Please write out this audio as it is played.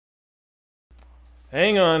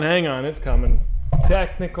Hang on, it's coming.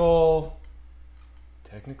 Technical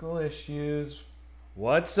issues.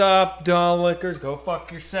 What's up, doll lickers? Go fuck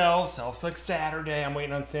yourselves. Self-suck Saturday. I'm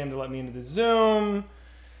waiting on Sam to let me into the Zoom.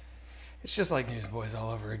 It's just like Newsboys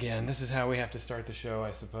all over again. This is how we have to start the show,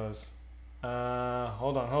 I suppose.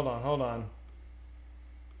 Hold on.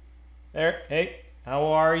 There. Hey, how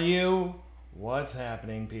are you? What's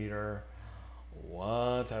happening, Peter?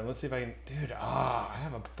 Let's see if I can... Dude, I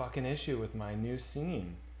have a fucking issue with my new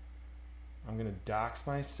scene. I'm gonna dox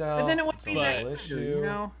myself. But then it would be that issue. You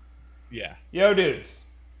know? Yeah. Yo, dudes.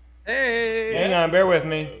 Hey. Hang on, bear with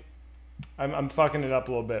me. I'm fucking it up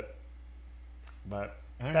a little bit. But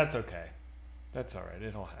that's okay. That's alright.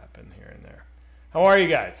 It'll happen here and there. How are you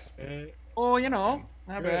guys? Oh, you know,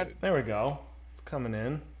 not bad. There we go. It's coming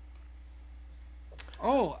in.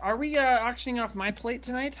 Oh, are we auctioning off my plate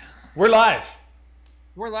tonight? We're live.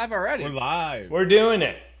 We're live already. We're live. We're doing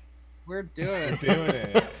it. We're doing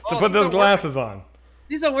it. So put those glasses on.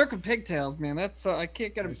 These don't work with pigtails, man. That's I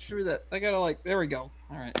can't get them through that. I gotta there we go.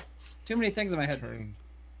 All right. Too many things in my head.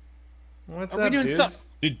 What's up, dudes?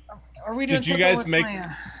 Are we doing Did you guys make...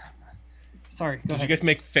 Sorry. Did you guys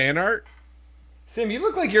make fan art? Sam, you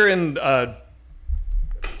look like you're in a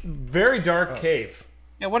very dark cave.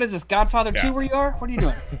 Yeah, what is this, Godfather 2 where you are? What are you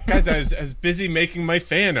doing? Guys, I was busy making my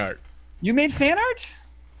fan art. You made fan art?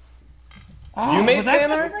 Oh, you made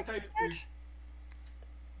fan art?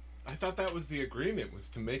 I thought that was the agreement, was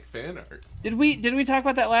to make fan art. Did we talk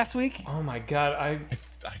about that last week? Oh my god, I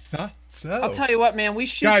thought so. I'll tell you what, man. We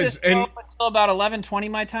shoot this until about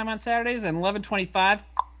 11:20 my time on Saturdays, and 11:25,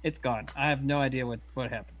 it's gone. I have no idea what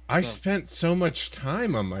happened. I spent so much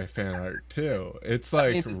time on my fan art too. It's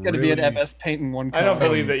like it's gonna be an MS Paint in one color. I don't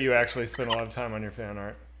believe that you actually spent a lot of time on your fan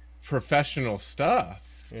art. Professional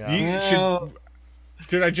stuff. Yeah.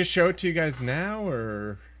 Should I just show it to you guys now,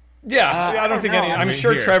 or? Yeah, I don't think any. I'm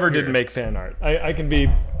sure Trevor didn't make fan art. I can be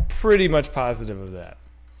pretty much positive of that.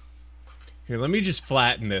 Here, let me just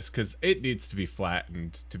flatten this because it needs to be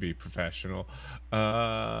flattened to be professional.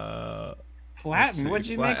 Flatten? What'd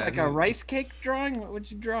you make? Like a rice cake drawing? What'd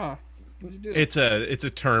you draw? What'd you do? It's a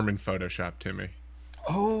term in Photoshop, Timmy.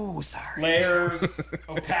 Oh, sorry. Layers,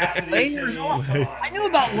 opacity. Layers. Oh, I knew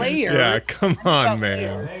about layers. Yeah, come on,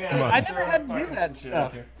 man. Come on. I never had to do that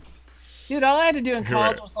stuff. Dude, all I had to do in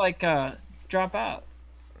college was like drop out.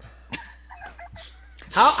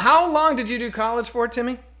 How long did you do college for,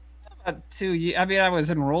 Timmy? 2 years. I mean, I was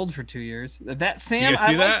enrolled for 2 years. That Sam, do you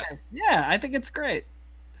see that? Like this. Yeah, I think it's great.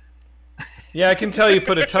 Yeah, I can tell you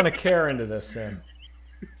put a ton of care into this, Sam.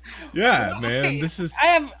 Yeah, man, this is.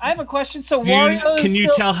 I have a question. So Wario, can you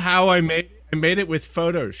tell how I made it with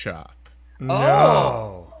Photoshop?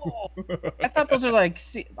 No. I thought those are like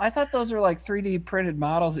 3D printed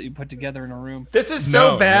models that you put together in a room. This is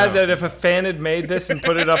so bad that if a fan had made this and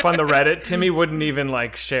put it up on the Reddit, Timmy wouldn't even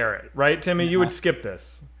like share it, right, Timmy? You would skip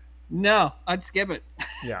this. No, I'd skip it.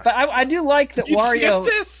 Yeah, but I do like that Wario.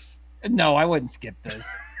 Skip this? No, I wouldn't skip this,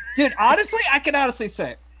 dude. Honestly, I can honestly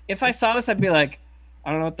say, if I saw this, I'd be like, I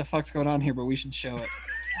don't know what the fuck's going on here, but we should show it.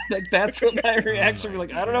 Like that's what my reaction would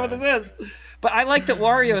be. Like, I don't know what this is. But I like that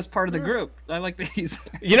Wario is part of the group. I like that he's...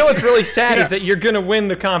 You know what's really sad is that you're going to win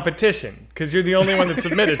the competition because you're the only one that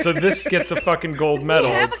submitted. So this gets a fucking gold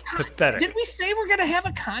medal. It's pathetic. Did we say we're going to have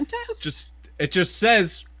a contest? It just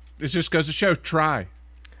goes to show, try.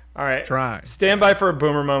 All right. Try. Stand by for a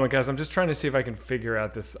boomer moment, guys. I'm just trying to see if I can figure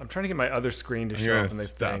out this. I'm trying to get my other screen to show up in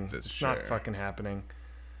this thing. It's not fucking happening.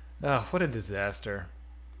 Oh, what a disaster.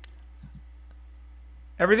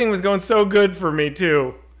 Everything was going so good for me,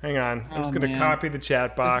 too. Hang on, I'm just gonna copy the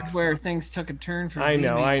chat box. This is where things took a turn for I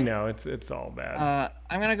know, it's all bad.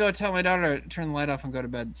 I'm gonna go tell my daughter to turn the light off and go to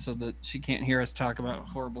bed so that she can't hear us talk about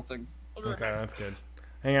horrible things. Okay, that's good.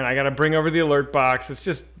 Hang on, I gotta bring over the alert box. This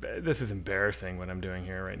is embarrassing what I'm doing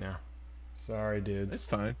here right now. Sorry, dude. It's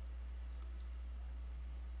fine.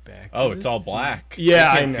 Back it's all black. Yeah,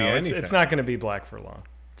 I know. It's not gonna be black for long.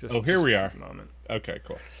 Here we are. A moment. Okay,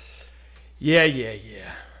 cool. Yeah.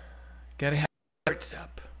 Gotta have alerts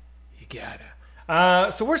up.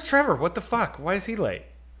 So where's Trevor? What the fuck? Why is he late?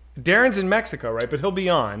 Darren's in Mexico, right? But he'll be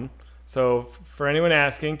on. So for anyone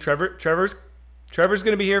asking, Trevor's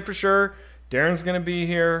gonna be here for sure. Darren's gonna be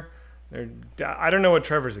here. I don't know what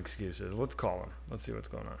Trevor's excuse is. Let's call him. Let's see what's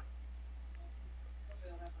going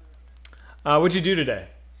on. What'd you do today?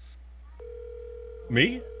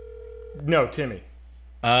 Me? No, Timmy.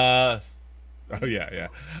 Oh yeah.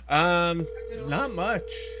 Not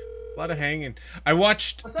much. A lot of hanging. I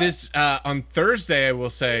watched this on Thursday. I will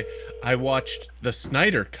say I watched the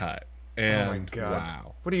Snyder Cut, and oh my God.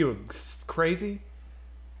 Wow. What are you, crazy?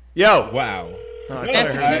 Yo. Wow. Oh, I No,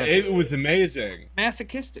 thought I heard it was amazing.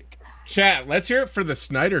 Masochistic. Chat, let's hear it for the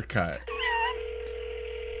Snyder cut.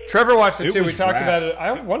 Trevor watched it It too. We was talked rad. about it.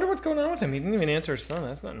 I wonder what's going on with him. He didn't even answer his phone.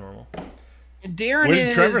 That's not normal. And Darren What did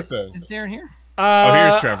is. Trevor think? Is Darren here? Oh,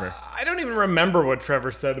 here's Trevor. I don't even remember what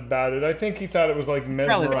Trevor said about it. I think he thought it was like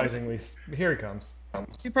mesmerizingly. Here he comes.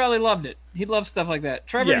 He probably loved it. He loves stuff like that.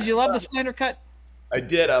 Trevor, Yeah. did you love the Snyder cut? I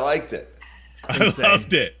did. I liked it. I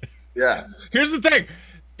loved it. Yeah. Here's the thing.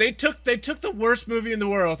 They took the worst movie in the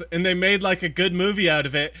world and they made like a good movie out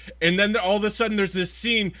of it. And then all of a sudden there's this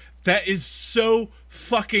scene that is so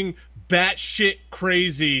fucking batshit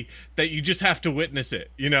crazy that you just have to witness it.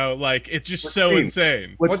 You know, like it's just so scene?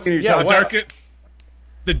 insane. What's in your yeah, talking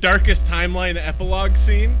The darkest timeline epilogue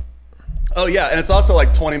scene. Oh, yeah. And it's also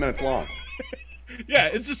like 20 minutes long. Yeah,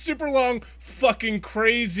 it's a super long, fucking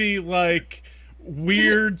crazy, like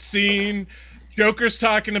weird scene. Joker's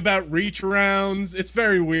talking about reach arounds. It's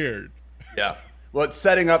very weird. Yeah. Well, it's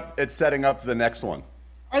setting up the next one.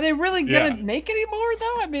 Are they really gonna Yeah. make any more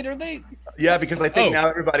though? I mean, are they? Yeah, because I think Oh. now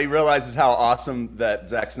everybody realizes how awesome that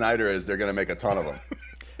Zack Snyder is. They're going to make a ton of them.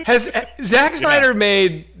 Has Zack Snyder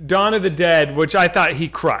made Dawn of the Dead, which I thought he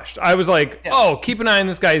crushed. I was like, oh, keep an eye on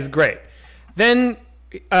this guy. He's great. Then,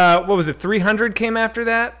 what was it? 300 came after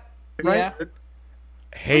that, right? Yeah.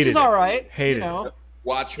 Hated Which is it. all right. Hated you know,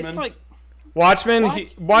 Watchmen. it's like Watchmen.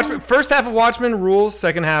 Watchmen. First half of Watchmen rules.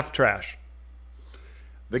 Second half trash.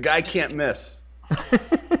 The guy can't miss.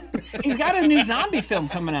 he's got a new zombie film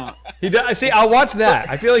coming out. He does. See, I'll watch that.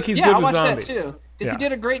 I feel like he's Yeah, good I'll with watch zombies. that too. Because Yeah. he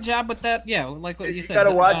did a great job with that. Yeah, like what you You said. gotta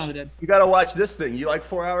Dawn watch. of the Dead. You gotta watch this thing. You like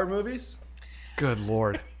 4-hour movies? Good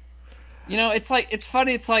lord. You know, it's like it's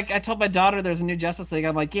funny. It's like I told my daughter there's a new Justice League.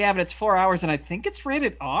 I'm like, yeah, but it's 4 hours, and I think it's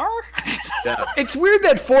rated R. Yeah. It's weird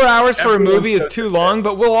that 4 hours for a movie is too long,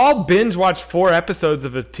 but we'll all binge watch 4 episodes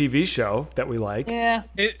of a TV show that we like. Yeah.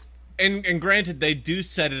 And granted, they do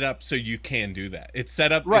set it up so you can do that. It's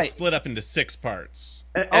set up. Right. It's split up into 6 parts.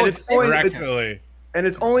 And it's only Or it's, actually, and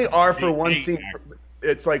it's only R for one Eight. scene.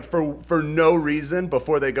 It's like for no reason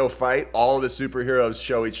before they go fight, all the superheroes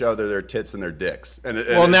show each other their tits and their dicks. And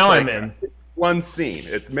Well, it's now like I'm in. One scene.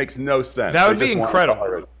 It makes no sense. That would They be just want incredible.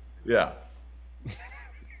 R. Yeah.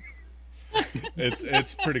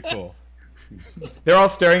 it's pretty cool. They're all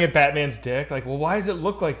staring at Batman's dick, like, well, why does it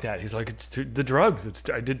look like that? He's like, it's the drugs.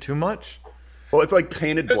 I did too much. Well, it's like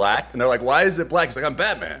painted black, and they're like, "Why is it black?" He's like, "I'm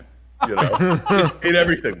Batman." You know, Just paint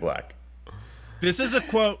everything black. This is a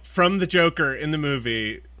quote from the Joker in the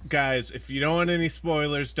movie. Guys, if you don't want any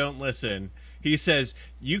spoilers, don't listen. He says,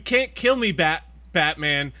 "You can't kill me,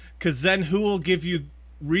 Batman, because then who will give you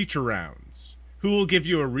reach arounds? Who will give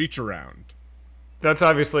you a reach around?" That's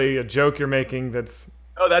obviously a joke you're making. That's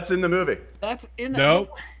Oh, that's in the movie. That's in the.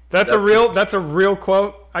 Nope. a real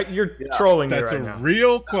quote. You're trolling me That's right a now.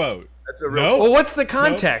 real quote. That's a real. Nope. Well, what's the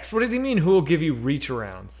context? What does he mean? Who will give you reach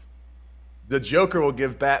arounds? The Joker will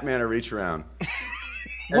give Batman a reach around.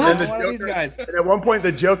 And What? then the One of these Joker, guys. and at one point,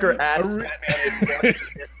 the Joker asks Batman if he wants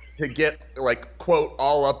to get like quote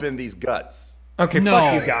all up in these guts. Okay, No.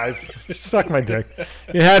 fuck you guys. Suck my dick.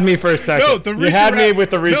 You had me for a second. No, the reach you had around, me with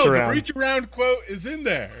the reach no, around. the reach around quote is in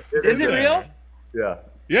there. Is it real? Yeah.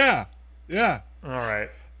 Yeah. Yeah. All right.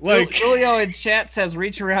 Like, Julio in chat says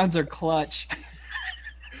reach arounds are clutch.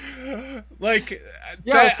 like.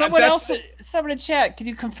 Yo, someone in chat, can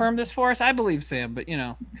you confirm this for us? I believe Sam, but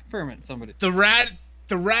confirm it. Somebody. The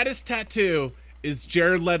raddest tattoo is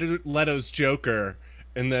Jared Leto's Joker,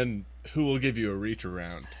 and then who will give you a reach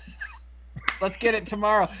around? Let's get it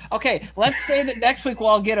tomorrow. Okay, let's say that next week we'll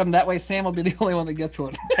all get them. That way Sam will be the only one that gets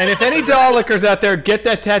one. And if any doll lickers out there get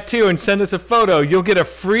that tattoo and send us a photo, you'll get a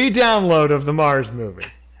free download of the Mars movie.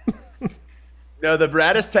 No, the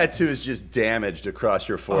Bradis tattoo is just damaged across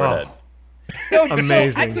your forehead. No,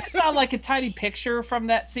 Amazing. So I just saw like a tiny picture from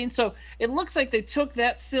that scene. So it looks like they took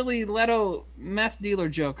that silly Leto meth dealer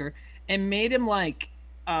Joker and made him like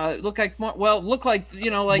look like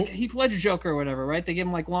like Heath Ledger Joker or whatever, right? They gave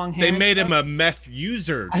him like long hair. They made him a meth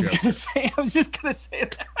user Joker. I was just gonna say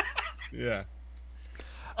that. Yeah.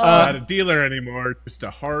 Not a dealer anymore, just a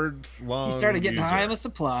hard, long He started getting user. high on the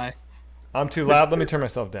supply. I'm too loud. Let me turn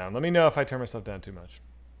myself down. Let me know if I turn myself down too much.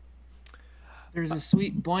 There's a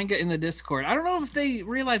sweet boinga in the Discord. I don't know if they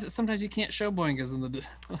realize that sometimes you can't show boingas in the.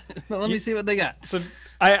 Let me see what they got. So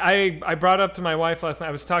I brought up to my wife last night.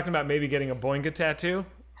 I was talking about maybe getting a boinga tattoo.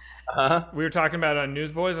 We were talking about it on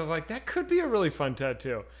Newsboys. I was like, that could be a really fun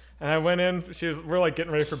tattoo. And I went in. We're like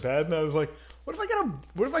getting ready for bed, and I was like, what if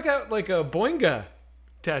I got like a boinga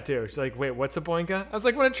tattoo? She's like, wait, what's a boinga? I was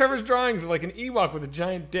like, one of Trevor's drawings of like an Ewok with a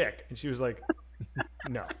giant dick. And she was like,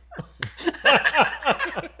 no.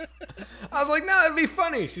 I was like, no, it'd be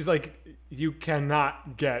funny. She's like, you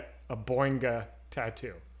cannot get a Boinga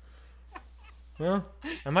tattoo. Well,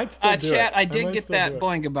 I might still do chat, it. I did might get still that do it.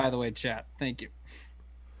 Boinga, by the way, chat. Thank you.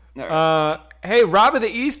 All right. Hey, Rob of the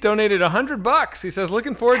East donated $100. He says,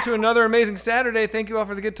 looking forward to another amazing Saturday. Thank you all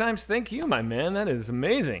for the good times. Thank you, my man. That is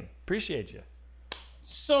amazing. Appreciate you.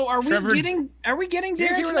 So are Trevor- we getting Did you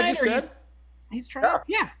Darren see what I tonight? just Or said? he's trying.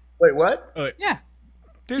 Yeah. Wait, what? Yeah.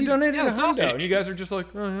 Dude donated yeah, a that's hundo, awesome. and you guys are just like,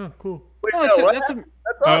 oh yeah, cool. Wait, No, no, it's a- what? that's a-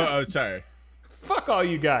 That's awesome. Oh, sorry. Fuck all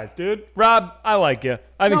you guys, dude. Rob, I like you.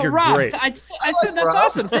 I think No, you're Rob, great. I said that's Rob.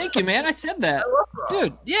 awesome. Thank you, man. I said that. love Rob.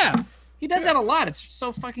 Dude, yeah. He does that a lot. It's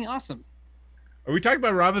so fucking awesome. Are we talking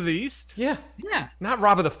about Rob of the East? Yeah, Yeah. not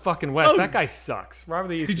Rob of the fucking West. Oh. That guy sucks. Rob of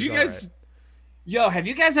the East. Did is you all guys? right. Yo, have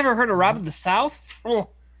you guys ever heard of Rob of the South? Oh.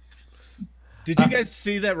 Did you guys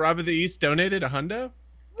see that Rob of the East donated a hundo?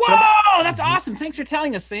 Whoa, that's awesome. Thanks for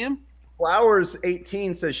telling us, Sam. Flowers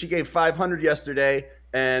 18 says she gave 500 yesterday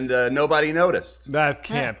and nobody noticed. That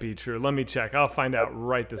can't be true. Let me check. I'll find out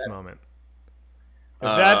right this moment. If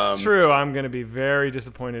that's true, I'm going to be very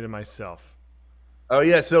disappointed in myself. Oh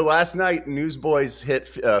yeah, so last night Newsboys hit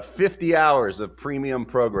 50 hours of premium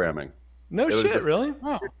programming. No was shit, the- really?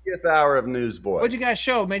 Oh. 50th hour of Newsboys. What'd you guys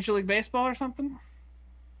show? Major League Baseball or something?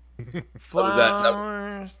 was that?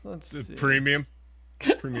 Flowers. Let's see. Premium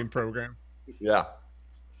program. Yeah.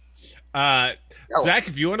 Zach,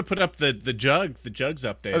 if you want to put up the jug's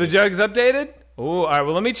updated. Are the jugs updated? Oh, all right.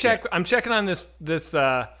 Well, let me check. I'm checking on this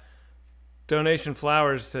donation.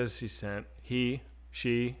 Flowers says she sent. He,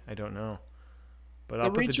 she, I don't know. But I'll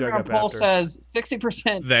The put the reach jug around up poll after. says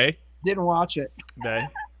 60% They? didn't watch it. They.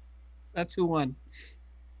 That's who won.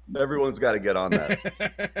 Everyone's got to get on that.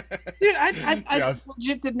 Dude, I Yeah.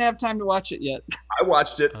 legit didn't have time to watch it yet. I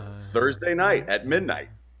watched it Thursday night at midnight.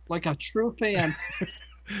 Like a true fan.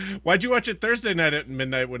 Why'd you watch it Thursday night at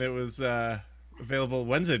midnight when it was available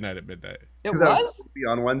Wednesday night at midnight? It Because I was was? sleepy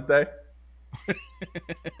on Wednesday.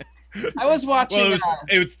 I was watching. Well,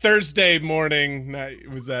 it was Thursday morning night.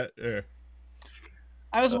 Was that?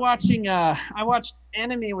 I was watching. I watched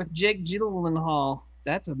Enemy with Jake Gyllenhaal.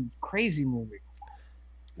 That's a crazy movie.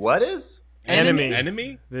 What is? Enemy.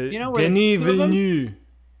 Enemy? The You know where Denis the two of them- Villeneuve.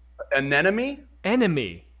 Anemone?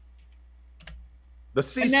 Enemy. The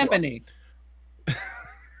sea slug. Anemone.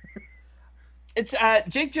 It's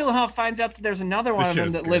Jake Gyllenhaal finds out that there's another one of them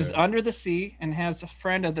show's that lives good. under the sea and has a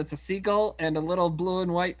friend that's a seagull and a little blue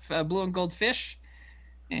and gold fish,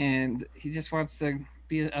 and he just wants to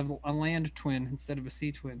be a land twin instead of a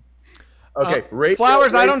sea twin. Okay,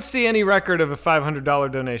 Flowers, I don't see any record of a $500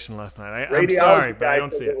 donation last night. I'm Radiology sorry, but I guy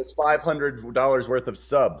don't says see it it. was $500 worth of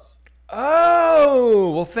subs.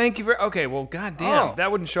 Oh, well, thank you very. Okay, well, goddamn, Oh.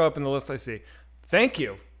 that wouldn't show up in the list I see. Thank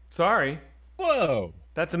you. Sorry, Whoa.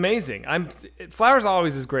 that's amazing. Flowers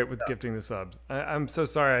always is great with gifting the subs. I'm so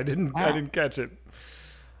sorry I didn't catch it.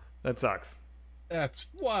 That sucks. That's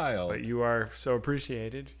wild. But you are so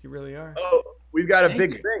appreciated. You really are. Oh, we've got a Thank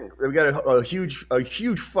big you. thing. We've got a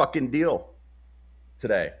huge fucking deal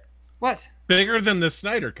today. What? Bigger than the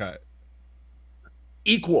Snyder cut.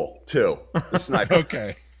 Equal to the sniper.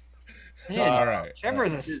 Okay. Man, All right. Trevor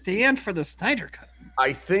is a stand for the Snyder Cut.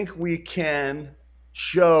 I think we can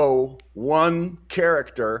show one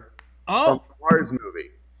character Oh, from the Mars movie.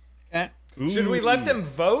 okay. Should we let Ooh. them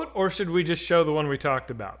vote, or should we just show the one we talked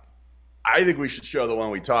about? I think we should show the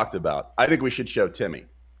one we talked about. I think we should show Timmy.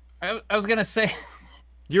 I was gonna say.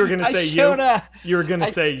 You were gonna I say showed you. a. You were gonna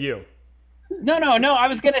say you. No. I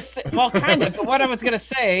was gonna say. Well, kind of. But what I was gonna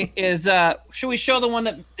say is, should we show the one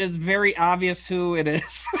that is very obvious who it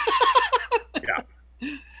is?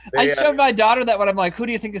 I showed my daughter that one. I'm like, who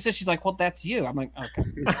do you think this is? She's like, well, that's you. I'm like, okay.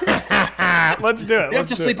 Let's do it. You have Let's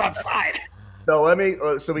to do sleep it. outside. So let me.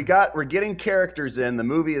 So we're getting characters in. The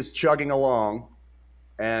movie is chugging along,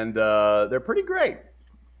 and they're pretty great.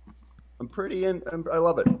 I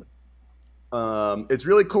love it. It's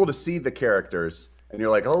really cool to see the characters, and you're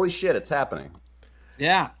like, holy shit, it's happening.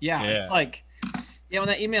 Yeah. Yeah. It's like, when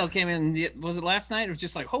that email came in, was it last night? It was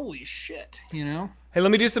just like, holy shit, you know? Hey, let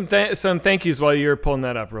me do some thank yous while you're pulling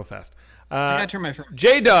that up real fast. I gotta turn my phone.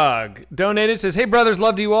 J-Dog donated, says, hey, brothers,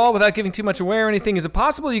 love to you all. Without giving too much away or anything, is it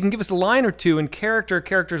possible you can give us a line or two in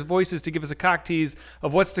characters' voices to give us a cock tease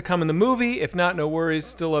of what's to come in the movie? If not, no worries.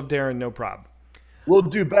 Still love Darren, no prob. We'll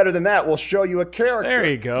do better than that. We'll show you a character. There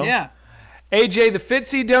you go. Yeah. AJ the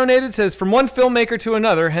Fitzy donated, says, from one filmmaker to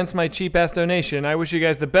another, hence my cheap-ass donation, I wish you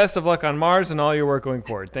guys the best of luck on Mars and all your work going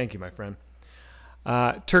forward. Thank you, my friend.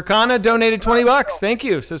 Turkana donated $20. Thank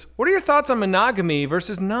you. Says, what are your thoughts on monogamy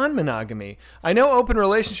versus non-monogamy? I know open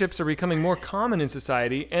relationships are becoming more common in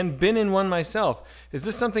society and been in one myself. Is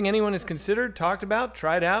this something anyone has considered, talked about,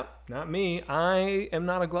 tried out? Not me. I am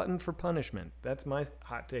not a glutton for punishment. That's my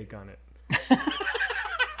hot take on it.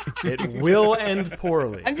 It will end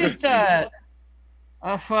poorly. I'm just, I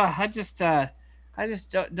just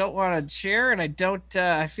don't want to share, and I don't.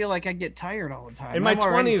 I feel like I get tired all the time. In my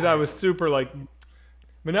 20s, I was super like,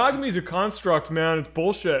 monogamy is a construct, man. It's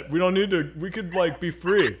bullshit. We don't need to. We could like be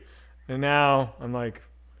free. And now I'm like,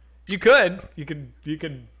 you could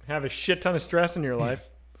have a shit ton of stress in your life.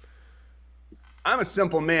 I'm a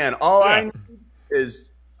simple man. All I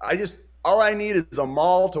need is a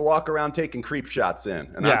mall to walk around taking creep shots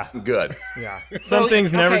in, and I'm good. Yeah. Some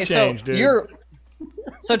things never change, dude.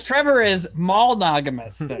 So Trevor is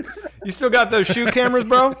mall-nogamous then. You still got those shoe cameras,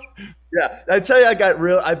 bro? Yeah, I tell you,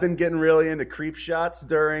 I've been getting really into creep shots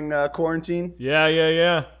during quarantine.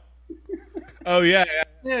 Yeah. Oh yeah.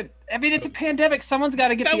 Dude, I mean, it's a pandemic. Someone's got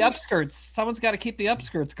to get the upskirts. Someone's got to keep the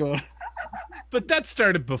upskirts going. But that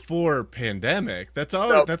started before pandemic. That's all.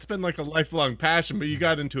 No. That's been like a lifelong passion. But you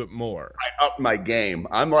got into it more. I upped my game.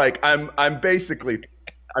 I'm basically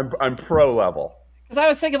pro level. Because I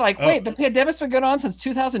was thinking, like, wait, the pandemic's been going on since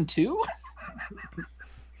 2002?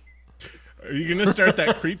 Are you going to start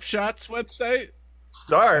that creep shots website?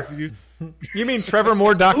 Start. You mean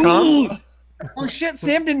trevormoore.com? Oh, shit,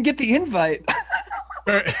 Sam didn't get the invite.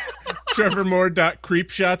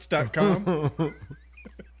 trevormoore.creepshots.com.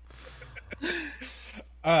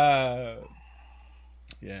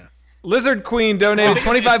 Yeah. Lizard Queen donated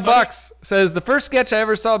 $25. Says, the first sketch I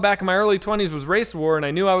ever saw back in my early 20s was Race War, and I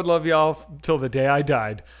knew I would love y'all till the day I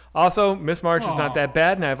died. Also, Miss March is not that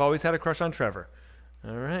bad, and I've always had a crush on Trevor.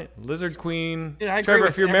 All right. Lizard Queen. Dude, Trevor,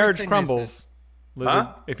 if your marriage crumbles,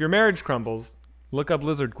 if your marriage crumbles, look up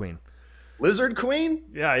Lizard Queen. Lizard Queen?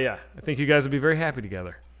 Yeah. I think you guys would be very happy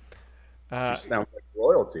together. Just sounds like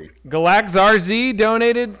royalty. Galaxar Z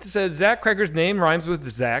donated, said, Zach Kreger's name rhymes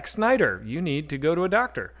with Zack Snyder. You need to go to a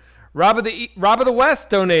doctor. Rob of the West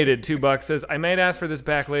donated $2. Says, I might ask for this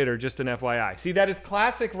back later, just an FYI. See, that is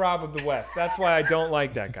classic Rob of the West. That's why I don't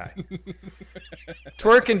like that guy.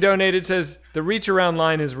 Twerkin donated, says, the reach around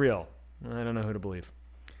line is real. I don't know who to believe.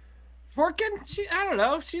 Twerkin? I don't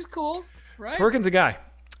know. She's cool, right? Twerkin's a guy.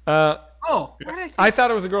 I thought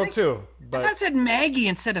it was a girl too. But I thought it said Maggie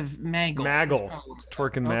instead of Maggle. Maggle. It's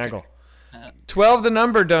Twerkin Maggle. 12 the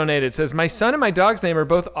number donated, says, my son and my dog's name are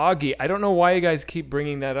both Augie. I don't know why you guys keep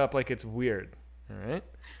bringing that up like it's weird. All right.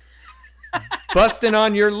 Bustin'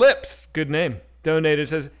 on your lips. Good name. Donated,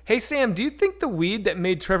 says, hey Sam, do you think the weed that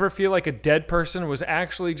made Trevor feel like a dead person was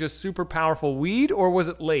actually just super powerful weed, or was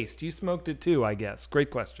it laced? You smoked it too, I guess.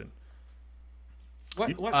 Great question.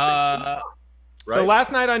 What? Right. So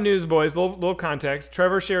last night on Newsboys, little context,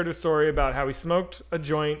 Trevor shared a story about how he smoked a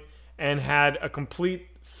joint and had a complete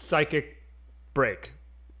psychic break.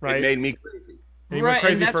 Right? It made me crazy. And he went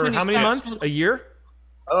crazy for how many months? A year?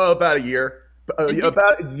 Oh, about a year.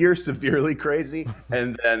 About a year severely crazy,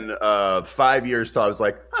 and then 5 years till I was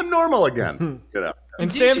like, I'm normal again. You know.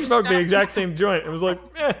 And Sam smoked the exact same joint. It was like,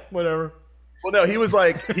 whatever. Well, no, he was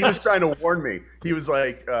trying to warn me. He was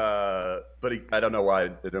like, but I don't know why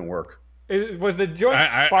it didn't work. Was the joint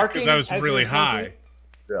sparking? Because I was really high.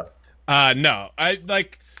 Yeah. No, I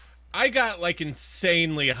got like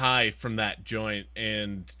insanely high from that joint,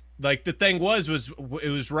 and like the thing was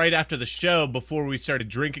it was right after the show before we started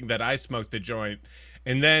drinking that I smoked the joint,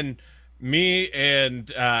 and then me and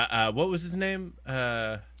what was his name?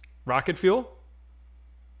 Rocket Fuel?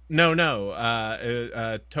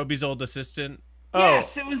 No. Toby's old assistant.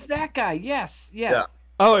 Yes, it was that guy. Yes, yeah.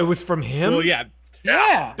 Oh, it was from him? Well, yeah.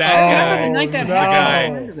 Yeah. That guy. The night that happened, I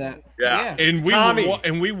remember that. Yeah. And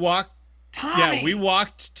we walked. Tommy. Yeah, we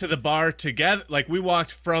walked to the bar together. Like we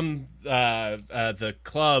walked from the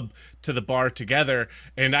club to the bar together,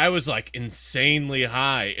 and I was like insanely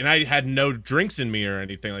high, and I had no drinks in me or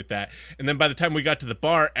anything like that. And then by the time we got to the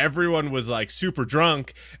bar, everyone was like super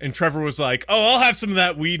drunk, and Trevor was like, "Oh, I'll have some of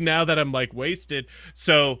that weed now that I'm like wasted."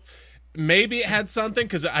 So maybe it had something,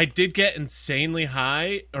 because I did get insanely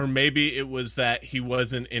high, or maybe it was that he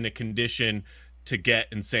wasn't in a condition to get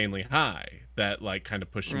insanely high that like kind of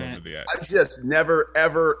pushed him over the edge. I've just never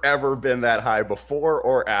ever been that high before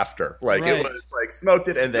or after. Like it was like smoked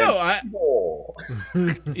it and then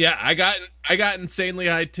yeah, I got insanely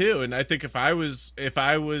high too, and I think if I was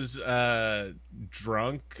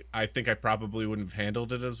drunk, I think I probably wouldn't have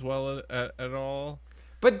handled it as well at all.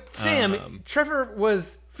 But Sam, Trevor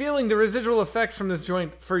was feeling the residual effects from this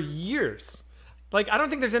joint for years. Like, I don't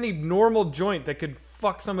think there's any normal joint that could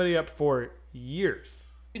fuck somebody up for years.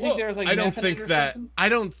 You think there was like I don't meth in think it or that something? I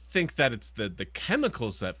don't think that it's the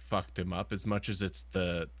chemicals that fucked him up as much as it's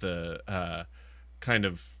the kind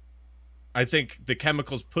of. I think the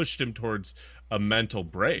chemicals pushed him towards a mental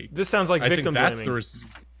break. This sounds like I victim think that's blaming.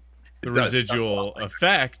 the residual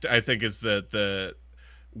effect. I think is the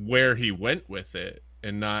where he went with it,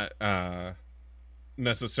 and not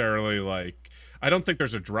necessarily like. I don't think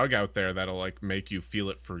there's a drug out there that'll like make you feel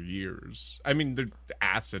it for years. I mean, there's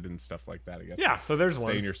acid and stuff like that. I guess. Yeah, so there's stay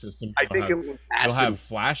one. in your system. I think it was You'll have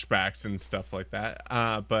acid. flashbacks and stuff like that.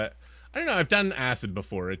 But I don't know. I've done acid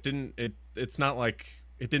before. It didn't. It's not like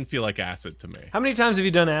it didn't feel like acid to me. How many times have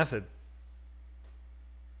you done acid?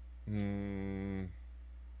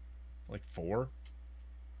 Like 4.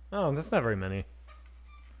 Oh, that's not very many.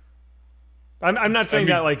 I'm not saying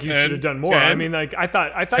mean, that like you 10, should have done more. 10, I mean, like I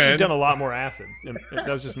thought 10. you'd done a lot more acid. That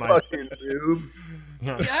was just my. Fucking noob.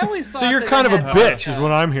 Yeah. I always thought So you're that kind of I a had, bitch, is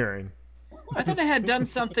what I'm hearing. I thought I had done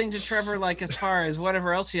something to Trevor, like as far as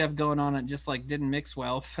whatever else you have going on, it just like didn't mix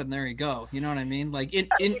well, and there you go. You know what I mean? Like in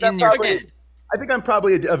your probably- head. I think I'm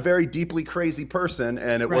probably a very deeply crazy person,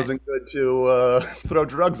 and it Right. wasn't good to throw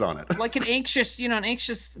drugs on it. Like an anxious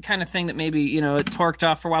kind of thing that maybe it torqued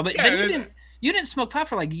off for a while. But then you didn't smoke pot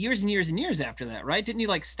for like years and years and years after that, right? Didn't you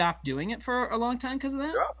like stop doing it for a long time because of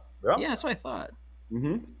that? Yeah. Yeah, that's what I thought.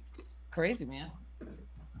 Mm-hmm. Crazy, man.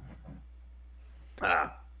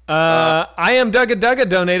 I am Dugga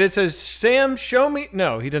donated. Says Sam, show me.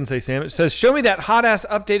 No, he didn't say Sam. It says show me that hot ass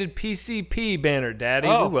updated PCP banner, Daddy.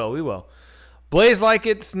 Oh. We will. Blaze like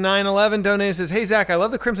it's 9/11 donated. Says, hey Zach, I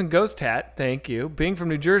love the Crimson Ghost tat. Thank you. Being from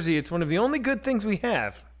New Jersey, it's one of the only good things we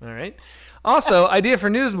have. All right. Also, idea for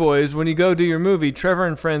Newsboys: when you go do your movie, Trevor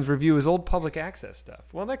and friends review his old public access stuff.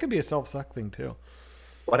 Well, that could be a self-suck thing too.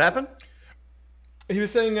 What happened? He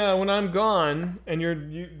was saying when I'm gone, and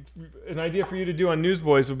an idea for you to do on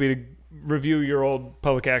Newsboys would be to review your old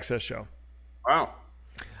public access show. Wow.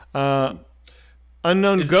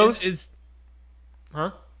 Unknown Ghost.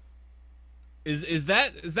 Huh? Is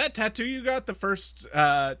that tattoo you got the first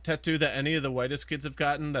tattoo that any of the whitest kids have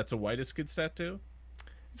gotten? That's a whitest kids tattoo.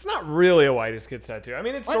 It's not really a whitest kids tattoo. I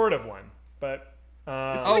mean, it's sort of one, but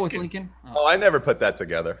With Lincoln. Oh, I never put that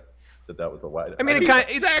together. That was a white. I mean,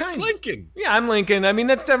 It's Zach's Lincoln. Yeah, I'm Lincoln. I mean,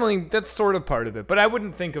 that's sort of part of it, but I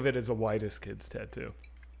wouldn't think of it as a whitest kids tattoo.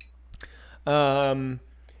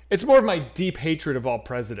 It's more of my deep hatred of all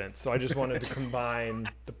presidents. So I just wanted to combine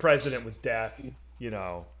the president with death.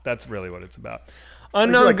 That's really what it's about.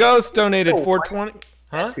 Unknown Ghost donated 420.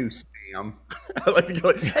 Huh? Tattoo Sam. I like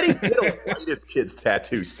how do you get a whitest kid's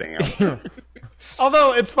tattoo, Sam?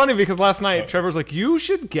 Although it's funny because last night Trevor's like, you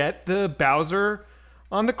should get the Bowser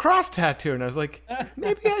on the cross tattoo. And I was like,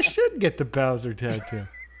 maybe I should get the Bowser tattoo.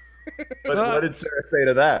 But what did Sarah say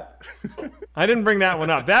to that? I didn't bring that one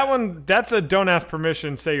up. That's a don't ask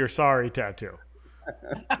permission, say you're sorry tattoo.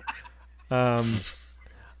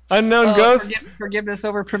 Unknown Ghost. Forgiveness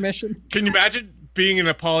over permission. Can you imagine being in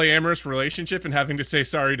a polyamorous relationship and having to say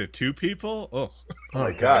sorry to 2 people? Oh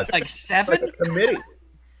my God. Like 7? Like a committee.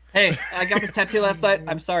 Hey, I got this tattoo last night.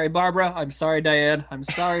 I'm sorry, Barbara. I'm sorry, Diane. I'm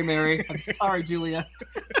sorry, Mary. I'm sorry, Julia.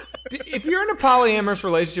 If you're in a polyamorous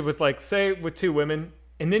relationship with, like, say, with 2 women,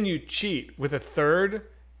 and then you cheat with a third,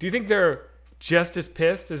 do you think they're just as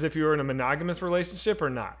pissed as if you were in a monogamous relationship or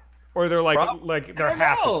not? Or they're like they're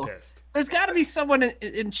half as pissed? There's got to be someone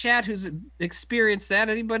in chat who's experienced that.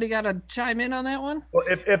 Anybody got to chime in on that one? Well,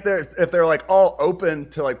 if they're like all open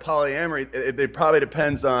to like polyamory, it probably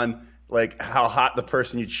depends on like how hot the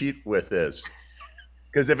person you cheat with is.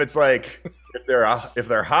 Because if it's like if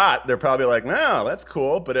they're hot, they're probably like, no, that's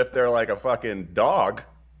cool. But if they're like a fucking dog,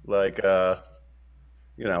 like I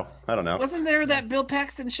don't know. Wasn't there that Bill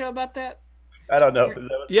Paxton show about that? I don't know.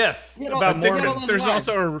 Yes. I think Mormons. there's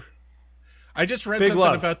also I just read Big something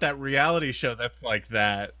love. about that reality show that's like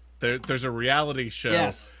that. There's a reality show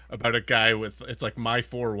Yes. about a guy with it's like My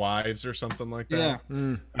 4 Wives or something like that.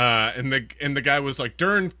 Yeah. And the guy was like,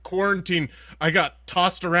 during quarantine, I got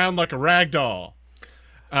tossed around like a rag doll.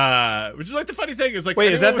 Which is like the funny thing is like,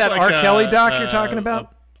 Wait, is that anyone with, R. like, Kelly doc you're talking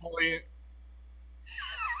about?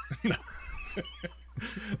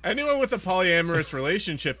 Anyone with a polyamorous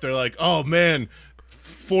relationship, they're like, oh man,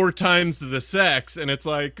 4 times the sex, and it's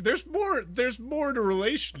like there's more to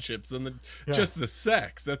relationships than just the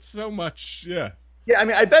sex. That's so much, yeah. Yeah, I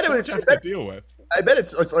mean, I bet it was. You have to deal with. I bet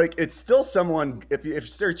it's like it's still someone. If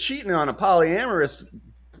they're cheating on a polyamorous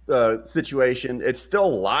situation, it's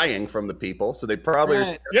still lying from the people. So they probably are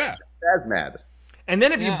still as mad. And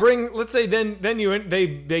then if you bring, let's say, then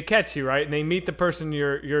they catch you, right, and they meet the person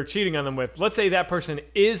you're cheating on them with. Let's say that person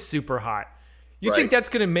is super hot. You think that's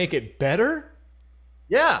gonna make it better?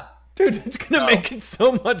 Yeah. Dude, it's gonna make it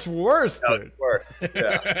so much worse, No, dude. it's worse.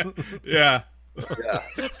 Yeah. Yeah.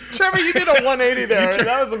 Yeah. Trevor, you did a 180 there.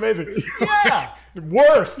 That was amazing. Yeah.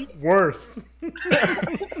 Worse.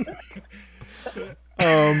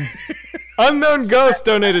 Unknown Ghost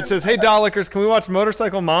donated, says, "Hey, Dollickers, can we watch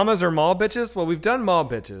Motorcycle Mamas or Mall Bitches?" Well, we've done Mall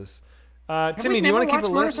Bitches. Timmy, do you want to keep a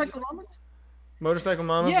list? Motorcycle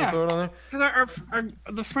Mamas? Yeah. We'll throw it on there. Because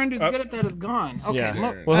the friend who's good at that is gone. Okay.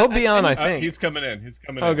 Yeah. Well, he'll be on, I think. He's coming in. He's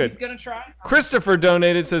coming Oh, in. good. He's going to try. Christopher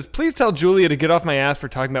donated, says, "Please tell Julia to get off my ass for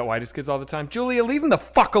talking about whitest kids all the time. Julia, leave him the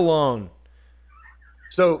fuck alone."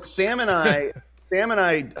 So Sam and I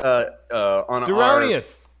on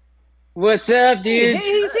Duronius. What's up, Hey, dudes?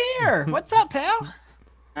 he's here. What's up, pal?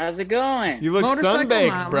 How's it going? You look Motorcycle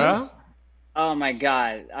sunbaked, bro. Mamas. Oh my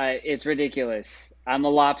god, it's ridiculous. I'm a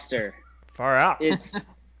lobster. Far out. It's,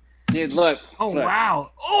 dude, look. Oh, look.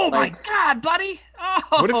 wow. Oh, Like- my God, buddy. Oh.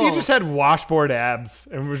 What if you just had washboard abs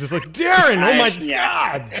and was just like, Darren, oh my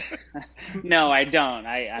Yeah. God. No, I don't.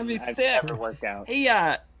 That'd be I've sick. never worked out. Hey,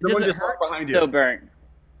 Someone does it just hurt? walked behind you. So burnt.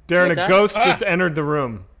 Darren, What's a that? ghost just entered the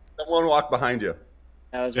room. Someone walked behind you.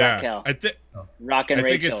 That was Yeah. Raquel. I and think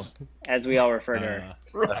Rachel, it's- as we all refer to her.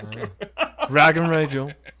 Rag and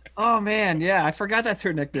Rachel. Oh, man. Yeah, I forgot that's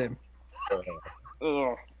her nickname.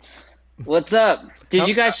 Ugh. What's up? Did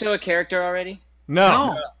you guys show a character already?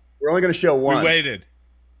 No. No. We're only going to show We one. waited.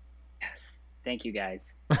 Yes. Thank you,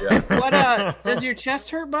 guys. Yeah. What, does your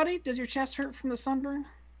chest hurt, buddy? Does your chest hurt from the sunburn?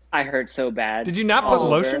 I hurt so bad. Did you not All put over.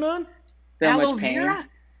 lotion on? So Aloe much pain. vera?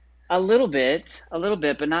 A little bit,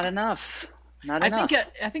 but not enough. Not enough.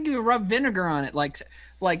 I think if you rub vinegar on it, like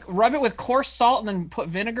rub it with coarse salt and then put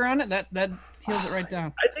vinegar on it, that heals it right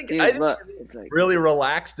down. I think Dude, I think look, it's it's like- really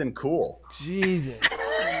relaxed and cool. Jesus.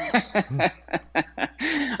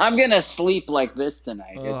 I'm gonna sleep like this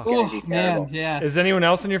tonight. It's gonna be Oh, terrible. man, yeah. Is anyone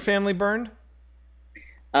else in your family burned?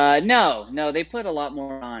 No, they put a lot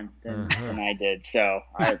more on than I did. So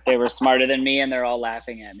they were smarter than me, and they're all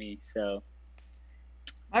laughing at me. So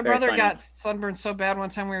My Very brother funny. got sunburned so bad one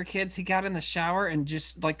time we were kids. He got in the shower and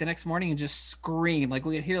just like the next morning and just screamed. Like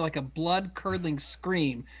we could hear like a blood curdling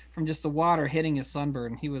scream from just the water hitting his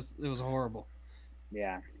sunburn. It was horrible.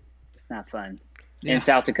 yeah, it's not fun. Yeah. In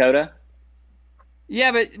South Dakota?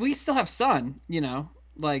 Yeah, but we still have sun, you know.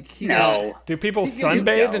 Like he No. Do people You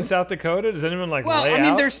sunbathe in don't. South Dakota? Does anyone like Well, lay I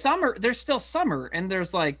mean, out? there's summer. There's still summer, and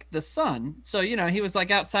there's like the sun. So you know, he was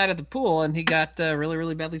like outside at the pool, and he got really,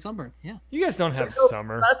 really badly sunburned. Yeah, You guys don't have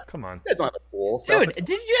summer. Come on. You guys don't have a pool. South dude,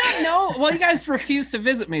 did you not know? Well, you guys refuse to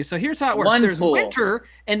visit me, so here's how it works. One There's pool. winter,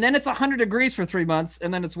 and then it's 100 degrees for 3 months,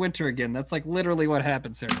 and then it's winter again. That's like literally what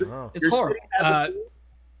happens here. Oh. It's Your horrible. city has a pool?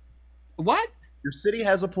 What? Your city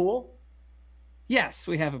has a pool? Yes,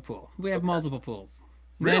 we have a pool. We have multiple pools.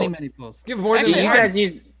 Really? Many pools. You have more Actually, Do you than guys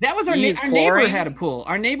use That was our, You na- use our neighbor chlorine? had a pool.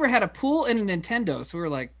 Our neighbor had a pool and a Nintendo, so we were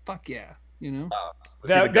like, "Fuck yeah," you know. See, the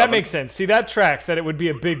that government- makes sense. See, that tracks that it would be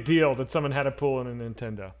a big deal that someone had a pool and a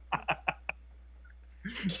Nintendo.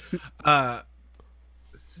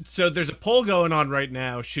 So there's a poll going on right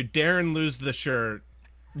now. Should Darren lose the shirt?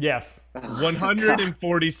 Yes.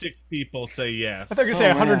 146 people say yes. I thought you were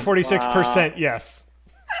going to say man. 146% yes.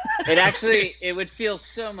 it would feel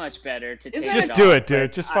so much better to take Just it do off, it, dude.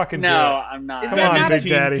 but Just fucking no, do it. I'm not. Is that not a- 17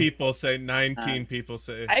 Big Daddy. people say 19 people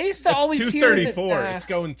say. I used to It's always hear that, 234. It's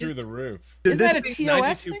going through the roof. Did Is this, that a be,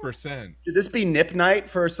 TOS thing? 92%. did this be nip night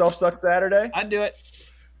for Self Suck Saturday? I'd do it.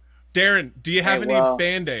 Darren, do you have Hey, any well-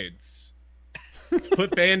 Band-Aids?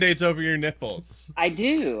 Put Band-Aids over your nipples. I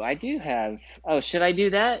do have. Oh, should I do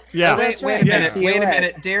that? Yeah. Oh, that's Wait right. a Yeah. minute. TOS. Wait a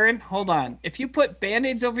minute, Darren. Hold on. If you put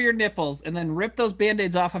band-aids over your nipples and then rip those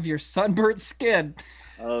band-aids off of your sunburnt skin,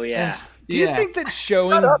 Oh yeah. Do you yeah. think that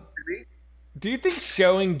showing Shut up, Jimmy. Do you think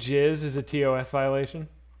showing jizz is a TOS violation?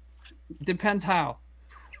 Depends how.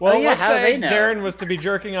 Well, Oh, yeah, let's how do say they know? Darren was to be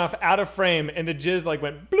jerking off out of frame and the jizz like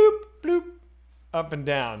went bloop bloop up and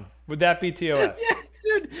down. Would that be TOS?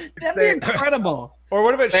 Yeah, dude, that'd Say- be incredible. Or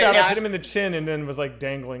what if it But shot yeah, up, hit him in the chin, and then was like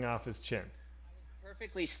dangling off his chin?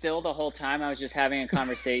 Perfectly still the whole time. I was just having a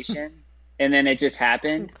conversation, and then it just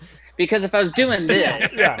happened. Because if I was doing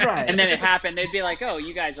this, Yeah. Right. and then it happened, they'd be like, "Oh,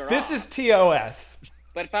 you guys are This off." is TOS.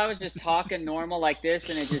 But if I was just talking normal like this,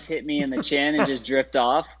 and it just hit me in the chin and just dripped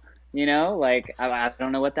off, you know, like I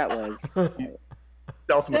don't know what that was.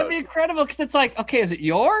 Stealth That'd be mode. incredible because it's like, okay, is it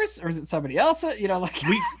yours or is it somebody else's? You know, like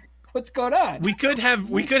We what's going on? we could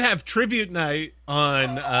have tribute night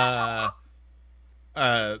on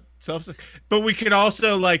self, but we could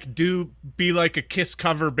also like be like a Kiss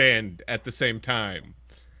cover band at the same time.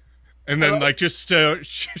 And then like just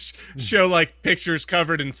show like pictures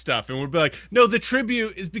covered in stuff, and we'd be like, no, the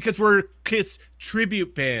tribute is because we're a Kiss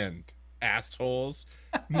tribute band, assholes.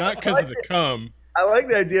 Not because of the cum. I like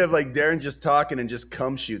the idea of like Darren just talking and just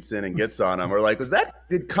cum shoots in and gets on him. Or like,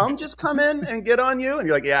 did cum just come in and get on you? And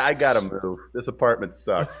you're like, yeah, I gotta move. This apartment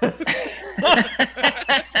sucks.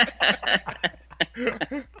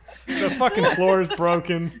 The fucking floor is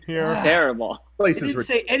broken here. Terrible. I didn't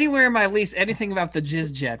say anywhere in my lease anything about the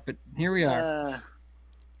jizz jet, but here we are.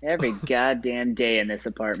 Every goddamn day in this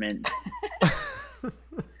apartment.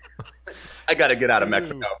 I gotta get out of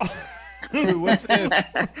Mexico. Ooh, what's this?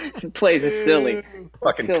 This place is silly.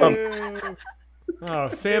 Fucking Silly. cum. Oh,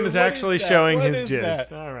 Sam is What actually that? showing What his is jizz.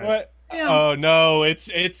 that? All right. What? Yeah. Oh no, it's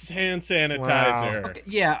hand sanitizer. Wow.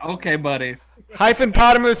 Yeah, okay, buddy.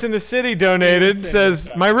 Polyamorous in the city donated, Same says,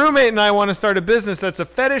 time. my roommate and I want to start a business that's a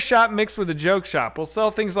fetish shop mixed with a joke shop. We'll sell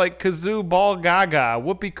things like kazoo, ball gaga,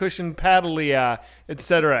 whoopee cushion paddlia,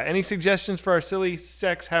 etc. Any suggestions for our silly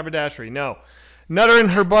sex haberdashery? No. Nutter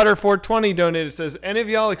and her butter 420 donated, says, any of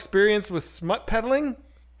y'all experienced with smut peddling?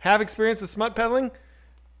 Have experience with smut peddling?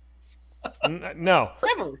 No.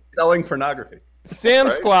 Never. Selling pornography. Sam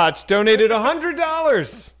Right. Squatch donated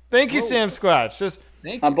 $100. Thank you, Sam Squatch. Says,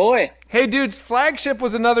 Thank My you. boy. hey, dudes, Flagship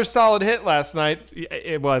was another solid hit last night.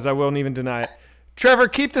 It was. I won't even deny it. Trevor,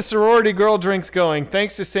 keep the sorority girl drinks going.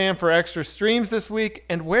 Thanks to Sam for extra streams this week.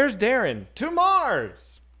 And where's Darren? To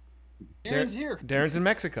Mars. Darren's here. Darren's in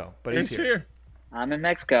Mexico, but It's he's here. here. I'm in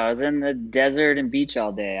Mexico. I was in the desert and beach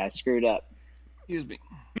all day. I screwed up. Excuse me.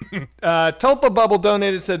 Tulpa Bubble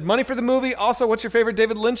donated, said, money for the movie. Also, what's your favorite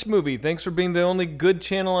David Lynch movie? Thanks for being the only good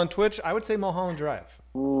channel on Twitch. I would say Mulholland Drive.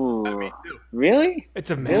 Ooh. Really?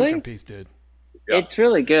 It's a Really? masterpiece, dude. Yeah. It's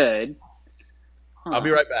really good. I'll be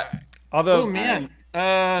right back. Although, Oh man.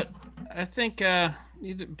 I think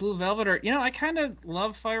either Blue Velvet or I kind of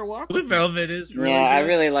love Firewalk. Blue Velvet is really yeah, I good.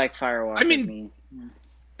 really like Firewalk. I mean, with Me.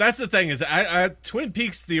 That's the thing is, I Twin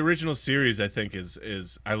Peaks, the original series, I think is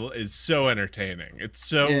so entertaining. It's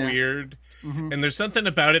so Yeah. weird, Mhm. and there's something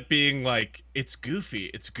about it being like it's goofy.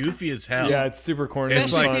 It's goofy as hell. yeah, it's super corny. it's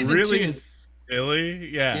Especially like season really 2. silly.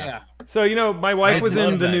 Yeah. Yeah. So, my wife I was in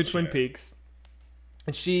love the that new show. Twin Peaks,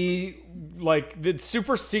 and she, it's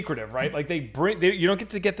super secretive, right? Like, you don't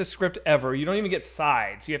get the script ever. You don't even get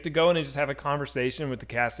sides. You have to go in and just have a conversation with the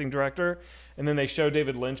casting director, and then they show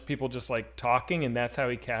David Lynch people just, like, talking, and that's how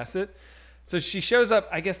he casts it. So she shows up,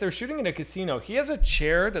 I guess they're shooting in a casino. He has a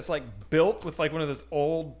chair that's, like, built with, like, one of those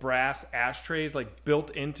old brass ashtrays, like, built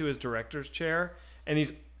into his director's chair, and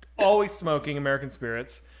he's always smoking American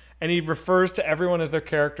Spirits. And he refers to everyone as their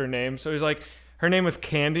character name. So he's like, her name was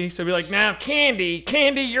Candy. So he'd be like, now, Candy,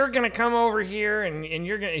 you're going to come over here. And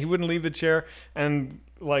you're going to, he wouldn't leave the chair. And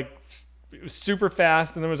like, it was super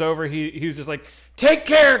fast. And then it was over. He was just like, take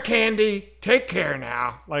care, Candy. Take care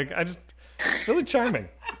now. Like, really charming.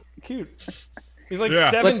 Cute. He's like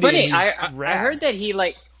Yeah. 70. What's funny, and I he's rad. heard that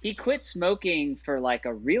he quit smoking for like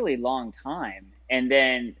a really long time, and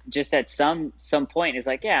then just at some point is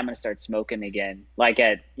like, yeah, I'm gonna start smoking again, like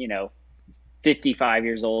at 55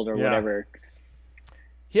 years old or Yeah. whatever.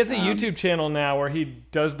 He has a YouTube channel now where he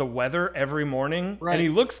does the weather every morning, Right. and he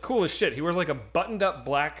looks cool as shit. He wears like a buttoned-up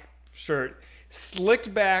black shirt,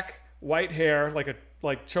 slicked back white hair,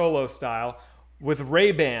 like Cholo style, with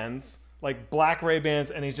Ray-Bans, like black Ray-Bans,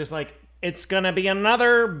 and he's just like, it's gonna be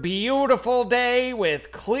another beautiful day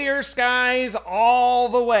with clear skies all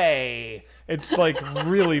the way. It's like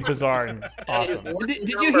really bizarre and awesome. Did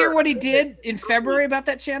you hear what he did in February about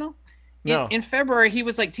that channel? No. In February, he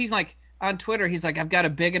was like teasing, like on Twitter, he's like, I've got a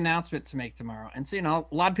big announcement to make tomorrow. And so,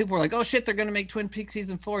 a lot of people were like, oh shit, they're going to make Twin Peaks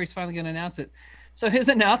season 4. He's finally going to announce it. So his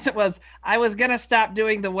announcement was, I was going to stop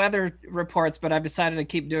doing the weather reports, but I've decided to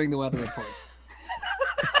keep doing the weather reports.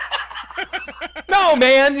 No,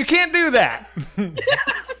 man, you can't do that.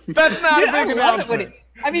 That's not Dude, a big I love it when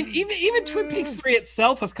announcement. even Twin Peaks 3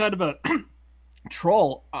 itself was kind of a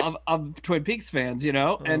troll of Twin Peaks fans,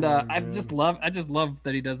 and I just love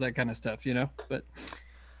that he does that kind of stuff, but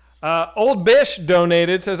Old Bish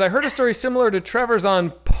donated, says, I heard a story similar to Trevor's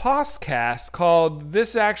on Postcast called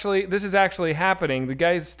This is Actually Happening. The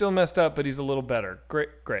guy's still messed up, but he's a little better. Great.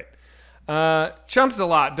 Chumps a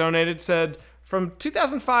Lot donated, said, from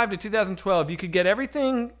 2005 to 2012, you could get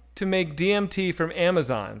everything to make DMT from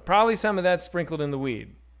Amazon. Probably some of that sprinkled in the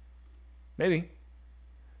weed. Maybe.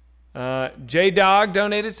 J-Dog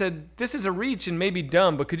donated, said, this is a reach and maybe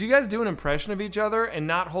dumb, but could you guys do an impression of each other and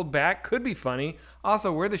not hold back? Could be funny.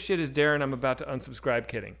 Also, where the shit is Darren? I'm about to unsubscribe.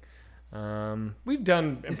 Kidding. We've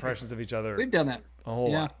done impressions of each other we've done that. a whole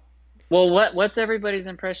lot. Well, what's everybody's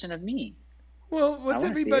impression of me? Well, what's I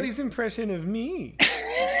wanna see everybody's impression of me?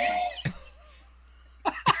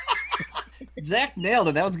 Zach nailed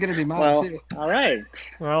it. That was going to be mine Well, too. all right,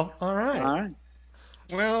 Well, all right. all right.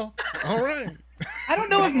 Well, all right. I don't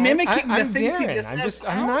know if mimicking the I'm things he Darren. just says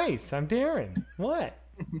I'm counts. nice. I'm Darren. What?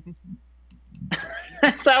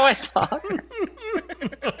 That's how I talk.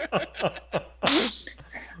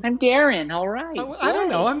 I'm Darren. All right. I don't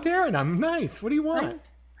know. I'm Darren. I'm nice. What do you want?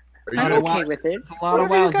 Are you I'm gonna, okay with it. It's a lot of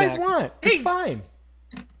Whatever wow, you guys Zach. want. It's fine.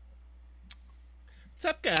 What's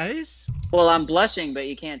up, guys? Well, I'm blushing, but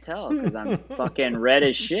you can't tell because I'm fucking red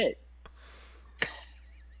as shit.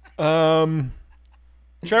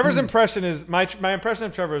 Trevor's impression is my impression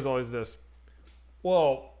of Trevor is always this.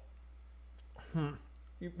 Well,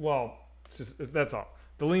 it's just that's all.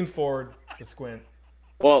 The lean forward, the squint.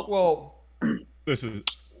 Well, This is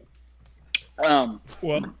um,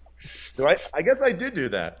 do I guess I did do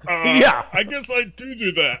that. Yeah. I guess I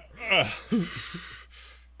do that.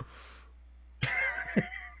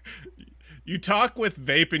 You talk with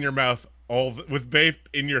vape in your mouth with vape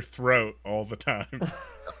in your throat all the time.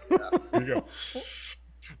 Here you go.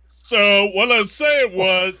 So what I was saying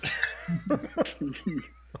was,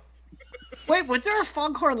 Wait, was there a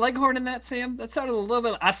foghorn leghorn in that, Sam? That sounded a little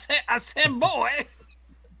bit. I said, boy.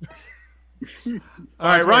 All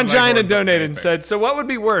right, Ron Gina Leghorn, donated and but said, so what would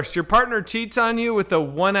be worse? Your partner cheats on you with a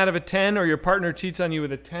 1 out of a 10 or your partner cheats on you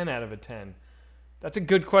with a 10 out of a 10? That's a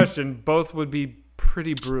good question. Both would be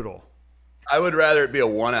pretty brutal. I would rather it be a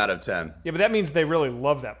 1 out of 10. Yeah, but that means they really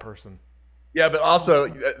love that person. Yeah, but also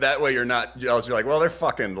that way you're not jealous. You're like, well, they're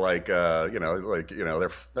fucking that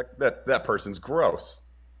person's gross.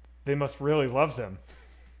 They must really love them.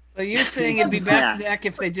 So you're saying it'd be best, Zach,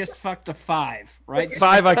 if they just fucked a 5, right?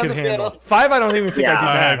 5 I Down could the handle. middle. 5 I don't even think I'd be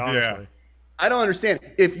bad, 5, yeah. honestly. I don't understand.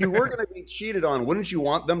 If you were going to be cheated on, wouldn't you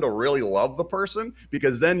want them to really love the person?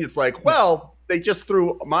 Because then it's like, well, they just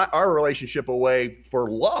threw our relationship away for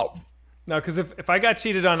love. No, because if I got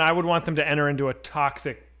cheated on, I would want them to enter into a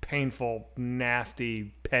toxic, painful,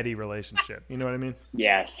 nasty, petty relationship. You know what I mean?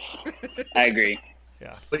 yes, I agree.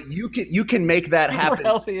 Yeah. But you can make that More happen.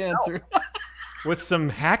 healthy answer. With some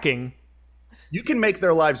hacking. You can make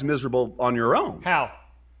their lives miserable on your own. How?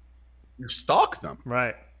 You stalk them.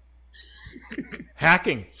 Right.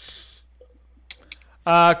 Hacking.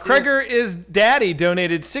 Kreger is daddy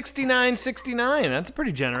donated $69.69. That's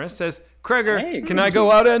pretty generous. Says, Kreger, Hey. can I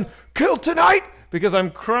go out and kill tonight? Because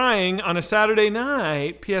I'm crying on a Saturday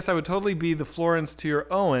night. P.S. I would totally be the Florence to your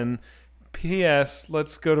Owen. P.S.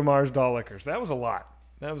 Let's go to Mars Doll Liquors. That was a lot.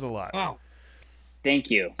 Wow.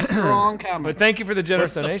 Thank you. Strong comment. But thank you for the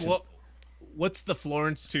generous donation. What's the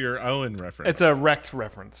Florence to your Owen reference? It's a wrecked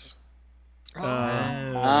reference.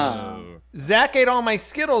 Oh. Zach ate all my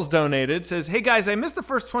Skittles donated. Says, hey guys, I missed the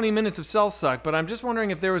first 20 minutes of Cell Suck, but I'm just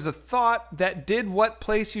wondering if there was a thought that did what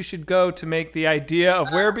place you should go to make the idea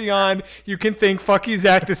of where beyond you can think, fuck you,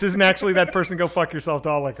 Zach, this isn't actually that person, go fuck yourself,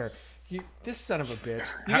 doll liquor. This son of a bitch.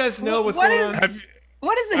 You guys know what's What going is- on?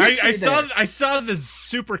 What is the history there? I saw the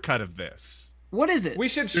supercut of this. What is it? We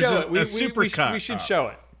should There's show a- it. a We supercut should up. show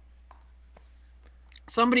it.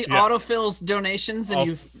 Somebody Yeah. autofills donations and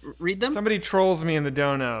you read them? Somebody trolls me in the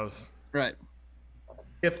donos. Right.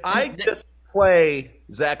 If I just play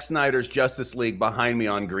Zack Snyder's Justice League behind me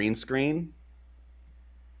on green screen,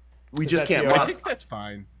 we just that can't the I watch. think that's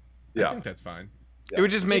fine. Yeah. I think that's fine. It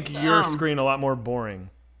would just make It's, your screen a lot more boring.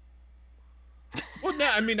 Well, no,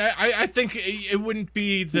 I mean, I think it wouldn't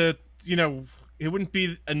be it wouldn't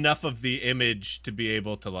be enough of the image to be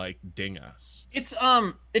able to like ding us It's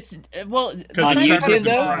well, because On the YouTube, Trevor's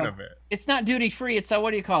in though? front of it. it's not duty free. It's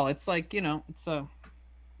what do you call it? It's like, it's a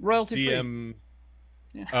royalty free. DM.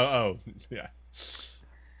 Yeah. Oh, yeah.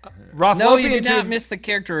 No, you Rothlopian did not Tube- miss the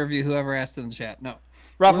character review. Whoever asked in the chat. No.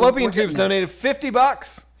 Rothlopian We're Tubes getting there. donated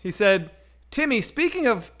 $50. He said, Timmy, speaking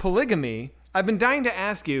of polygamy, I've been dying to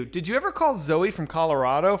ask you, did you ever call Zoe from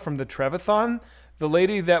Colorado from the Trevathon, the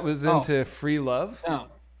lady that was into free love?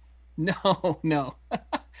 No.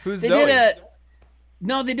 Who's They Zoe?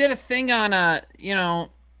 they did a thing on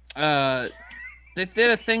they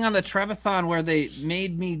did a thing on the Trevathon where they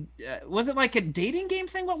made me was it like a dating game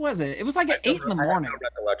thing? What was it? It was like at 8 in the I have morning. no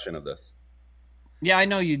recollection of this. Yeah, I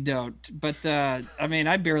know you don't, but I mean,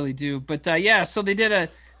 I barely do. But yeah, so they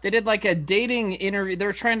did like a dating interview. They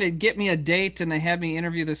were trying to get me a date, and they had me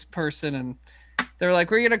interview this person, and they're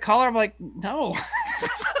like, "We're you gonna call her?" I'm like, "No."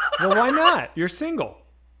 Well, why not? You're single.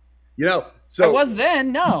 I So was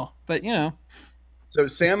then, no, but So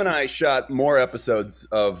Sam and I shot more episodes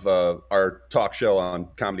of our talk show on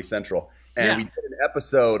Comedy Central, and Yeah. we did an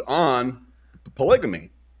episode on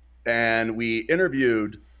polygamy, and we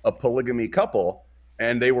interviewed a polygamy couple,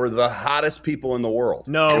 and they were the hottest people in the world.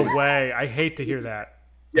 No way. I hate to hear that.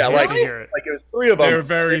 Yeah, I hate like to hear it. it was three of them. They're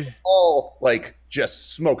very- They all like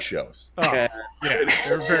just smoke shows. Oh. And Yeah,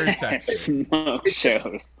 they're very sexy. Smoke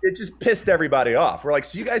shows. it just pissed everybody off. We're like,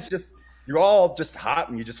 so you guys you're all just hot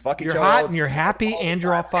and you just fuck each You're other. hot all and the you're time. happy All the and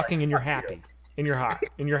you're all time. fucking and you're happy. And you're hot.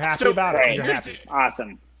 And you're happy So- about it. Right. And you're happy.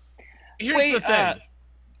 Awesome. Here's Wait, the thing.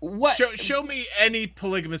 What? Show me any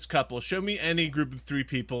polygamous couple. Show me any group of 3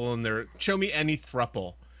 people, and show me any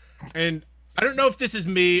throuple. And I don't know if this is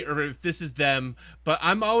me or if this is them, but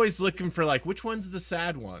I'm always looking for like which one's the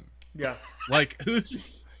sad one. Yeah. Like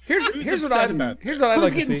who's Here's upset what I'd about here's what I'd Who's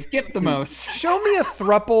like to getting see. skipped the most? Show me a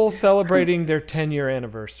thruple celebrating their 10-year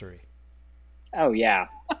anniversary. Oh yeah.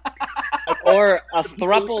 Or a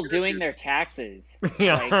throuple doing their taxes.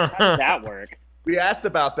 Yeah. Like, how does that work? We asked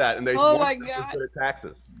about that, and they Oh weren't my as God. good at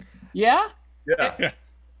taxes. Yeah. Yeah,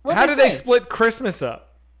 What'd How do they say? split Christmas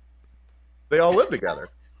up? they all live together.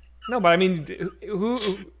 No, but I mean, who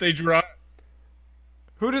they draw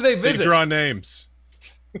do they they visit? draw names.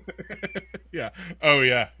 Yeah. Oh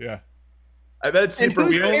yeah, yeah. I bet it's And super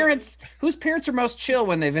weird. whose parents are most chill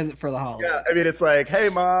when they visit for the holidays? Yeah, I mean, it's like, hey,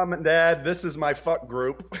 mom and dad, this is my fuck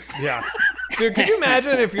group. Yeah. Dude, could you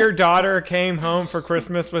imagine if your daughter came home for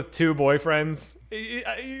Christmas with 2 boyfriends?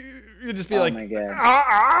 You'd just be Oh like, my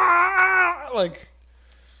God. like,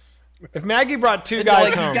 if Maggie brought 2 And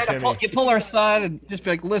guys like, home, Timmy. you pull her aside and just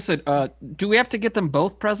be like, listen, do we have to get them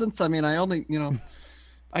both presents? I mean, I only,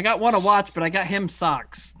 I got one to watch, but I got him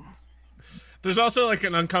socks. There's also like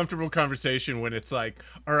an uncomfortable conversation when it's like,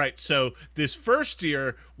 all right, so this first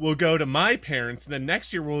year we'll go to my parents, and then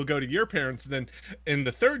next year we'll go to your parents, and then in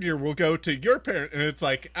the third year we'll go to your parents. And it's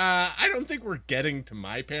like, I don't think we're getting to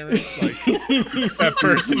my parents. Like that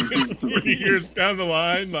person is 3 years down the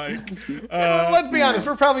line. Like, Well, let's be honest,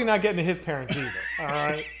 we're probably not getting to his parents either. All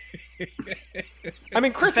right. I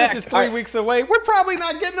mean, Christmas is 3 weeks away. We're probably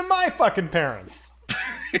not getting to my fucking parents.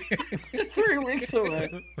 3 weeks away.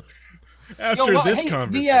 after Yo, this hey,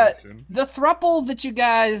 conversation. The thruple that you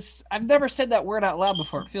guys, I've never said that word out loud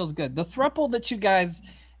before. It feels good. The thruple that you guys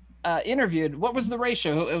interviewed, what was the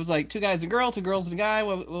ratio? It was like 2 guys and a girl, 2 girls and a guy.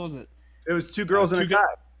 What was it? It was 2 girls and a 2 guy.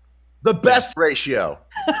 The best ratio.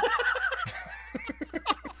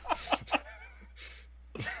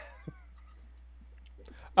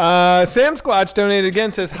 Sam Squatch donated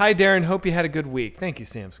again, says, hi, Darren. Hope you had a good week. Thank you,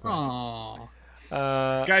 Sam Squatch.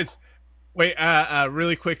 Aww. Guys, wait,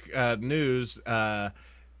 really quick news.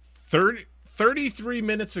 33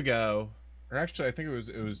 minutes ago, or actually I think it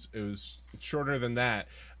was shorter than that.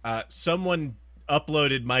 Someone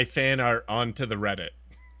uploaded my fan art onto the Reddit.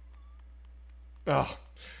 Oh.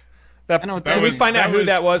 I know what Can that we was. find out That who was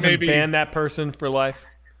that was maybe- and ban that person for life?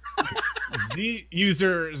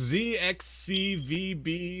 User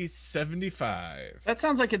ZXCVB75. That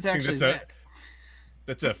sounds like it's I think actually that's bad.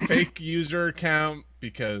 that's a fake user account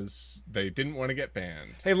because they didn't want to get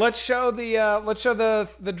banned. Hey, let's show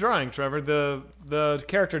the drawing, Trevor, the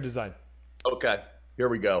character design. Okay, here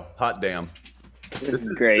we go. Hot damn. This is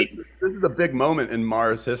great. This is a big moment in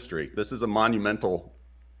Mars history. This is a monumental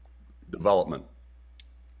development.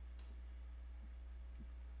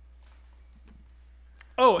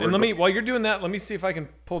 Oh, and while you're doing that, let me see if I can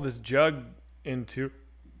pull this jug into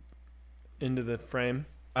the frame.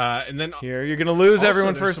 And then Here, you're gonna lose Also,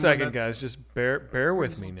 everyone for a there's someone second, that- guys. Just bear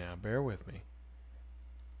with me now. Bear with me.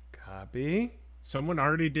 Copy. someone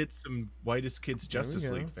already did some Whitest Kids Justice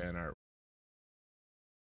go. League fan art.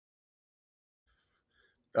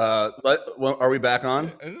 Well, are we back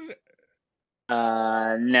on?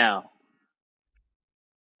 No.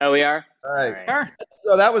 Oh, we are? All right. All Sure.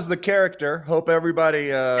 So that was the character. Hope everybody.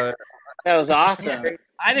 That was awesome.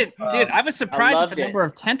 I didn't, dude. I was surprised at loved the it. number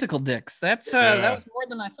of tentacle dicks. That's Yeah. that was more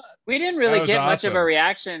than I thought. We didn't That really was get much of awesome. a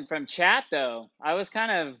reaction from chat, though. I was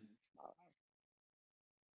kind of.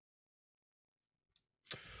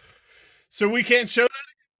 So we can't show that?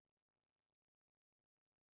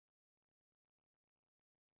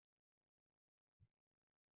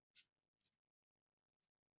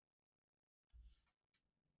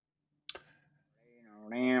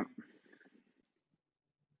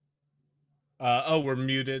 We're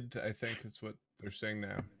muted, I think is what they're saying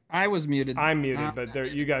now. I was muted. I'm muted, but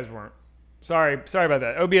you guys weren't. Sorry about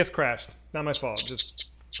that. OBS crashed. Not my fault. Just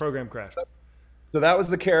program crashed. So that was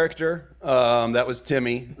the character. That was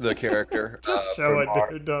Timmy, the character. Just show it,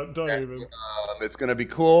 dude. Don't even. It's gonna be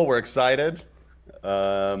cool. We're excited.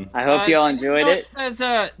 I hope you all enjoyed It it. says,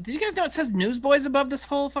 did you guys know it says Newsboys above this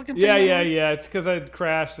whole fucking thing? Yeah. It's because I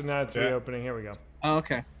crashed and now it's Yeah. reopening. Here we go. Oh,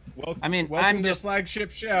 okay. Well, I mean, welcome I'm to just- the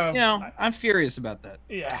flagship show. I'm furious about that.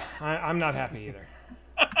 Yeah, I'm not happy either.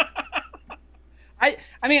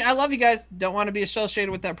 I mean, I love you guys. Don't want to be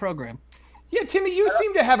associated with that program. Yeah, Timmy, you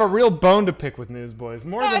seem to have a real bone to pick with Newsboys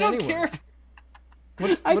more I than don't anyone. care.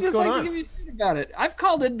 I what's just going like on? to give you shit about it. I've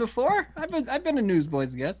called in before. I've been a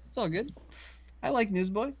Newsboys guest. It's all good. I like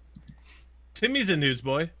Newsboys. Timmy's a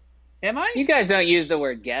newsboy. Am I? You guys don't use the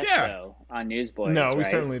word guest Yeah. though on Newsboys, No, we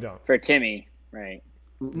right? certainly don't. For Timmy, right?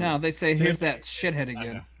 No, they say here's that shithead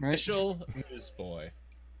again, right? Official newsboy.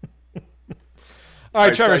 All right,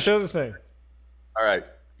 right, Trevor, Josh. show the thing. All right,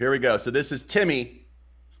 here we go. So this is Timmy.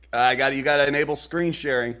 You got to enable screen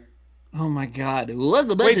sharing. Oh my God!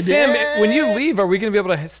 Welcome back Wait, to Sam, Dad. when you leave, are we going to be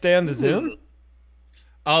able to stay on the Zoom?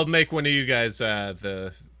 I'll make one of you guys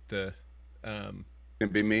the Can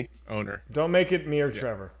be me. owner. Don't make it me or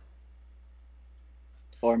Trevor.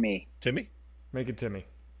 Or me. Timmy? Make it Timmy.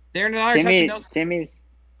 Darren and I are touching noses. Timmy's.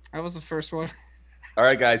 I was the first one. All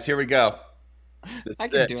right, guys, here we go. I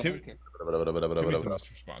can do Tim- it. Timmy's the most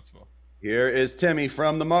responsible. Here is Timmy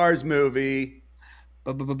from the Mars movie.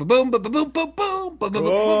 Boom, boom, boom, boom, boom, boom, boom, boom, boom, boom,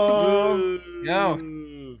 Whoa.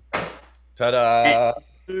 Yo. Ta-da!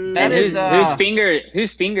 That And is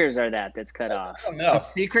whose fingers are that's cut off? Oh, no. a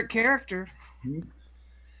secret character.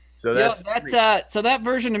 So Yo, that's so that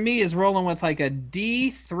version of me is rolling with like a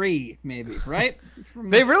D3 maybe, right?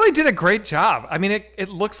 They really did a great job. I mean, it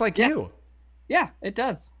looks like you. Yeah, it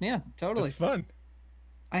does. Yeah, totally. It's fun.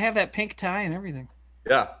 I have that pink tie and everything.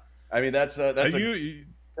 yeah. I mean, that's you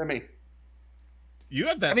Timmy. you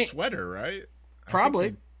have that I mean, sweater, right?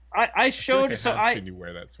 Probably. I I showed have seen you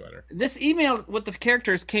wear that sweater. this email with the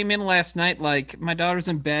characters came in last night. Like my daughter's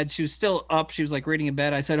in bed. She was still up. She was like reading in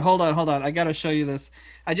bed. I said, hold on. I got to show you this.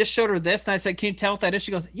 I just showed her this. And I said, can you tell what that is?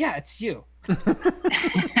 She goes, yeah, it's you.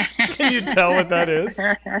 Can you tell what that is?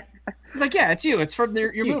 He's like, yeah, it's you. It's from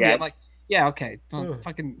your you, movie. Dad. I'm like, yeah, okay. Well,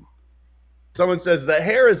 fucking. Someone says the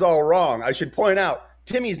hair is all wrong. I should point out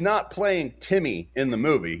Timmy's not playing Timmy in the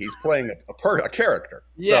movie. He's playing a character.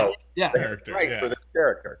 Yeah, So yeah. Character, right yeah. for this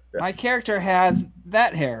character. Yeah. My character has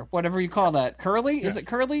that hair, whatever you call that. Curly? Is it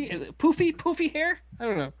curly? Is it poofy hair? I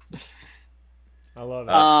don't know. I love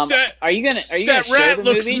it. That- Are you gonna That show rat the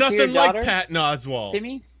looks movie to your nothing like daughter, Patton Oswalt.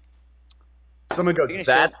 Timmy? Someone goes, You're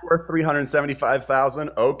gonna that's worth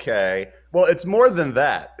 $375,000. Okay, well, it's more than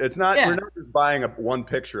that. It's not. Yeah. We're not just buying one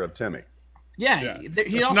picture of Timmy. Yeah, Yeah. he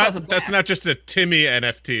That's also has a not, that's bat. not just a Timmy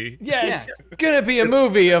NFT. yeah, it's gonna be a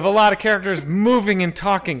movie of a lot of characters moving and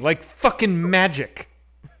talking like fucking magic.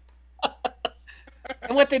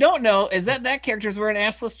 And what they don't know is that character's wearing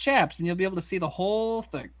assless chaps, and you'll be able to see the whole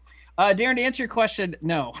thing. Darren, to answer your question,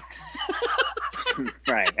 no.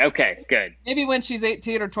 Right. Okay. Good. Maybe when she's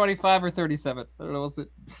 18 or 25 or 37. I don't know. We'll see.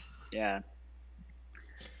 Yeah.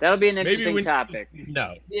 That'll be an Maybe interesting when- topic.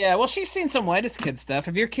 No. Yeah, well, she's seen some whitest kid stuff.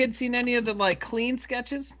 Have your kids seen any of the like clean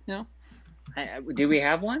sketches? No. Do we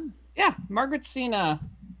have one? Yeah, Margaret's seen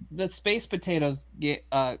the space potatoes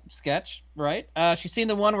sketch, right? She's seen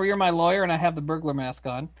the one where you're my lawyer and I have the burglar mask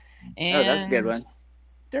on. And Oh, that's a good one.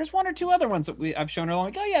 There's one or two other ones that I've shown her.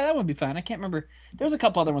 Like, oh yeah, that would be fine. I can't remember. There's a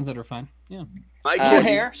couple other ones that are fine. Yeah, My blue kid,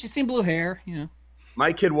 hair. She's seen blue hair. You know.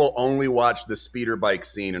 my kid will only watch the speeder bike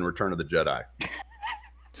scene in Return of the Jedi.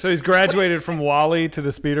 So he's graduated from Wally to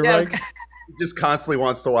the speeder Yeah, I was- bikes. He just constantly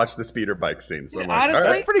wants to watch the speeder bike scene. So I'm like, honestly, all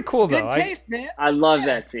right. That's pretty cool, Good though. taste, man. I love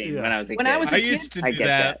that scene Yeah. when I was a When kid. I was a I kid, used to I do get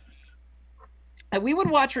that. And we would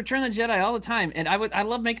watch Return of the Jedi all the time, and I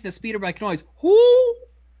love making the speeder bike noise. Whoo!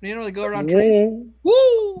 You know, they go around trees.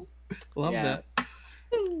 Woo! Love Yeah.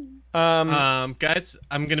 that. Guys,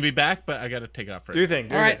 I'm gonna be back, but I gotta take off right Do your thing.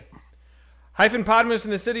 Do All your right. thing. Hyphen Podmus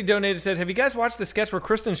in the city donated, said, have you guys watched the sketch where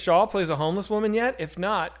Kristen Shaw plays a homeless woman yet? If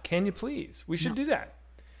not, can you please? We should do that.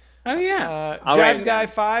 Oh yeah. All Jive right. Guy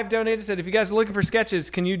 5 donated, said, if you guys are looking for sketches,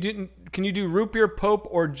 can you do Root Beer Pope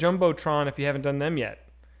or Jumbotron if you haven't done them yet?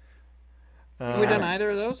 Have we done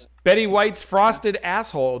either of those? Betty White's Frosted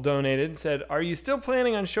Asshole donated, said, are you still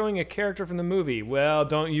planning on showing a character from the movie? Well,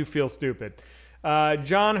 don't you feel stupid.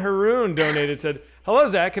 John Haroon donated, said, hello,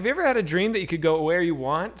 Zach. Have you ever had a dream that you could go where you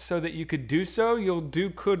want so that you could do so? You'll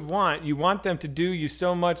do could want. You want them to do you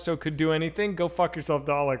so much so could do anything? Go fuck yourself,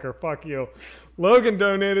 Dalek, fuck you. Logan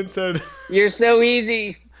donated, said, You're so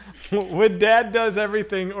easy. would Dad Does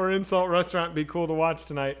Everything or Insult Restaurant be cool to watch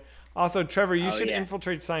tonight? Also, Trevor, you should yeah.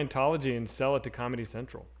 infiltrate Scientology and sell it to Comedy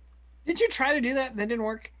Central. Did you try to do that? That didn't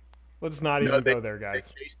work. Let's not No, even they- go there,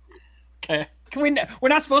 guys. Okay. Can we? We're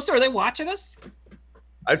not supposed to. Are they watching us?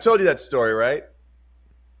 I've told you that story, right?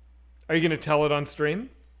 Are you going to tell it on stream?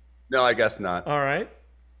 No, I guess not. All right.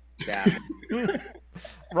 Yeah.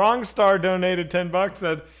 Wrong Star donated $10.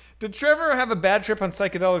 Said, did Trevor have a bad trip on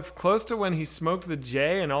psychedelics close to when he smoked the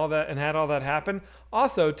J and all that and had all that happen?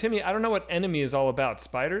 Also, Timmy, I don't know what Enemy is all about.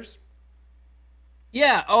 Spiders?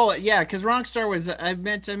 Yeah. Oh, yeah. Because Wrongstar was. I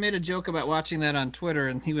made a joke about watching that on Twitter,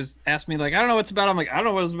 and he was asked me like, I don't know what it's about. I'm like, I don't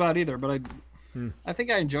know what it's about either. But I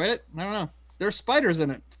think I enjoyed it. I don't know. There's spiders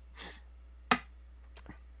in it.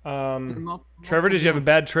 Trevor, did you have a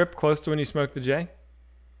bad trip close to when you smoked the J?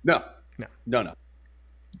 No. No. No.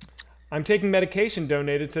 I'm taking medication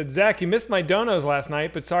donated. Said, Zach, you missed my donos last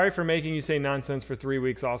night, but sorry for making you say nonsense for 3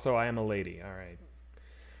 weeks. Also, I am a lady. All right.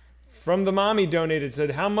 From the mommy donated.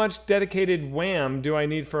 Said, how much dedicated wham do I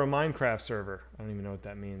need for a Minecraft server? I don't even know what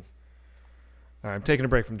that means. All right, I'm taking a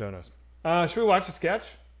break from donos. Should we watch the sketch?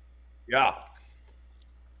 Yeah.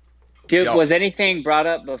 Dude, Yo. was anything brought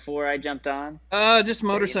up before I jumped on? Just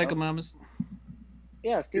motorcycle mamas.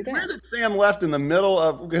 Yeah, let's do It's that. weird that Sam left in the middle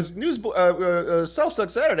of because Self-Suck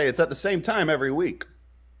Saturday. It's at the same time every week.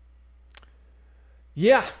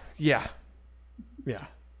 Yeah. Should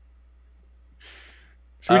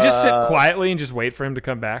we just sit quietly and just wait for him to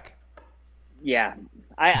come back? Yeah.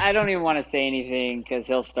 I don't even want to say anything because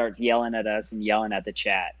he'll start yelling at us and yelling at the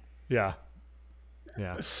chat. Yeah.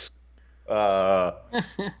 All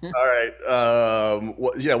right.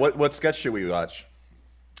 What sketch should we watch?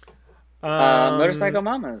 Motorcycle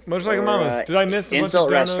Mamas. Motorcycle Mamas. Did I miss a bunch of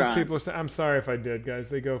Insult donos? Restaurant. People are saying, I'm sorry if I did, guys.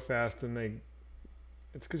 They go fast and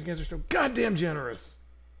it's because you guys are so goddamn generous.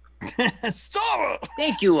 Stop it!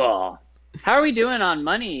 Thank you all. How are we doing on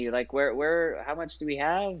money? Like, where? How much do we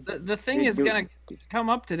have? The thing is gonna come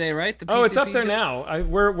up today, right? The Oh, it's up PCP there now.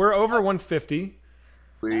 We're over 150.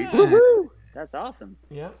 Sweet. Woohoo! That's awesome.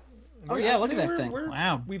 Yeah. Oh yeah, look at that thing.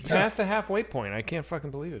 Wow. We passed the halfway point. I can't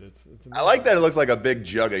fucking believe it. It's amazing. I like that. It looks like a big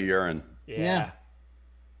jug of urine. Yeah.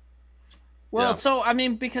 Well, Yeah. so I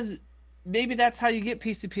mean, because maybe that's how you get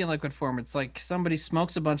PCP in liquid form. It's like somebody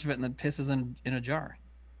smokes a bunch of it and then pisses in a jar.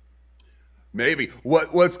 Maybe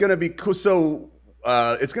what's going to be cool. So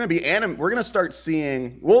it's going to be We're going to start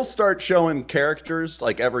seeing. We'll start showing characters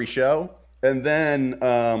like every show, and then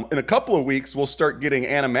in a couple of weeks we'll start getting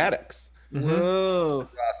animatics. Whoa.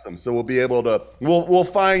 Awesome. So we'll be able to. We'll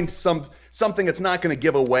find something that's not going to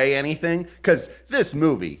give away anything because this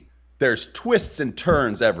movie there's twists and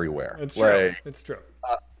turns everywhere. It's true. Like, It's true.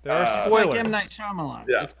 There are It's spoilers. like M. Night Shyamalan.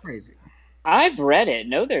 Yeah. It's crazy. I've read it.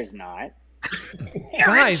 No, there's not.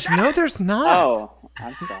 Guys, no, there's not. Oh,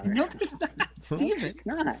 I'm sorry. No, it's not. Steven. It's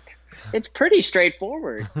not. It's pretty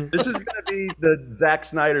straightforward. this is going to be the Zack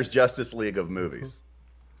Snyder's Justice League of movies.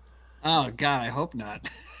 Oh God, I hope not.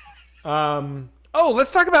 Let's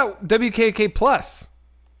talk about WKUK Plus.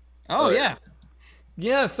 Oh yeah.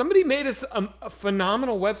 Yeah, somebody made us a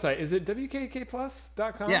phenomenal website. Is it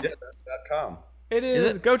WKUKplus.com? Yeah. .com. It is.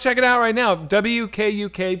 Is it? Go check it out right now.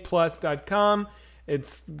 WKUKplus.com.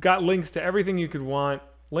 It's got links to everything you could want.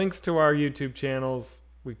 Links to our YouTube channels.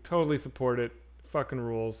 We totally support it. Fucking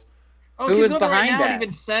rules. Oh, Who if you is go to right behind now, that? it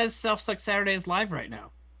even says Self-Suck Saturday is live right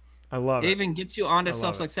now. I love It it. even gets you onto love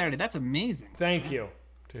Self-Suck it. Saturday. That's amazing. Thank you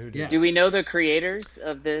to who did Yeah. it. Do we know the creators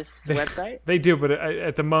of this website? They do, but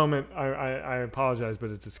at the moment, I apologize,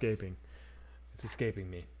 but it's escaping. It's escaping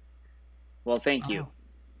me. Well, thank you.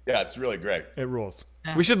 Yeah, it's really great. It rules.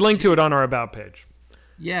 Yeah. We should link to it on our About page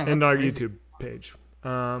Yeah. and that's our crazy. YouTube page.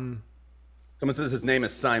 Someone says his name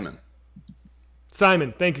is Simon.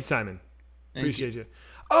 Simon, thank you, Simon. Thank Appreciate you.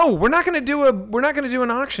 Oh, we're not gonna do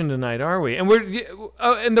an auction tonight, are we? And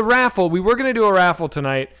and the raffle. We were gonna do a raffle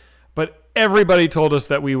tonight, but everybody told us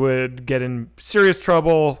that we would get in serious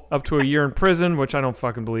trouble, up to a year in prison, which I don't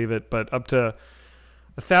fucking believe it, but up to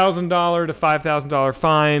 $1,000 to $5,000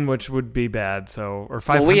 fine, which would be bad. So, or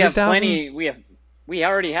Well, we have 500,000. plenty. We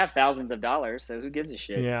already have thousands of dollars, so who gives a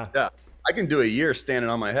shit? Yeah, Yeah, I can do a year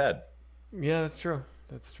standing on my head. yeah, that's true.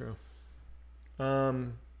 That's true.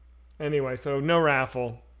 Anyway, so no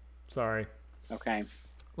raffle. Sorry. Okay.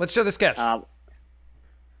 Let's show the sketch.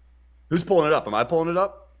 Who's pulling it up? Am I pulling it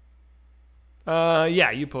up? Yeah,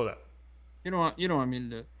 you pull it up. You don't want me to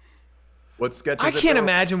do it. What sketch is I it, can't though?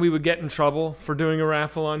 imagine we would get in trouble for doing a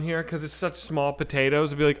raffle on here because it's such small potatoes.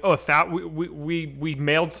 It'd be like, oh, we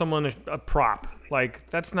mailed someone a prop. Like,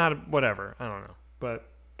 that's not whatever. I don't know.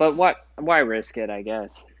 But what? Why risk it? I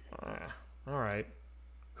guess. All right.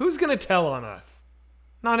 Who's going to tell on us?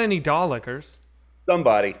 Not any doll lickers.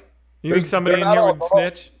 Somebody. You think somebody they're in not here all would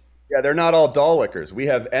snitch? Yeah, they're not all doll lickers. We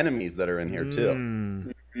have enemies that are in here too.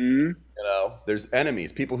 Mm. Hmm? You know, there's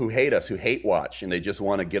enemies, people who hate us, who hate watch, and they just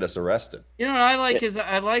want to get us arrested. You know what I like is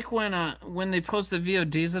I like when they post the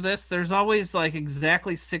VODs of this. There's always like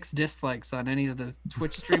exactly 6 dislikes on any of the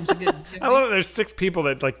Twitch streams. That get I love it. There's 6 people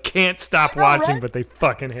that like can't stop I know, watching, right? but they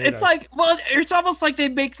fucking hate It's us. like, well, it's almost like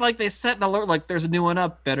they set an alert, like there's a new one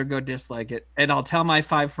up, better go dislike it, and I'll tell my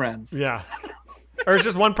 5 friends. Yeah. Or it's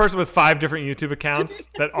just one person with 5 different YouTube accounts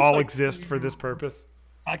that all exist for this purpose.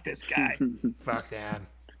 Fuck this guy. Fuck that.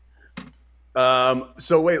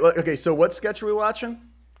 So wait, okay. So what sketch are we watching?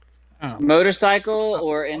 Oh. Motorcycle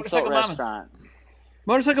or insult Motorcycle Mamas. restaurant?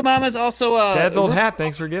 Motorcycle Mama is also Dad's old hat.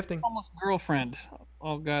 Thanks for gifting. almost girlfriend.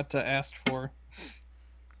 All got asked for.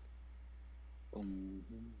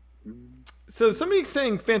 So somebody's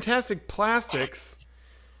saying Fantastic Plastics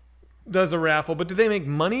does a raffle, but do they make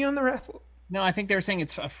money on the raffle? No, I think they were saying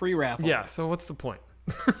it's a free raffle. Yeah, so what's the point?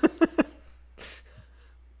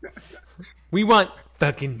 We want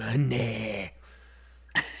fucking money.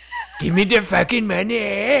 Give me the fucking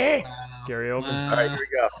money. Gary Oldman. All right, here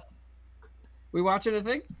we go. We watching a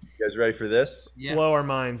thing? You guys ready for this? Yes. Blow our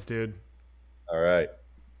minds, dude. All right.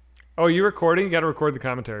 Oh, you recording? You got to record the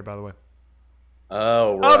commentary, by the way.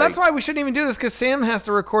 Oh, right. Oh, that's why we shouldn't even do this, because Sam has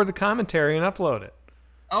to record the commentary and upload it.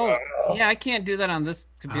 Oh, yeah, I can't do that on this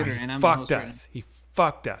computer. He and I'm fucked the host us. He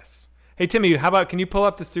fucked us. Hey, Timmy, how about, can you pull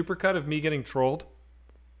up the supercut of me getting trolled?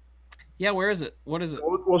 Yeah, where is it? What is it?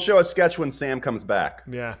 We'll show a sketch when Sam comes back.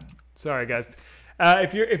 Yeah. Sorry, guys.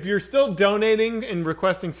 If you're still donating and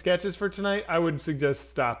requesting sketches for tonight, I would suggest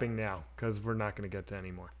stopping now, because we're not going to get to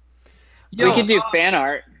any more. We could do fan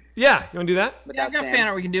art. Yeah, you want to do that? Yeah, I got fan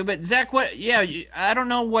art we can do, but Zach, what? Yeah, I don't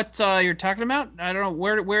know what you're talking about. I don't know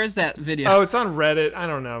where is that video? Oh, it's on Reddit. I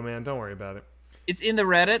don't know, man. Don't worry about it. It's in the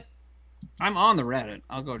Reddit. I'm on the Reddit.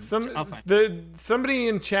 I'll go. I'll find it. Somebody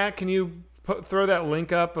in chat, can you throw that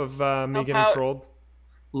link up of me getting trolled?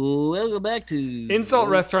 We'll go back to Insult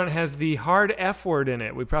Restaurant has the hard F word in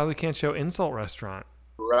it. We probably can't show Insult Restaurant.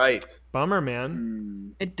 Right. Bummer,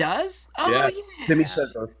 man. It does? Oh, Yeah. yeah. Timmy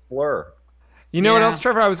says a slur. You know what Yeah. else,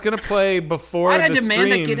 Trevor? I was going to play before Why did I the demand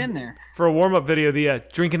stream to get in there? for a warm-up video, the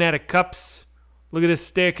drinking out of cups. Look at this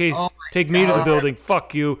staircase. Oh my Take me to the God. building.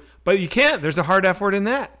 Fuck you. But you can't. There's a hard F word in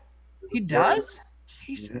that. He does?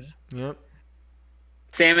 Jesus. Yep.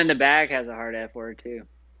 Sam in the bag has a hard F word too.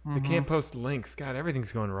 We can't post links. God,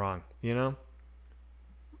 everything's going wrong. You know?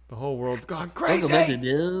 The whole world's gone crazy.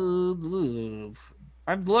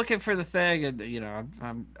 I'm looking for the thing, and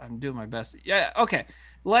I'm doing my best. Yeah. Okay.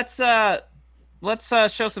 Let's show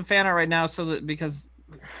some fan art right now, so that because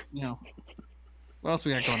what else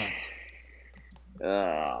we got going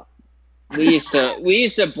on? We used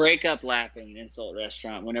to break up laughing in Insult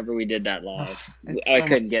Restaurant whenever we did that live. I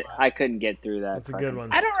couldn't get through that. That's a good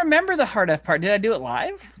one. I don't remember the hard F part. Did I do it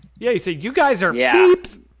live? Yeah, you say, you guys are Yeah.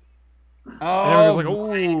 beeps. Oh, And everyone's like,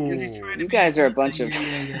 ooh. 'cause he's trying to You be guys are a bunch of.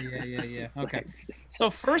 Yeah. Okay.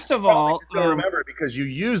 So first of all, I don't remember it because you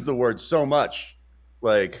use the word so much.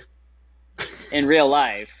 Like, In real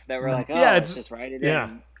life, that we're like, oh, Yeah, let's just write it yeah.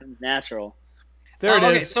 in. It comes natural. There it is.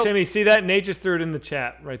 okay, so- Timmy, see that? Nate just threw it in the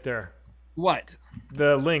chat right there. what?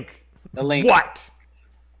 The link. The link. What?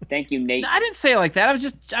 Thank you, Nate. I didn't say it like that.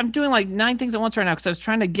 I'm doing like 9 things at once right now because I was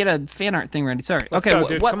trying to get a fan art thing ready. Sorry. Let's okay, go,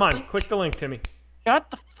 dude. Come on. Click the link, Timmy. Shut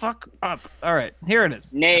the fuck up. All right, here it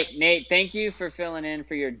is. Nate, thank you for filling in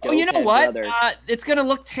for your dope Oh, you know what? brother. It's gonna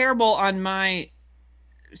look terrible on my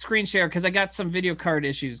screen share because I got some video card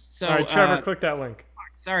issues. So, All right, Trevor, click that link.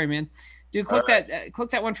 sorry, man. Dude, click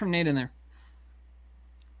that one from Nate in there.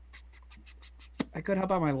 I could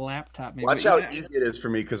help out my laptop. Maybe. watch how easy it is for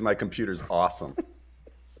me because my computer's awesome.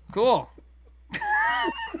 Cool.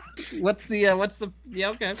 What's the yeah,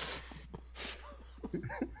 okay.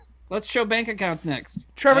 Let's show bank accounts next.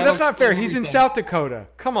 Trevor, that's That'll not fair. explain He's in everything. South Dakota.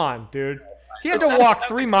 Come on, dude. He had to That's walk South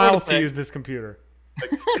 3 Dakota miles to thing. use this computer.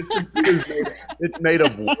 Like, this computer's made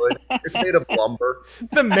of wood. It's made of lumber.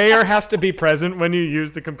 The mayor has to be present when you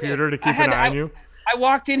use the computer to keep an eye on you. I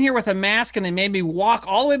walked in here with a mask and they made me walk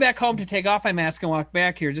all the way back home to take off my mask and walk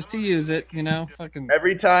back here just to use it, fucking.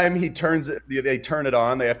 Every time they turn it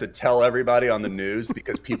on, they have to tell everybody on the news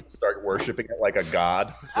because people start worshiping it like a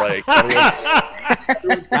god. Like,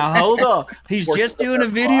 Now hold on. He's just doing a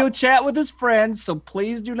video chat with his friends, so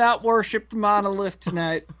please do not worship the monolith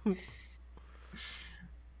tonight.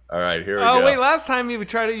 all right, here we go. Oh, wait. Last time you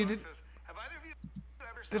tried it, you did.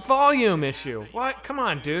 The volume issue. What? Come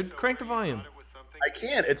on, dude. Crank the volume. I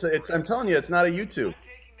can't. I'm telling you, it's not a YouTube.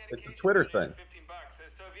 It's a Twitter thing.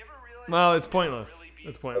 Well, it's pointless.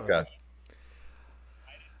 It's pointless. Okay.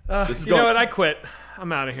 This is You know going- what? I quit.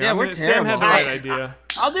 I'm out of here. Yeah, we're Sam had the terrible. right idea.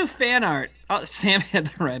 I'll do fan art. Sam had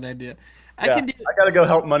the right idea. I Yeah, can do. I gotta go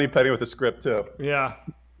help Moneypenny with a script too. Yeah.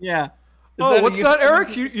 Yeah. Is Oh, that what's a- that,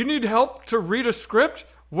 Eric? You need help to read a script?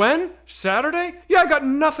 When? Saturday? Yeah, I got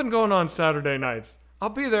nothing going on Saturday nights. I'll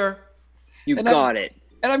be there. You And got it.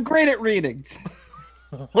 And I'm great at reading.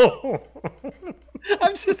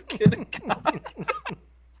 I'm just kidding. God.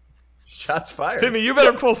 Shots fired. Timmy, you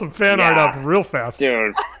better pull some fan art up real fast.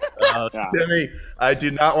 Dude. Timmy, I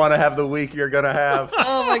do not want to have the week you're gonna have.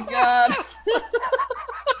 Oh my god.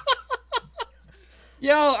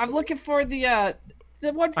 Yo, I'm looking for the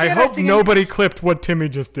one. I fan hope art thing. nobody clipped what Timmy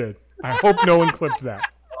just did. I hope no one clipped that.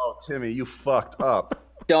 Oh, Timmy, you fucked up.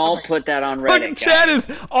 Don't put that on Fucking Reddit, chat guys.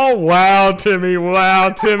 is, oh, wow, Timmy, wow,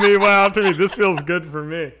 Timmy, wow, Timmy. This feels good for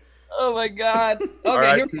me. Oh my god. Okay, All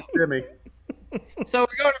right, here we go. Timmy. So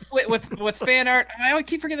we're going to flip with fan art. I always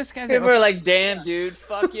keep forgetting this guy's name. People are like, damn, dude,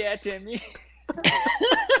 fuck yeah, Timmy.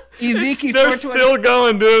 Ezekiel They're 420. still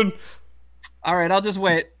going, dude. All right, I'll just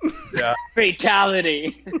wait. Yeah.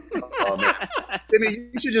 Fatality. Oh, man. Timmy,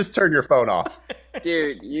 you should just turn your phone off.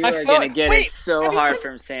 Dude, you My are phone- going to get wait, it so have you hard just-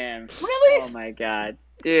 from Sam. Really? Oh, my God.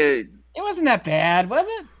 Dude, It wasn't that bad, was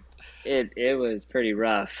it? it was pretty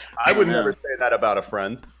rough. I would know. never say that about a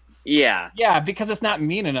friend. Yeah. Yeah, because it's not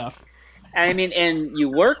mean enough. I mean, and you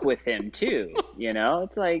work with him, too. You know?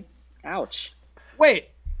 It's like, ouch. Wait,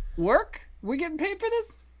 work? We getting paid for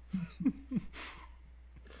this?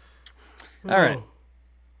 All right. Oh.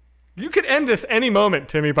 You could end this any moment,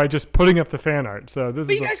 Timmy, by just putting up the fan art. So this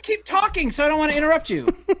But is you guys keep talking, so I don't want to interrupt you.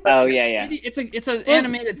 Oh, yeah, yeah. It's an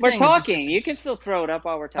animated We're thing. talking. You can still throw it up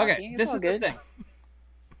while we're talking. Okay, It's this all is good. the thing.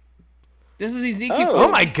 This is Ezekiel. Oh.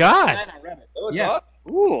 Oh my God. That looks Yeah.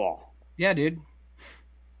 awesome. Ooh. Yeah, dude.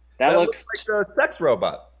 That looks like a sex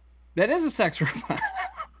robot. That is a sex robot.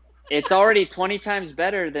 It's already 20 times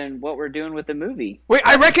better than what we're doing with the movie. Wait,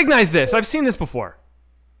 I recognize this. I've seen this before.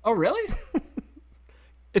 Oh, really?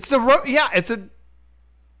 It's the yeah. It's a.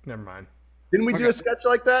 Never mind. Didn't we do a sketch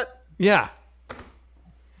like that? Yeah.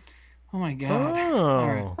 Oh my god. Oh. All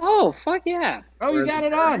right. Oh, fuck yeah. Oh, you got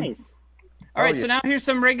it on. Nice. All right, Oh, so yeah. now here's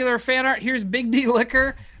some regular fan art. Here's Big D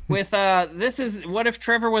Liquor with this is what if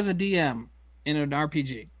Trevor was a DM in an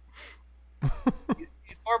RPG. He's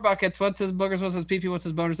 4 buckets. What's his boogers? What's his PP? What's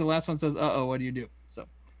his bonus? The last one says, "Uh oh, what do you do?" So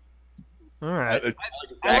All right. I like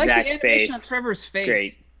Zach's the animation face. on Trevor's face.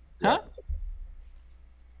 Great. Huh?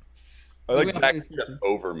 I like We Zach always- just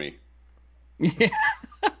over me. Yeah.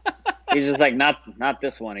 He's just like, not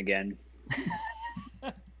this one again.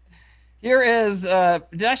 Here is.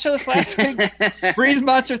 Did I show this last week? Breeze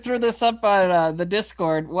Monster threw this up on the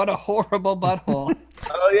Discord. What a horrible butthole.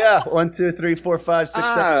 Oh yeah, 1, 2, 3, 4, 5, 6,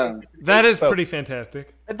 7. Oh, That is pretty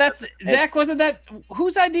fantastic. That's Zach. Wasn't that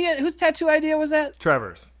whose idea? Whose tattoo idea was that?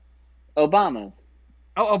 Trevor's. Obama.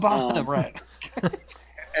 Oh, Obama, right?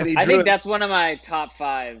 And he I drew think it- that's one of my top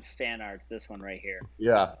 5 fan arts. This one right here.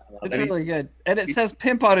 yeah, It's and, really good, and it says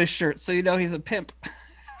 "pimp" on his shirt, so you know he's a pimp.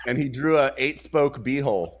 and he drew a 8-spoke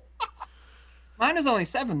beehole. Mine is only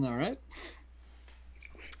 7 though, right?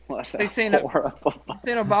 What They say that- horrible.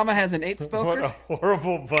 Saying Obama has an 8 What spoker. a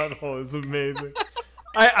horrible butthole. It's amazing.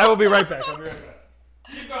 I will be right back. I'll be right back.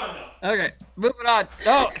 Keep going though. Okay, moving on.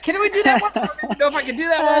 Oh, can we do that one? I don't know if I can do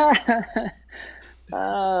that one.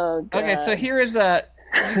 Oh, God. Okay, so here is a.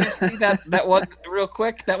 You can see that one real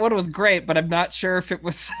quick. That one was great, but I'm not sure if it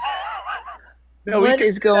was. No, we What can-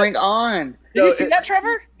 is going on? Did No, you see it- that,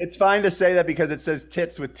 Trevor? It's fine to say that because it says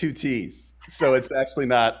tits with 2 T's. So it's actually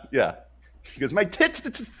not, yeah. Because my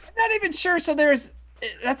tits. I'm not even sure. So there's.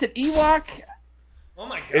 That's an Ewok. Oh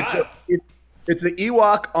my God. It's an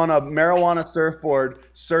Ewok on a marijuana surfboard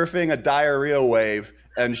surfing a diarrhea wave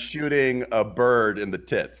and shooting a bird in the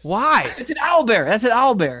tits. Why? It's an owlbear. That's an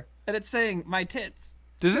owlbear, and it's saying "my tits."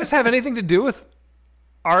 Does this have anything to do with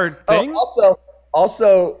our Oh, thing?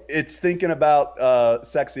 also, it's thinking about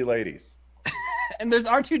sexy ladies. And there's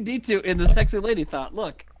R2D2 in the sexy lady thought.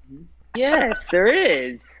 Look, Yes, there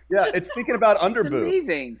is. Yeah, it's thinking about It's underboob.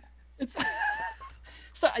 amazing. it's.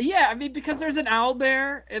 So yeah, I mean because there's an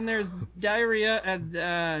owlbear and there's diarrhea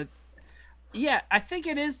and yeah, I think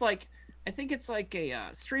it's like a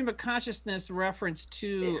stream of consciousness reference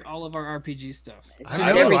to all of our RPG stuff. It's I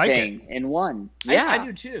just really like everything in one. Yeah. I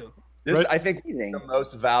do too. This, Right. I think, Amazing. the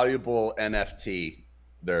most valuable NFT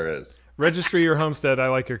there is. Registry your homestead. I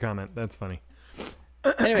like your comment. That's funny.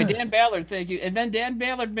 Anyway, Dan Ballard, thank you. And then Dan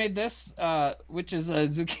Ballard made this, which is a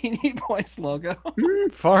Zucchini Boys logo.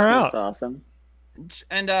 Far That's out. awesome.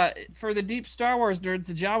 And for the deep Star Wars nerds,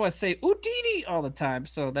 the Jawas say "Utini" all the time,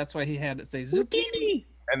 so that's why he had it say Zucchini.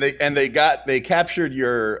 And they captured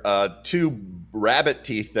your 2 rabbit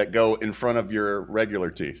teeth that go in front of your regular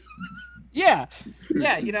teeth. Yeah,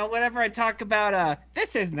 you know, whenever I talk about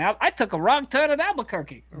this isn't out, I took a wrong turn in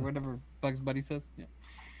Albuquerque or whatever Bugs Bunny says. Yeah.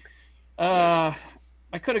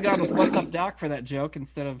 I could have gone with "What's Up, Doc" for that joke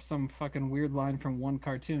instead of some fucking weird line from one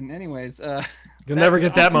cartoon. Anyways, You'll never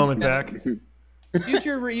get that moment back.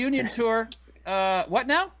 future reunion tour. What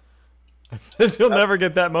now? I said you'll never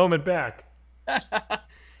get that moment back.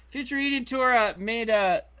 Future reunion tour made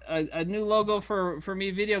a new logo for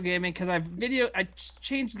me video gaming because I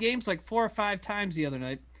changed games like 4 or 5 times the other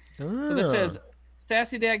night. So this says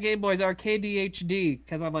Sassy Dad Game Boys Arcade DHD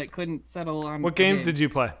because I couldn't settle on What games did you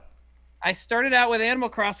play? I started out with Animal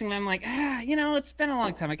Crossing, and I'm like, it's been a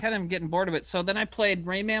long time. I kind of am getting bored of it. So then I played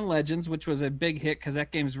Rayman Legends, which was a big hit because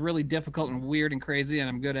that game's really difficult and weird and crazy, and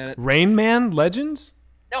I'm good at it. Rain Man Legends?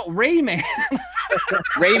 No, Rayman.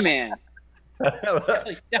 Rayman.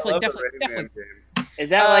 Definitely. Is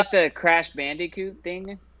that like the Crash Bandicoot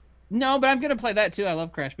thing? No, but I'm gonna play that too. I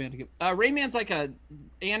love Crash Bandicoot. Rayman's like a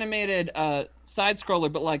animated side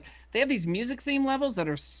scroller, but like they have these music theme levels that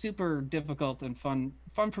are super difficult and fun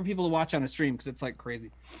for people to watch on a stream because it's like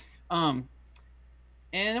crazy.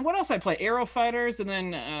 And what else I play? Aero Fighters, and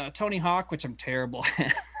then Tony Hawk, which I'm terrible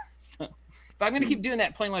at. So if I'm gonna keep doing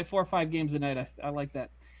that, playing like 4 or 5 games a night, I like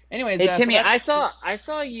that. Anyways, hey Timmy, so I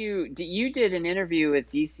saw you did an interview with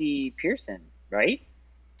DC Pearson, right?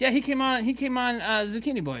 Yeah, he came on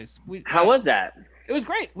Zucchini Boys. How was that? It was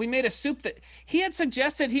great. We made a soup that he had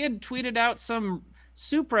suggested. He had tweeted out some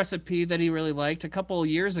soup recipe that he really liked a couple of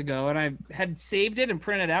years ago, and I had saved it and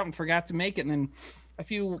printed it out and forgot to make it. And then a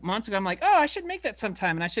few months ago, I'm like, oh, I should make that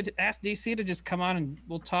sometime, and I should ask DC to just come on and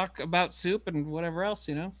we'll talk about soup and whatever else,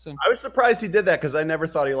 So I was surprised he did that because I never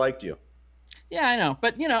thought he liked you. Yeah, I know,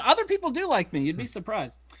 but other people do like me. You'd be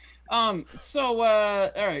surprised. All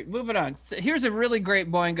right, moving on. So here's a really great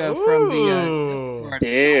boingo from the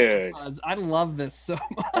dude. I love this so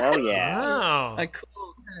much. Oh yeah. Wow. A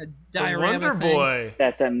cool kind of diorama Wonder thing. Boy.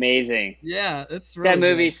 That's amazing. Yeah, it's really that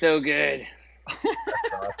movie's so good.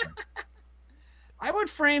 Awesome. I would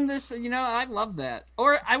frame this, I love that.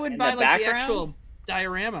 Or I would In buy the like the background? actual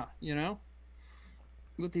diorama,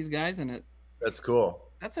 with these guys in it. That's cool.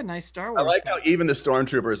 That's a nice Star I Wars. like how even the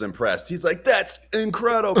stormtrooper is impressed. He's like, "That's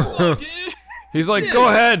incredible." He's like, go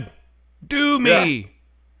ahead. Do me.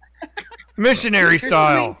 Missionary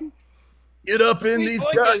style. Get up in these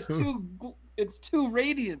guts. It's too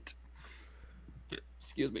radiant.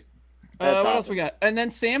 Excuse me. That's What else awesome. we got? And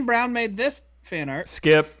then Sam Brown made this fan art,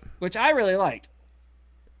 Skip. which I really liked.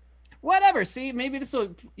 Whatever. See, maybe this will,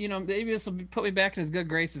 put me back in his good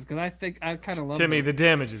graces because I think I kind of love Timmy, this. the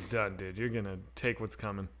damage is done, dude. You're going to take what's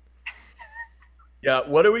coming. Yeah,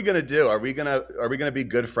 what are we gonna do? Are we gonna be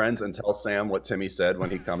good friends and tell Sam what Timmy said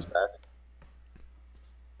when he comes back?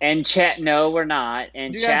 And chat, no, we're not.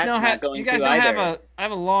 And You guys chat's know not going you guys to don't either. I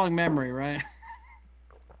have a long memory, right?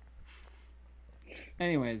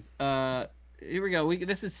 Anyways, here we go.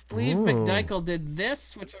 This is Steve Ooh. McDykel did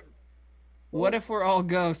this, which what if we're all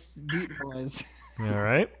ghosts, Deep Boys? All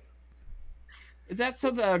right. Is that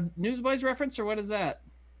some Newsboys reference or what is that?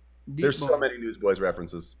 Deep There's so Boys. many Newsboys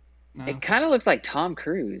references. No. It kind of looks like Tom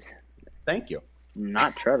Cruise, Thank you.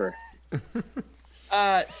 not Trevor.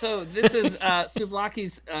 So this is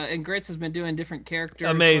Souvlaki's and Grits has been doing different characters for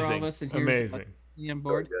all Amazing. of us, and here's Amazing. me on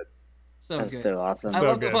board. Good. So That's good. so awesome. I So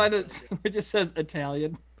love good. the line that it just says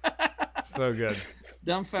Italian. So good.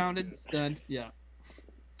 Dumbfounded, stunned, yeah.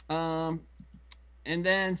 And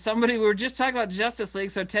then we were just talking about Justice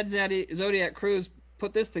League, so Ted Zodiac Cruz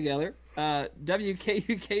put this together.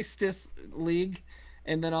 WKUK Stis League,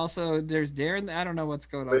 and then also there's Darren. I don't know what's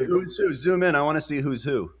going on. Wait, who's who? Zoom in. I want to see who's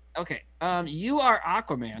who. Okay, you are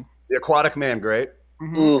Aquaman. The Aquatic Man, great.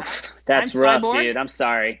 Mhm. Oof, that's I'm rough, Cyborg. dude. I'm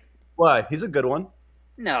sorry. Why? He's a good one.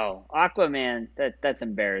 No, Aquaman. That's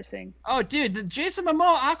embarrassing. Oh, dude, the Jason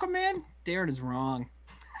Momoa Aquaman. Darren is wrong.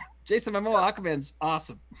 Jason Momoa Aquaman's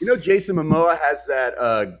awesome. You know, Jason Momoa has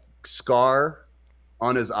that scar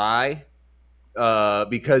on his eye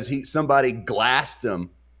because somebody glassed him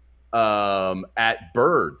at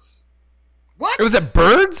Birds. What? It was at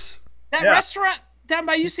Birds? That Yeah. restaurant down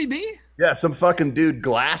by UCB? Yeah, some fucking dude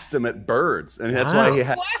glassed him at Birds, and that's why Wow. he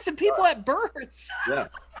had. Blasting people at Birds. Yeah,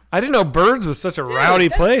 I didn't know Birds was such a rowdy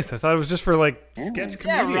that- place. I thought it was just for like sketch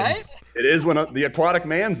Yeah, comedians. right? it is when the Aquatic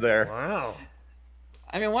Man's there. Wow.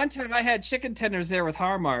 I mean, one time I had chicken tenders there with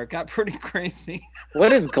Harmar. It got pretty crazy. What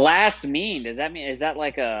does glass mean? Is that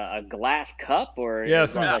like a glass cup or? Yeah,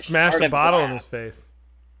 is someone that smashed shard a of bottle in glass? his face.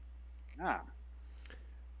 Ah.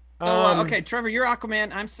 Okay, Trevor, you're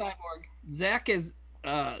Aquaman. I'm Cyborg. Zach is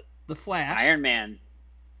the Flash. Iron Man.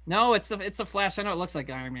 No, it's the Flash. I know it looks like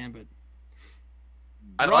Iron Man, but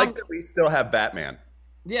I like that we still have Batman.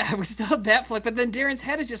 yeah, we still have Batfleck. But then Darren's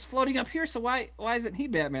head is just floating up here. So why isn't he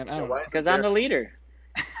Batman? I don't know. Why is it Because I'm there? the leader.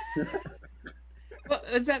 Well,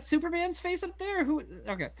 is that Superman's face up there? Who?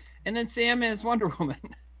 Okay, and then Sam is Wonder Woman.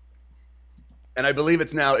 And I believe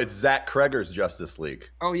it's Zach Kreger's Justice League.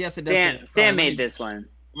 Oh yes, it does. say it. Sam Hold on, let made me- this one.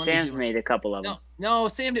 let me Sam's zoom made a couple of them. No,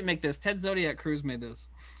 Sam didn't make this. Ted Zodiac Cruz made this.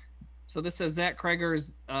 So this says Zach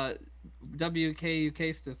Kreger's WKUK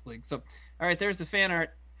Stis League. So all right, there's the fan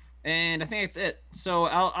art, and I think it's it. So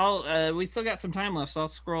I'll we still got some time left, so I'll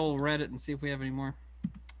scroll Reddit and see if we have any more.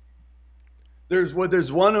 There's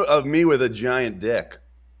one of me with a giant dick.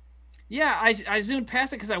 Yeah, I zoomed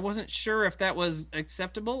past it because I wasn't sure if that was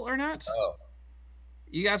acceptable or not. Oh.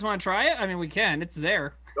 You guys want to try it? I mean, we can. It's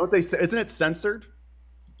there. Don't they say, isn't it censored?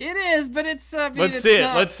 It is, but it's. I mean, Let's it's see it.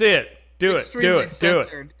 not Let's see it. Do it. Do extremely it. Do it.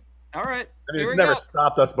 censored. All right. I mean, here it's we never go.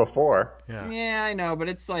 stopped us before. Yeah. Yeah, I know, but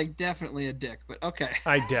it's like definitely a dick. But okay.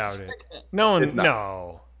 I doubt it. No one. It's not.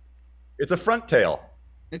 No. It's a front tail.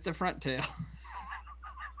 It's a front tail.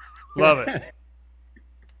 Love it.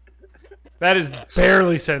 That is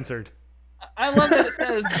barely censored. I love that it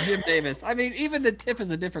says Jim Davis. I mean, even the tip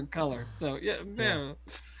is a different color. So yeah. All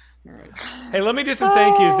right. Hey, let me do some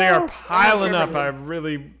thank yous. They are piling sure, up. I brother.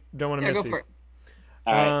 really don't want to Yeah, miss go these. for it.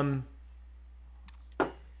 All right.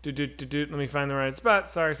 Let me find the right spot.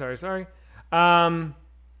 Sorry.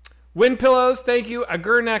 Wind pillows, thank you. A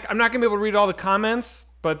Gurnek. I'm not gonna be able to read all the comments,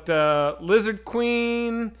 but Lizard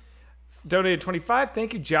Queen donated 25.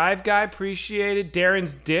 Thank you. Jive Guy, appreciate it.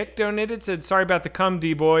 Darren's Dick donated. Said sorry about the cum,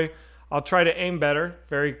 D boy. I'll try to aim better.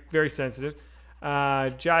 Very, very sensitive.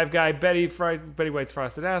 Jive Guy, Betty White's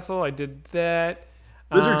Frosted Asshole. I did that.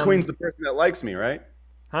 Lizard Queen's the person that likes me, right?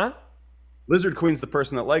 Huh? Lizard Queen's the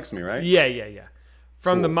person that likes me, right? Yeah.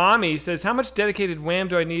 From Cool. the mommy says, how much dedicated wham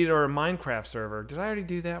do I need or a Minecraft server? Did I already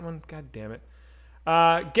do that one? God damn it.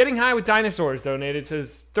 Getting High with Dinosaurs donated.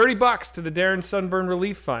 Says $30 to the Darren Sunburn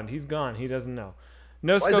Relief Fund. He's gone. He doesn't know.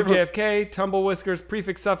 No Why is Scope everyone- JFK, Tumble Whiskers,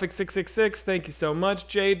 Prefix Suffix 666. Thank you so much.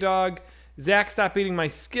 J-Dog. Zach, stop eating my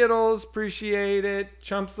Skittles. Appreciate it.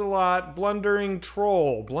 Chumps a lot. Blundering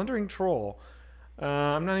Troll.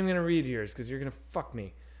 I'm not even going to read yours because you're going to fuck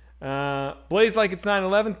me. Blaze like it's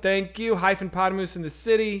 9/11. Thank you. Potamus in the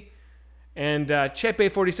city. And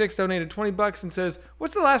Chepe46 donated $20 and says,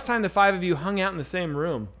 what's the last time the five of you hung out in the same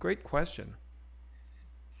room? Great question.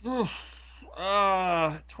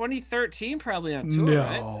 2013 probably on tour,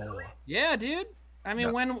 right? Yeah, dude. I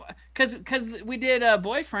mean, because we did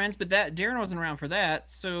Boyfriends, but that Darren wasn't around for that.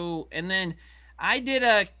 So, and then I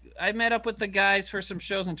met up with the guys for some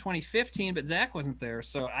shows in 2015, but Zach wasn't there.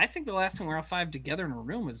 So I think the last time we were all five together in a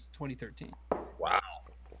room was 2013. Wow.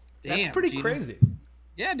 That's Damn, pretty Gina. crazy.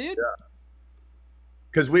 Yeah, dude.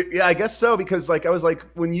 Because I guess so. Because I was like,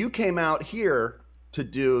 when you came out here to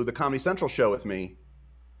do the Comedy Central show with me,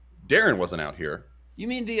 Darren wasn't out here. You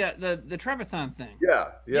mean the Trevathon thing?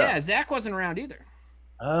 Yeah. Zach wasn't around either.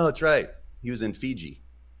 Oh, that's right. He was in Fiji.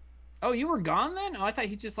 Oh, you were gone then? Oh, I thought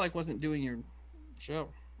he just like wasn't doing your show.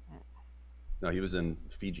 No, he was in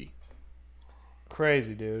Fiji.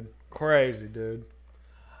 Crazy, dude. Hey,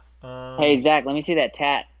 Hey Zach, let me see that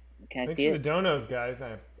tat. Can I thanks see for it? the donos, guys.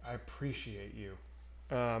 I appreciate you.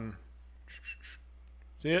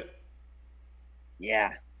 See it?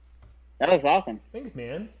 Yeah, that looks awesome. Thanks,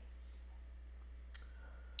 man.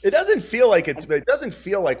 It doesn't feel like it doesn't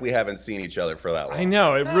feel like we haven't seen each other for that long. I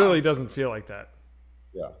know. It really doesn't feel like that.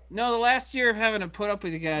 Yeah. No, the last year of having to put up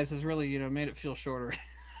with you guys has really, made it feel shorter.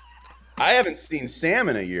 I haven't seen Sam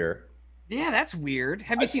in a year. Yeah, that's weird.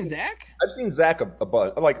 Have you seen Zach? I've seen Zach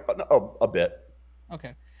a bit.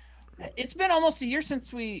 Okay. It's been almost a year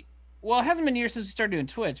since well, it hasn't been a year since we started doing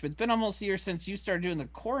Twitch, but it's been almost a year since you started doing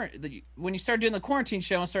when you started doing the quarantine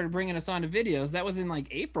show and started bringing us on to videos. That was in like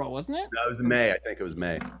April, wasn't it? No, it was May. I think it was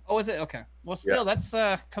May. Oh, was it? Okay. Well, still, that's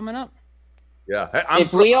coming up. Yeah.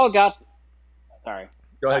 Sorry.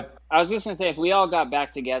 Go ahead. I was just gonna say, if we all got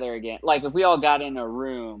back together again, like if we all got in a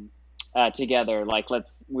room together, like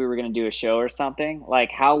we were gonna do a show or something, like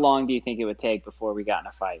how long do you think it would take before we got in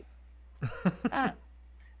a fight?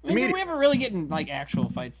 We never really get in like actual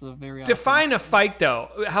fights though. Very often. Define a fight, though.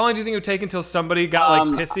 How long do you think it would take until somebody got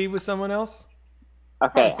like pissy with someone else?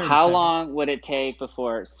 Okay, Probably 30 how seconds. long would it take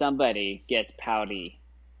before somebody gets pouty?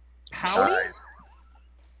 Pouty?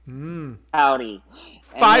 Pouty. And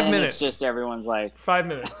 5 then minutes. It's just everyone's like, 5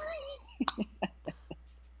 minutes.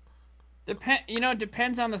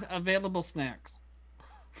 Depends on the available snacks.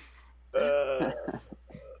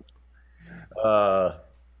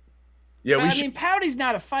 Yeah, I mean, pouty's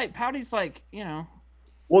not a fight. Pouty's like,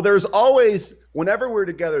 Well, there's always, whenever we're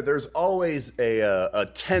together, there's always a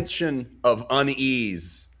tension of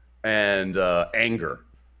unease and anger.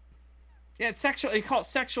 Yeah, it's sexual. You call it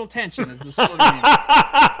sexual tension. Is the sort of name.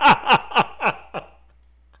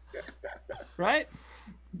 Right?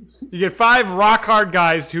 You get 5 rock hard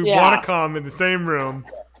guys who Yeah. want to come in the same room.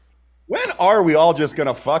 When are we all just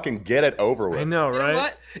gonna fucking get it over with? I know, You know right?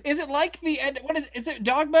 what? Is it like what is it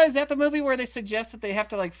Dogma? Is that the movie where they suggest that they have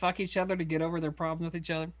to like fuck each other to get over their problems with each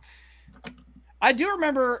other? I do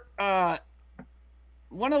remember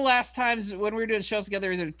one of the last times when we were doing shows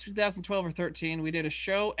together, either 2012 or 13, we did a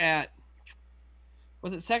show at,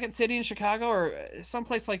 was it Second City in Chicago or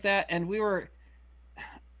someplace like that? And we were,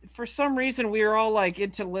 for some reason we were all like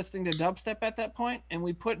into listening to dubstep at that point, and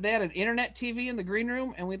they had an internet TV in the green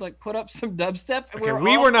room, and we'd like put up some dubstep. And Okay,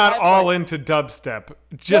 we were not all like, into dubstep.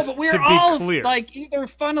 Just no, but we to were all be clear, like either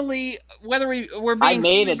funnily, whether we were I being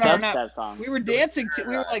made a silly about it or not, dubstep song. we were dancing to.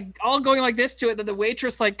 We were like all going like this to it. Then the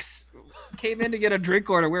waitress like came in to get a drink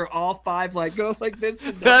order. We were all five like go like this.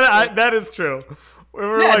 To that is true. We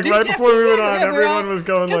were like dude, right yes, before we went on, yeah, everyone was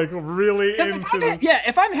going like really into.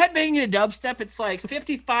 If I'm headbanging to dubstep, it's like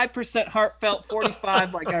 55% heartfelt,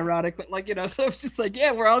 45 like ironic, but like so it's just like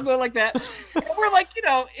we're all going like that. And we're like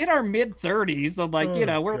in our mid 30s, so like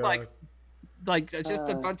we're God. like just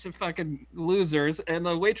a bunch of fucking losers. And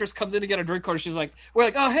the waitress comes in to get a drink order. She's like, we're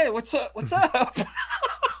like, oh hey, what's up? What's up?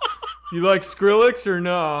 You like Skrillex or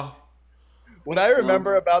no? What I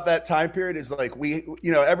remember about that time period is like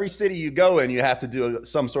every city you go in, you have to do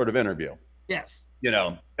some sort of interview. Yes.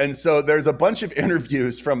 And so there's a bunch of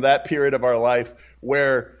interviews from that period of our life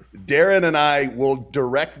where Darren and I will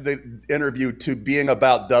direct the interview to being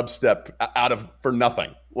about dubstep for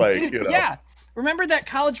nothing. Like, Yeah. Remember that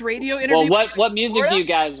college radio interview? Well, what music do you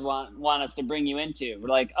guys want us to bring you into? We're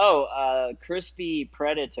like, Crispy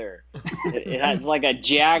Predator. It has like a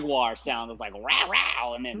Jaguar sound. It's like rah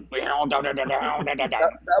rah, and then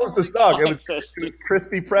that was the song. It was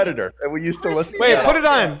Crispy Predator, and we used to listen. Wait, to put it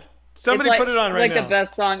on. Somebody put it on right now. now. Like the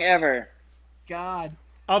best song ever. God.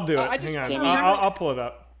 I'll do it. Hang on. I'll pull it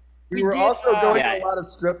up. We were also going to a lot of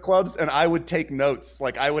strip clubs, and I would take notes.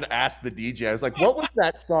 Like, I would ask the DJ, I was like, what was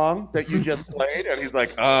that song that you just played? And he's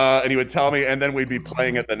like, and he would tell me, and then we'd be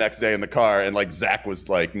playing it the next day in the car, and like Zach was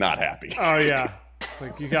like not happy. Oh yeah.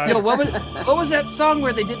 Like you got. Yo, what was that song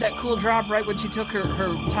where they did that cool drop right when she took her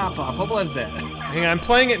top off? What was that? Hang on, I'm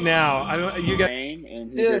playing it now. I don't. You got.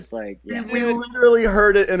 And he just like we literally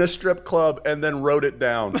heard it in a strip club and then wrote it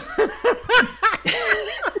down.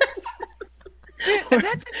 Dude,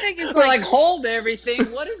 that's the thing is we're like hold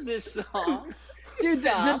everything. What is this song? Dude,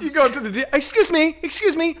 stop. You go to the. Excuse me.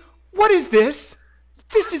 What is this?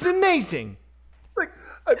 This is amazing. Like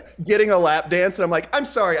I'm getting a lap dance, and I'm like, I'm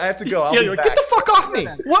sorry, I have to go. I'll be back. Get the fuck off me.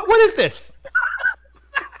 What is this?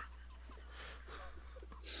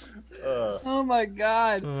 Oh my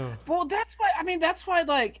god. Well, that's why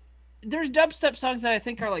like there's dubstep songs that I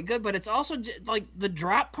think are like good, but it's also like the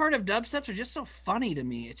drop part of dubsteps are just so funny to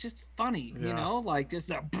me. It's just funny, like just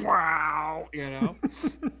a wow,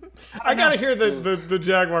 I gotta hear the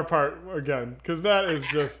Jaguar part again, because that is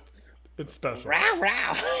just it's special. Row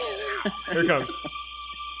row. Here it comes.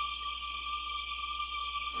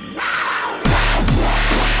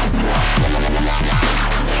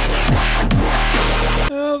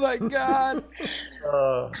 Oh my god.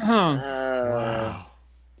 Wow.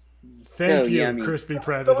 Thank you, yummy. Crispy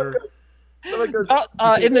Predator.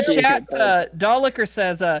 In the chat, Dawlicker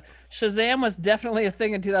says, Shazam was definitely a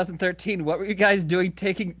thing in 2013. What were you guys doing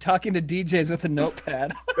talking to DJs with a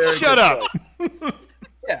notepad? Shut up.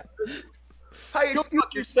 Yeah. Hi, excuse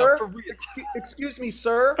me, sir. Excuse me,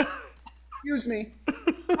 sir. Excuse me.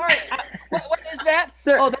 All right. What is that?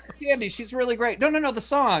 Sir. Oh, that's Candy. She's really great. No, the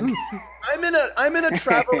song. I'm in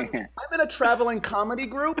a traveling comedy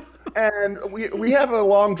group, and we have a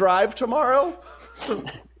long drive tomorrow.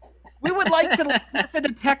 We would like to listen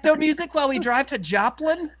to techno music while we drive to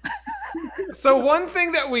Joplin. So one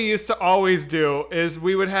thing that we used to always do is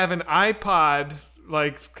we would have an iPod,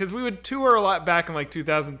 like, because we would tour a lot back in like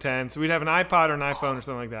 2010. So we'd have an iPod or an iPhone or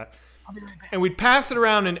something like that. I'll be right back. And we'd pass it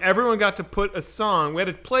around, and everyone got to put a song. We had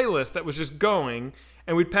a playlist that was just going,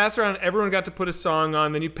 and we'd pass around. Everyone got to put a song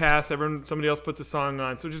on. Then you pass. Somebody else puts a song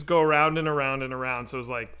on. So just go around and around and around. So it was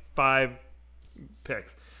like 5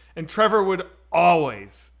 picks. And Trevor would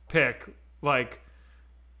always pick like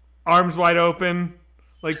Arms Wide Open,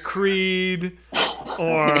 like Creed,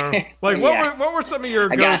 or like what were some of your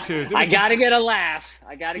go-tos? I gotta get a laugh.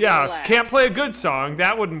 Can't play a good song.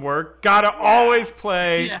 That wouldn't work. Gotta always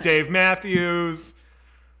play Dave Matthews.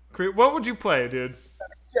 Creed. What would you play, dude?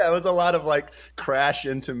 Yeah, it was a lot of like Crash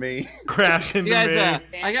Into Me. Crash Into You guys,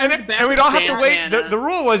 Me. and we'd all have to wait. The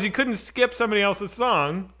rule was you couldn't skip somebody else's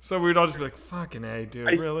song. So we'd all just be like, fucking A, dude,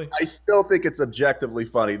 really? I still think it's objectively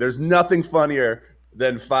funny. There's nothing funnier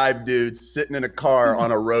than 5 dudes sitting in a car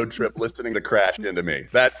on a road trip listening to Crash Into Me.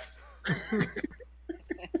 That's...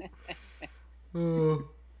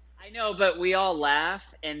 I know, but we all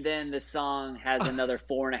laugh, and then the song has another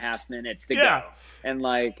 4.5 minutes to go. And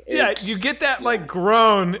like, you get that like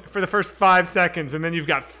groan for the first 5 seconds, and then you've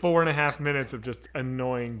got 4.5 minutes of just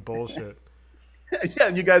annoying bullshit. Yeah,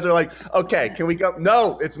 and you guys are like, okay, can we go?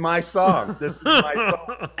 No, it's my song. This is my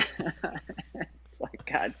song. It's like,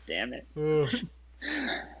 God damn it. Ugh.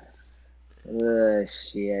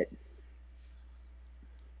 Shit.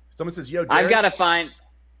 Someone says, "Yo, I've Derek, got to find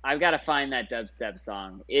that dubstep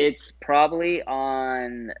song. It's probably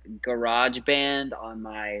on GarageBand on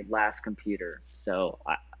my last computer, so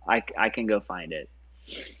I can go find it.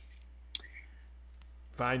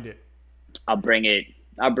 Find it. I'll bring it.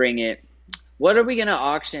 What are we gonna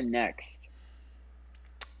auction next?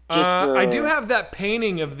 I do have that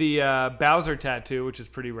painting of the Bowser tattoo, which is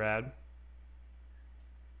pretty rad.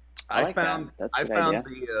 I like that. That's a good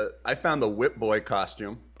idea. I found the Whip Boy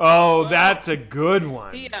costume. Oh, that's a good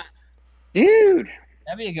one. Yeah, Dude.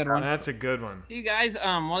 that'd be a good one. That's a good one. You guys,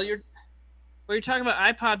 while you're talking about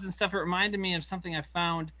iPods and stuff, it reminded me of something I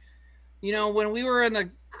found. You know, when we were in the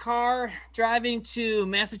car driving to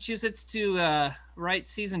Massachusetts to write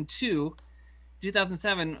season 2,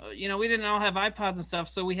 2007, you know, we didn't all have iPods and stuff,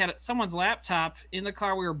 so we had someone's laptop in the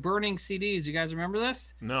car. We were burning CDs. You guys remember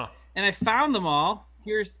this? No. And I found them all.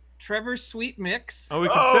 Here's Trevor's Sweet Mix.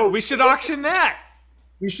 Oh, we should auction that.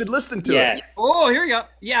 We should listen to it. Oh, here we go.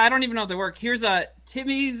 Yeah, I don't even know if they work. Here's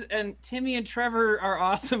Timmy and Trevor Are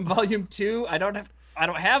Awesome Volume 2. I don't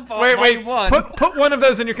have Volume 1. Put one of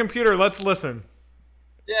those in your computer. Let's listen.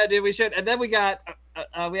 Yeah, dude, we should. And then we got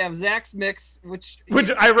we have Zach's Mix, which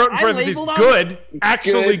I wrote in parentheses good,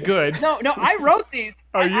 actually good. No, I wrote these.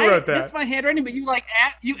 Oh, you wrote that. This is my handwriting, but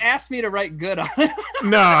you asked me to write good on it.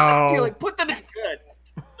 No. You're like, put them in good.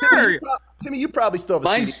 Sure. Timmy, you probably still have a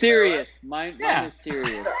Mine's CD. serious. Mine is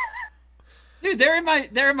serious. Dude, they're in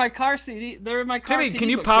my car CD. They're in my car. Timmy, CD can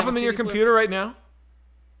you book. pop Have a them in your CD computer right now?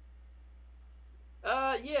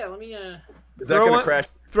 Yeah, let me Is that going to crash?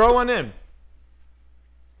 Throw one in.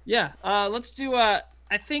 Yeah, let's do I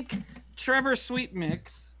think Trevor's Sweet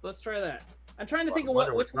Mix. Let's try that. I'm trying to think of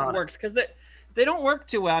which one works, because they don't work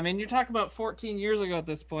too well. I mean, you're talking about 14 years ago at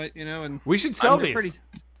this point, you know, and we should sell these.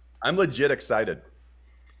 I'm legit excited.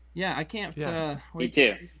 Yeah, I can't wait.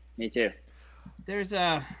 Me too. There's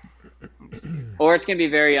or it's gonna be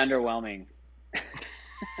very underwhelming.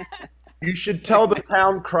 You should tell the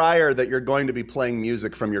town crier that you're going to be playing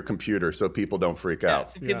music from your computer so people don't freak out.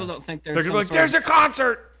 So people don't think They're like, there's a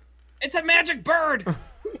concert. It's a magic bird.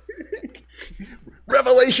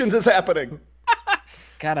 Revelations is happening.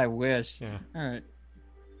 God, I wish. Yeah. All right.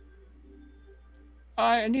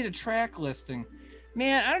 I need a track listing.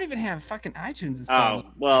 Man, I don't even have fucking iTunes installed.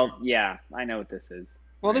 Oh, well, yeah, I know what this is.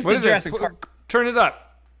 Well, this What is is Jurassic it? Park. Turn it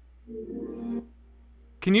up.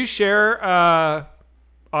 Can you share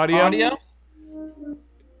audio?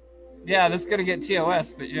 Yeah, this is gonna get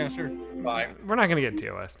TOS, but yeah, sure. Fine. We're not gonna get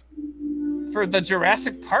TOS. For the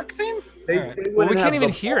Jurassic Park theme? Well, we can't even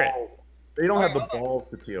hear it. They don't have the balls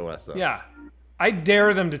to TOS us. Yeah, I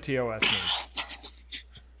dare them to TOS me.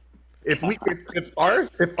 If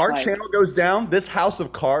our channel goes down, this house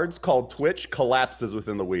of cards called Twitch collapses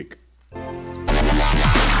within the week.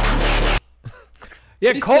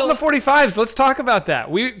 Yeah, Colt and the 45s. Let's talk about that.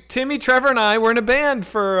 Timmy, Trevor, and I were in a band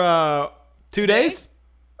for 2 days.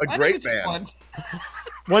 A great band.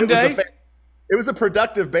 One day. It was a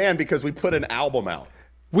productive band because we put an album out.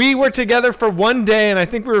 We were together for 1 day, and I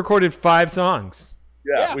think we recorded 5 songs.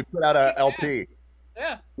 Yeah. We put out a LP.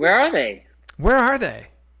 Yeah. Where are they? Where are they?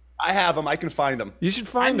 I have them. I can find them. You should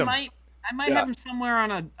find them. I might have them somewhere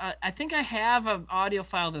on I think I have an audio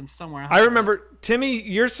file of them somewhere. I remember, Timmy,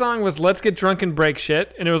 your song was "Let's Get Drunk and Break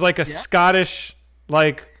Shit," and it was like a Scottish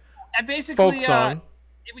folk song.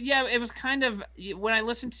 It was kind of, when I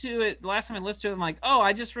listened to it the last time I listened to it, I'm like, oh,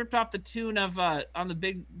 I just ripped off the tune of on the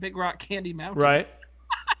Big Rock Candy Mountain. Right.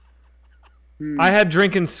 I had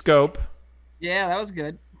Drinking Scope. Yeah, that was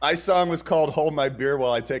good. My song was called "Hold My Beer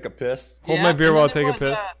While I Take a Piss." Hold my beer while I take a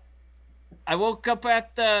piss. I woke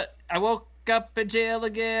up in jail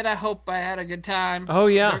again. I hope I had a good time. Oh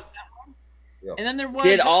yeah. And then there was.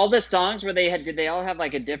 Did all the songs did they all have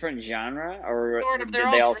like a different genre, or Sort of, did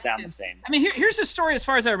they all sound the same? I mean, here's the story as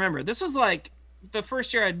far as I remember. This was like the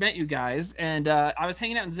first year I'd met you guys, and I was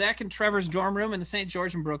hanging out in Zach and Trevor's dorm room in the St.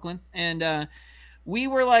 George in Brooklyn, and we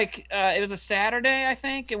were like, it was a Saturday, I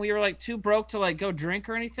think, and we were like too broke to like go drink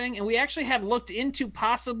or anything, and we actually had looked into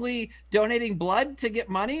possibly donating blood to get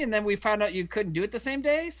money, and then we found out you couldn't do it the same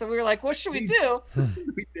day, so we were like, what should we do?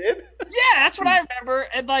 We did? Yeah, that's what I remember.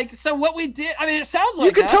 And like, so what we did, I mean, it sounds like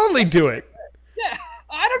You could totally do it. Yeah,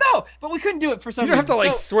 I don't know, but we couldn't do it for some You don't have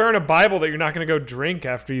reason. to swear in a Bible that you're not going to go drink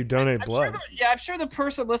after you donate blood. I'm sure the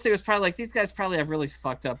person listening was probably like, these guys probably have really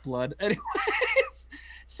fucked up blood. Anyways,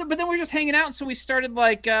 so, but then we were just hanging out, and so we started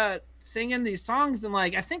like singing these songs, and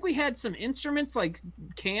like I think we had some instruments like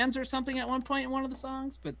cans or something at one point in one of the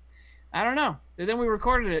songs, but I don't know. And then we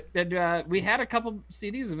recorded it, and we had a couple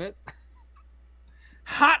CDs of it.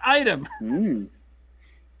 Hot item.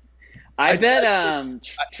 I bet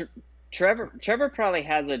Trevor probably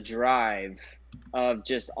has a drive of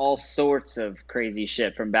just all sorts of crazy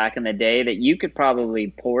shit from back in the day that you could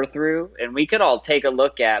probably pour through, and we could all take a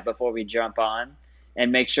look at before we jump on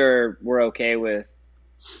and make sure we're okay with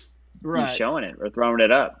you showing it or throwing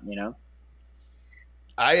it up, you know?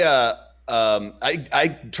 I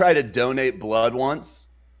tried to donate blood once,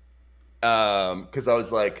 because I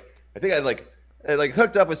was like, I think I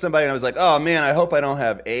hooked up with somebody and I was like, oh man, I hope I don't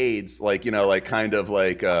have AIDS, like, you know, like kind of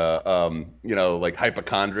like you know, like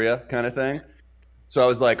hypochondria kind of thing. So I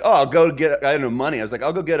was like, oh, I'll go get, I had no money. I was like,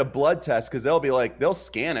 I'll go get a blood test, because they'll be like, they'll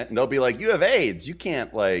scan it and they'll be like, you have AIDS, you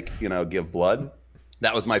can't, like, you know, give blood.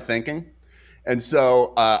 That was my thinking. And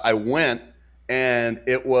so I went, and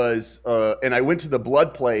it was and I went to the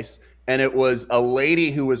blood place, and it was a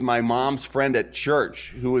lady who was my mom's friend at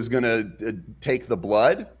church who was gonna take the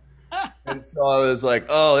blood. And so I was like,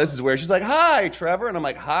 oh, this is weird. She's like, hi, Trevor. And I'm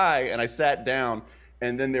like, hi. And I sat down,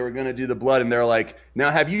 and then they were gonna do the blood, and they're like, now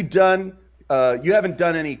have you done you haven't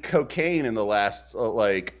done any cocaine in the last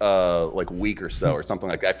like week or so, or something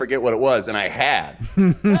like that. I forget what it was, and I had.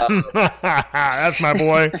 That's my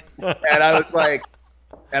boy. And I was like,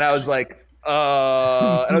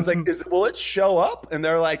 will it show up? And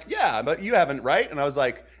they're like, yeah, but you haven't, right? And I was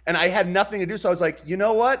like, and I had nothing to do, so I was like, you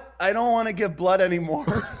know what? I don't want to give blood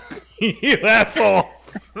anymore. You asshole.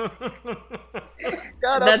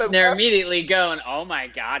 That's they're immediately going, oh my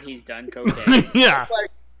God, he's done cocaine. Yeah.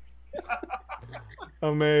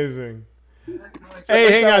 Amazing.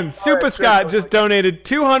 Hey, hang on. Super Scott just donated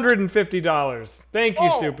 $250. Thank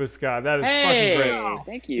you, Super Scott. That is fucking great.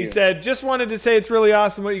 Thank you. He said, just wanted to say it's really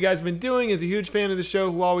awesome what you guys have been doing. As a huge fan of the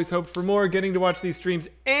show who always hoped for more, getting to watch these streams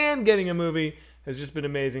and getting a movie has just been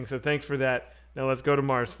amazing. So thanks for that. Now let's go to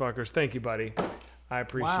Mars, fuckers. Thank you, buddy. I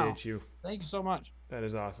appreciate you. Thank you so much. That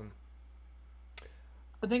is awesome.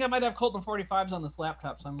 I think I might have Colton 45s on this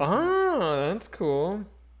laptop. So that's cool.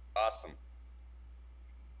 Awesome.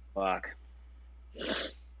 Fuck.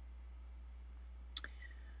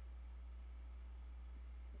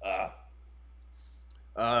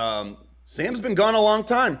 Sam's been gone a long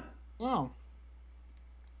time. Oh.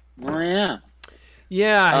 Oh yeah.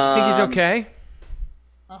 Yeah, I think he's okay.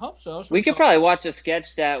 I hope so. We could probably watch a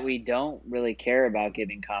sketch that we don't really care about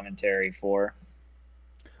giving commentary for.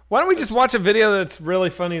 Why don't we just watch a video that's really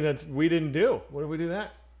funny that we didn't do? What if we do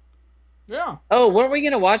that? Yeah. Oh, weren't we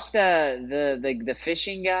gonna watch the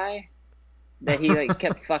fishing guy that he like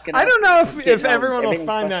kept fucking up? I don't know if everyone will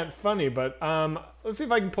find that funny, but let's see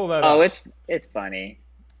if I can pull that up. Oh, it's funny.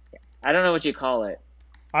 I don't know what you call it.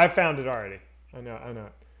 I found it already. I know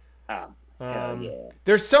it. Oh. Hell yeah.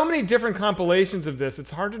 There's so many different compilations of this.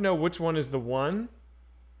 It's hard to know which one is the one.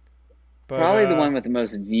 But, probably the one with the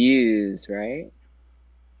most views, right?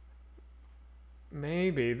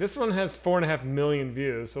 Maybe. This one has 4.5 million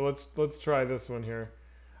views, so let's try this one here.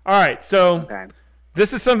 All right, so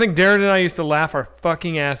This is something Darren and I used to laugh our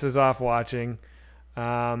fucking asses off watching.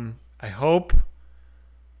 I hope.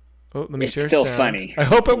 Oh, let me share. It's still sound. funny. I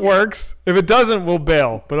hope it works. If it doesn't, we'll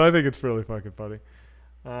bail. But I think it's really fucking funny.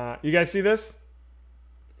 You guys see this?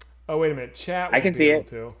 Oh, wait a minute. Chat. I can see it.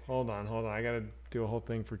 Too. Hold on. I gotta do a whole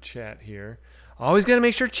thing for chat here. Always gotta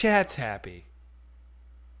make sure chat's happy.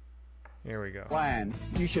 Here we go. Plan.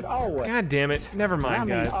 You should always. God damn it. Never mind,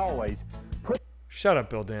 guys. Always. Shut up,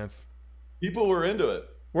 Bill Dance. People were into it.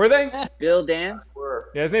 Were they? Bill Dance?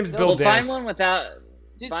 Yeah, his name's Bill Well, Dance. find one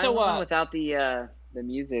without the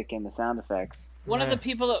music and the sound effects. One of the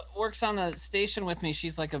people that works on the station with me,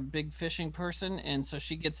 she's like a big fishing person, and so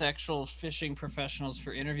she gets actual fishing professionals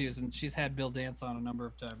for interviews, and she's had Bill Dance on a number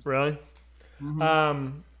of times. Really?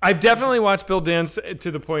 Mm-hmm. I've definitely watched Bill Dance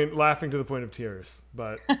laughing to the point of tears,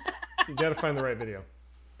 but you got to find the right video.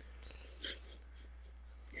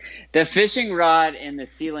 The fishing rod and the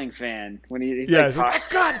ceiling fan when he's like, like,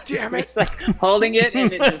 God damn it! He's like holding it,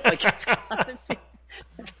 and it just like gets on the ceiling.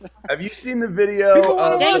 Have you seen the video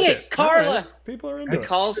of Dang it, Carla! Right. People are into it.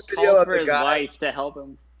 Calls for his wife to help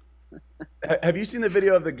him. Have you seen the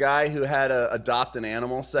video of the guy who had a adopt an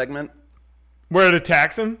animal segment? Where it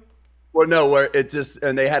attacks him? Well, no, where it just,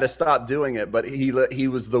 and they had to stop doing it, but he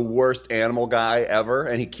was the worst animal guy ever,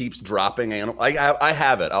 and he keeps dropping animal. I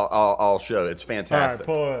have it. I'll show it. It's fantastic.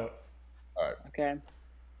 All right, pull it up. All right. Okay.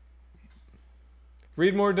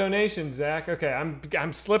 Read more donations, Zach. Okay,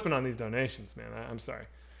 I'm slipping on these donations, man. I'm sorry.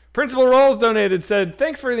 Principal Rolls donated, said,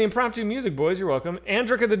 thanks for the impromptu music, boys. You're welcome.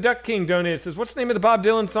 Andrika the Duck King donated, says, what's the name of the Bob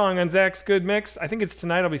Dylan song on Zach's Good Mix? I think it's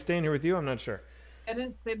Tonight I'll Be Staying Here With You. I'm not sure. I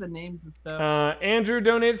didn't say the names and stuff. Andrew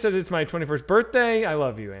donated, said it's my 21st birthday. I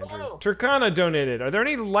love you, Andrew. Oh. Turkana donated. Are there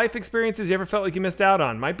any life experiences you ever felt like you missed out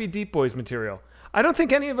on? Might be Deep Boys material. I don't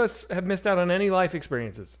think any of us have missed out on any life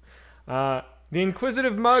experiences. The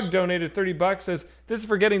Inquisitive Mug donated $30. Says, this is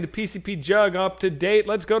for getting the PCP jug up to date.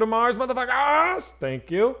 Let's go to Mars, motherfuckers. Thank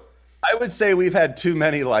you. I would say we've had too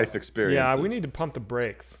many life experiences. Yeah, we need to pump the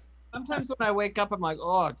brakes. Sometimes when I wake up, I'm like,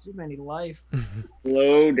 oh, too many life.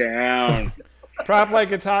 Slow down. Prop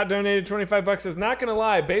Like It's Hot donated $25. Says, not gonna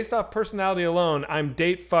lie, based off personality alone, I'm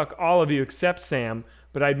date fuck all of you except Sam,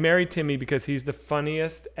 but I'd marry Timmy because he's the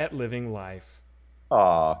funniest at living life.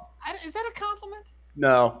 Aw. Is that a compliment?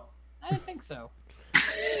 No. I didn't think so.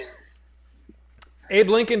 Abe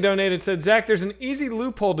Lincoln donated, said, Zach, there's an easy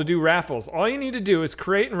loophole to do raffles. All you need to do is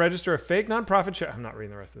create and register a fake nonprofit show. I'm not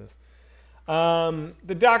reading the rest of this.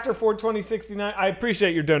 The Dr. 42069, I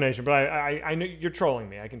appreciate your donation, but I know you're trolling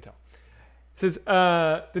me. I can tell. It says,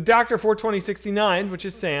 the Dr. 42069, which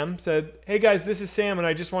is Sam, said, hey guys, this is Sam, and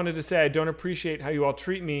I just wanted to say I don't appreciate how you all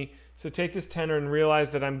treat me. So take this tenor and realize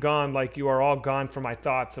that I'm gone like you are all gone from my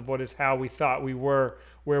thoughts of what is how we thought we were,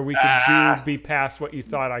 where we could be past what you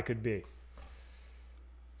thought I could be.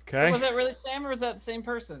 Okay. So was that really Sam or was that the same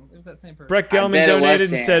person? It was that same person. Brett Gelman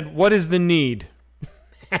donated and said, what is the need?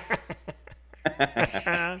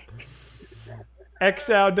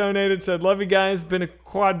 Exal donated, said, love you guys. Been a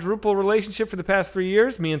quadruple relationship for the past 3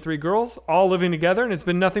 years. Me and 3 girls, all living together, and it's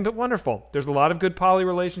been nothing but wonderful. There's a lot of good poly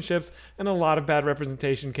relationships and a lot of bad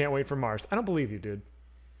representation. Can't wait for Mars. I don't believe you, dude.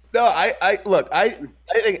 No, I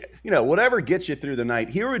think, whatever gets you through the night.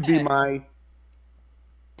 Here would be my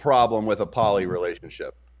problem with a poly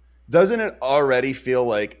relationship. Doesn't it already feel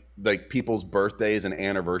like people's birthdays and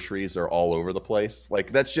anniversaries are all over the place?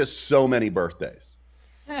 Like, that's just so many birthdays.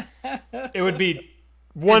 It would be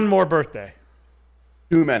one more birthday.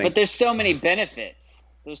 Too many. But there's so many benefits.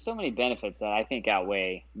 There's so many benefits that I think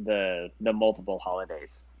outweigh the multiple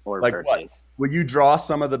holidays or like birthdays. What? Will you draw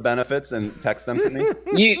some of the benefits and text them to me?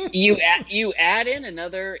 You add in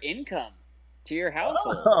another income to your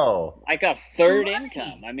household. Oh. Like a third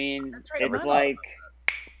income. I mean, it's like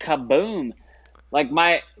kaboom. Like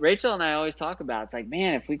Rachel and I always talk about, it's like,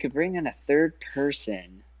 man, if we could bring in a third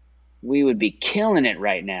person, we would be killing it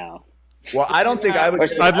right now. Well, I don't think I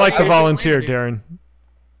would. I'd like to volunteer, Darren.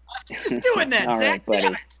 Just doing that, All Zach. right,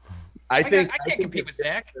 Damn it. I think I can't compete with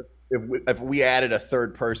Zach. If we added a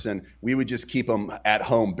third person, we would just keep them at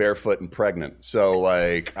home barefoot and pregnant. So,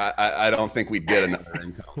 like, I don't think we'd get another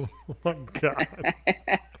income. Oh, my God.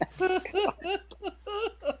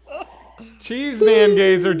 Cheeseman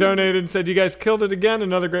Gazer donated and said, you guys killed it again.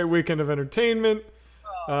 Another great weekend of entertainment.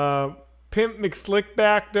 Pimp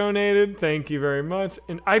McSlickback donated. Thank you very much.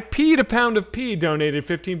 And I peed a pound of pee donated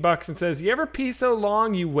 $15 and says, you ever pee so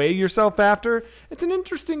long you weigh yourself after? It's an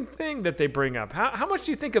interesting thing that they bring up. How much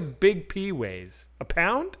do you think a big pee weighs? A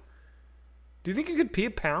pound? Do you think you could pee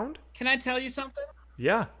a pound? Can I tell you something?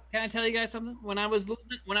 Yeah. Can I tell you guys something? When I was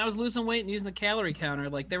losing weight and using the calorie counter,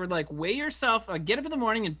 like they were like, weigh yourself, get up in the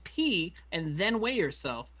morning and pee and then weigh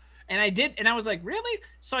yourself. And I did, and I was like, really?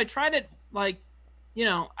 So I tried it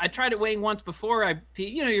I tried it weighing once before I pee.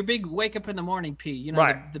 Your big wake up in the morning pee.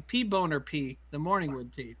 Right. The pee boner pee, the morning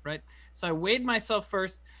wood pee, right? So I weighed myself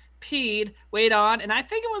first, peed, weighed on, and I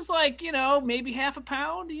think it was like, maybe half a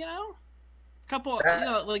pound, couple,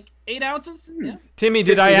 like 8 ounces. Yeah. Timmy,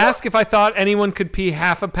 did I ask if I thought anyone could pee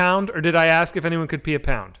half a pound, or did I ask if anyone could pee a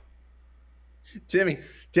pound? Timmy.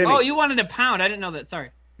 Oh, you wanted a pound. I didn't know that.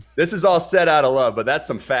 Sorry. This is all set out of love, but that's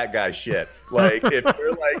some fat guy shit. Like if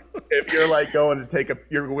you're like going to take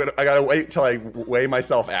I gotta wait till I weigh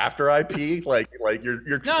myself after I pee. Like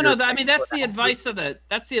you're. No. I mean that's the advice of the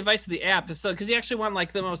app. So because you actually want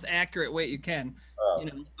like the most accurate weight you can,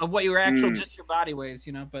 of what your actual just your body weighs.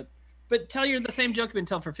 But tell you the same joke you've been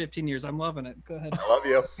telling for 15 years. I'm loving it. Go ahead. I love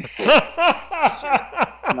you.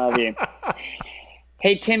 Love you.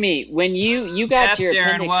 Hey Timmy, when you got your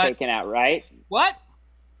appendix taken out, right? What?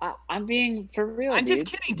 I'm being for real. I'm dude. just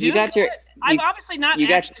kidding, dude. I'm obviously not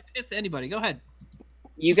actually pissed at anybody. Go ahead.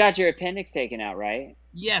 You got your appendix taken out, right?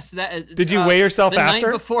 Yes. That. Did you weigh yourself the after?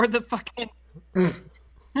 Night before the fucking.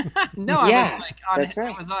 No, yeah, I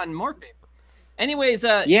was on morphine. Anyways, you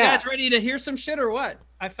guys ready to hear some shit or what?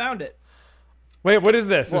 I found it. Wait, what is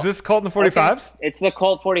this? Is this Colt in the 45s? It's the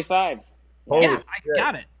Colt 45s.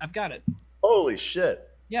 I've got it. Holy shit.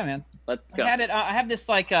 Yeah, man. Let's go. I have this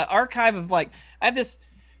archive of I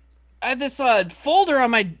have this folder on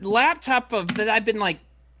my laptop that I've been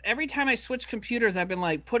every time I switch computers, I've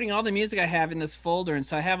been putting all the music I have in this folder, and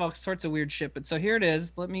so I have all sorts of weird shit. But so here it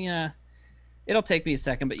is. Let me it'll take me a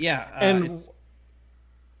second, but yeah.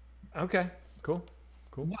 Okay, cool.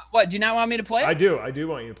 What? Do you not want me to play it? I do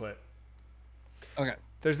want you to play it. Okay.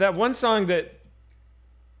 There's that one song that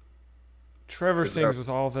Trevor sings with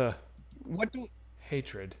all the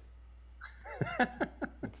hatred.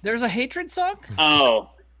 It's There's a hatred song? Oh,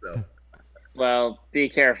 So well, be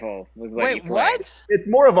careful with what you Wait, play. what? it's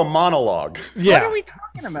more of a monologue. Yeah. What are we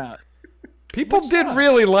talking about? People Which did song?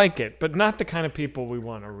 really like it, but not the kind of people we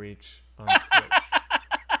want to reach on Twitch.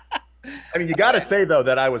 I mean, you got to say though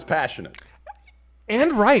that I was passionate.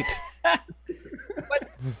 And right.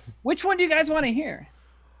 Which one do you guys want to hear?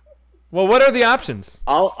 Well, what are the options?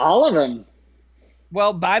 All of them.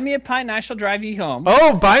 Well, buy me a pint and I shall drive you home.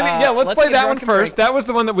 Oh, buy me. Yeah, let's play get that one drunk and first. break. That was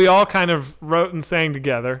the one that we all kind of wrote and sang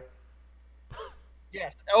together.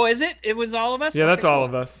 Yes. Oh, is it? It was all of us? Yeah, that's Okay, all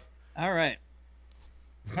cool. of us. All right.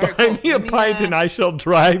 Buy me a pint and I shall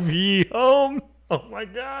drive ye home. Oh my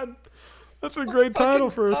God. That's a great title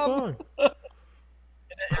for a song. It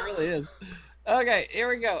really is. Okay, here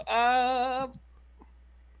we go.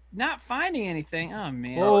 Not finding anything. Oh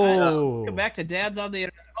man. Whoa. Go back to Dad's on the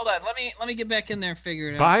internet. Hold on. Let me get back in there and figure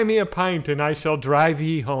it out. Buy me a pint and I shall drive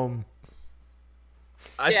ye home.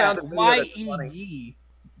 I found a video that's funny. Y-E-E.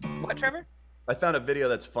 What, Trevor? I found a video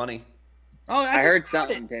that's funny. Oh, I just heard found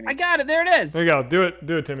something, it. Timmy. I got it. There it is. There you go. Do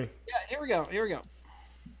it, Timmy. Yeah, here we go. Here we go.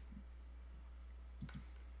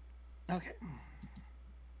 Okay.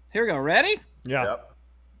 Here we go. Ready? Yeah. Yep.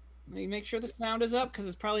 Let me make sure the sound is up because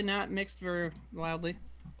it's probably not mixed very loudly.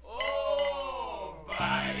 Oh,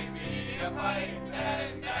 buy me a pint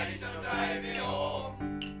and I shall drive you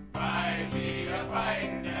home. Buy me a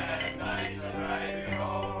pint and I shall drive you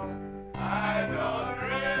home. I don't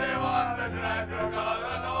really want to drive to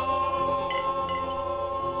Colorado.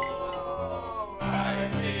 Buy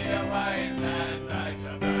me a pint and I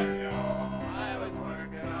shall drive you home. I was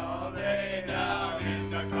working all day down in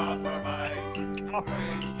the copper mine.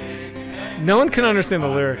 Drinking and No one can understand the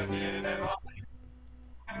lyrics.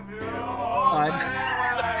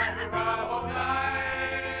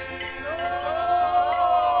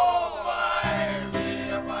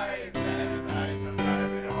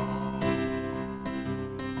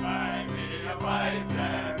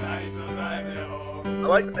 I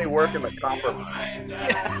like that they work in the copper mine.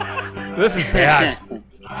 This is bad.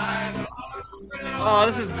 Oh,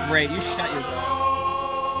 this is great. You shut your mouth.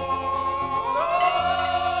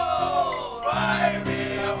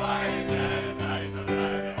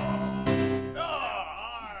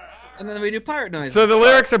 And then we do pirate noise. So the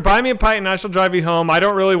lyrics are buy me a pint and I shall drive you home. I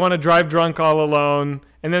don't really want to drive drunk all alone.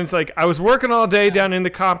 And then it's like, I was working all day down in the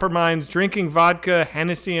copper mines, drinking vodka,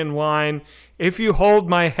 Hennessy, and wine. If you hold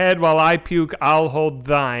my head while I puke, I'll hold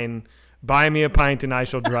thine. Buy me a pint and I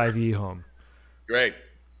shall drive ye home. Great.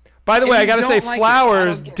 By the If way, I you got to say, don't like it,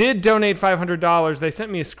 Flowers I don't get did donate $500. They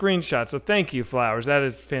sent me a screenshot, so thank you, Flowers. That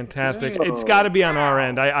is fantastic. It's got to be on our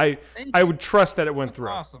end. I would trust that it went through.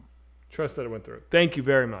 Awesome. Trust that it went through. Thank you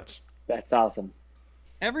very much. That's awesome.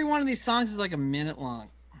 Every one of these songs is like a minute long.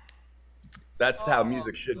 That's how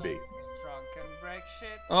music should be.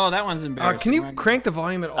 Oh, that one's embarrassing. Can you right? crank the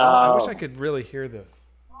volume at all? I wish Oh. I could really hear this.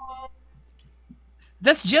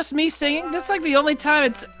 That's just me singing? That's like the only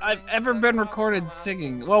time I've ever been recorded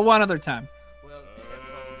singing. Well, one other time.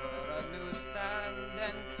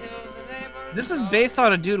 This is based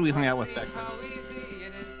on a dude we hung out with back then.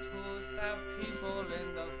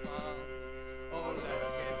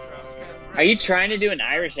 Are you trying to do an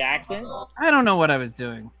Irish accent? I don't know what I was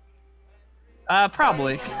doing.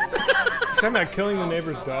 Probably. Talking about killing the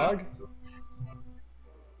neighbor's dog?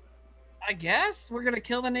 I guess we're gonna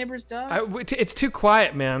kill the neighbor's dog. It's too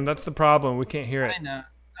quiet, man. That's the problem. We can't hear it. I know.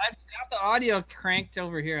 I've got the audio cranked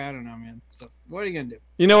over here. I don't know, man. So what are you gonna do?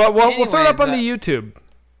 You know what? We'll throw it up on Anyways, the YouTube.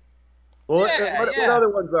 Well, Yeah, what yeah. other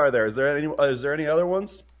ones are there? Is there any other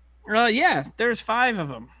ones? Yeah, there's 5 of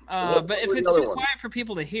them. What But if were the it's other too ones? quiet for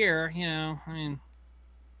people to hear, you know, I mean,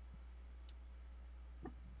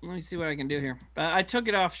 let me see what I can do here. I took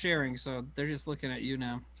it off sharing, so they're just looking at you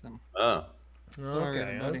now. So Oh. sorry, Okay,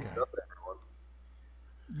 everybody. okay.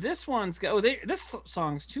 This one's this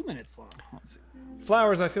song's 2 minutes long. Let's see.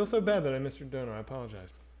 Flowers, I feel so bad that I missed your donor. I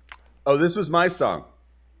apologize. Oh, this was my song.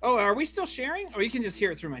 Oh, are we still sharing? Or you can just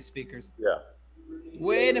hear it through my speakers. Yeah.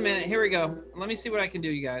 Wait a minute. Here we go. Let me see what I can do,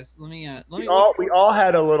 you guys. Let me. We all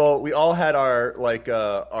had a little. We all had our like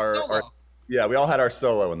our Solo. yeah. We all had our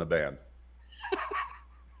solo in the band.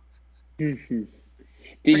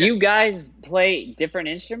 Did you guys play different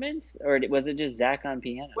instruments, or was it just Zach on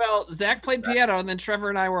piano? Well, Zach played piano, and then Trevor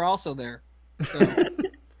and I were also there. So,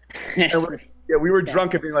 Yeah, we were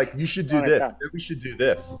drunk and being like, "You should do Oh, I this. thought- We should do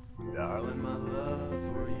this." Darling, my love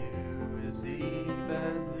for you is deep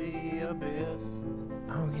as the abyss.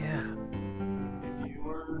 Oh, yeah. If you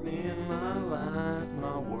weren't in my life,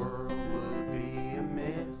 my world would be a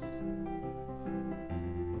mess.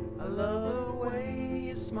 I love the way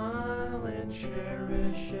you smile and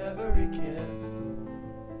cherish every kiss.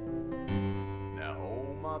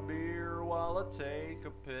 my beer while I take a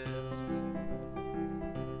piss.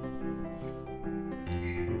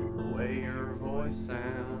 The way your voice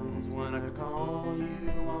sounds when I call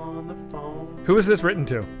you on the phone. Who is this written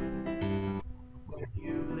to?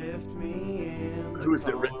 You lift me in the Who is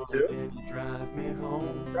it car written to? and you drive me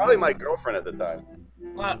home. Probably my girlfriend at the time.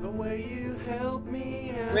 What? The way you help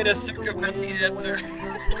me out. Way to circumvent the answer.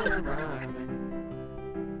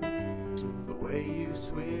 The way you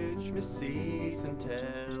switch me seats and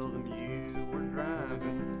tell them you were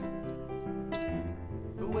driving.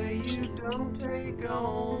 The way you don't take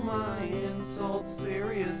all my insults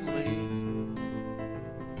seriously.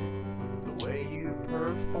 The way you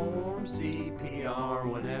perform CPR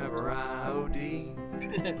whenever I OD.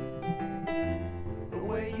 The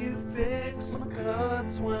way you fix my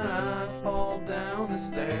cuts when I fall down the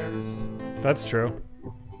stairs. That's true.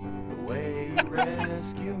 The way you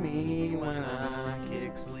rescue me when I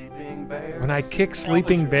kick sleeping bears. When I kick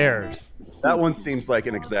sleeping bears. That one seems like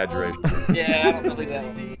an exaggeration. Yeah, I don't believe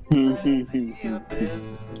that. The abyss.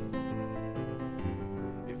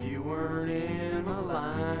 If you weren't in my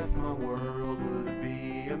life, my world would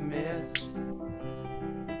be a mess.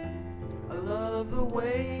 I love the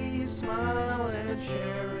way you smile and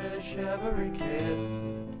cherish every kiss.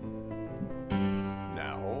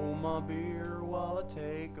 Now hold my beer while I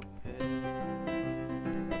take a piss.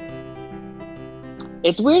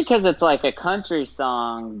 It's weird because it's like a country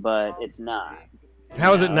song, but it's not.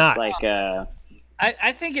 How is it not? It's like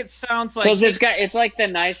I think it sounds like because it's like the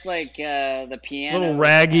nice like the piano. Little I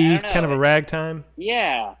raggy, don't know. kind of a ragtime.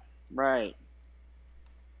 Yeah, right.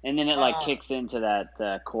 And then it like kicks into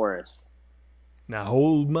that chorus. Now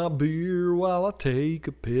hold my beer while I take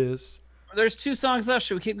a piss. There's 2 songs left.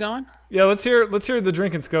 Should we keep going? Yeah, let's hear the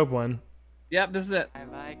Drink and Scope one. Yep, this is it. I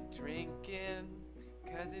like drinking,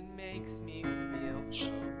 cause it makes me feel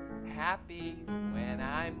so happy when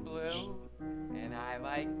I'm blue. And I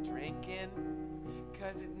like drinking,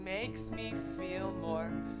 cause it makes me feel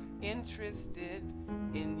more interested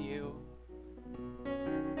in you.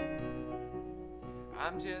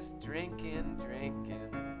 I'm just drinking, drinking,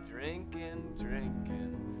 drinking,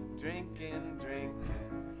 drinking, drinking, drinking,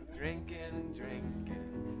 drinking,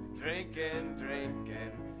 drinking, drinking,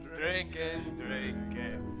 drinking, drinking,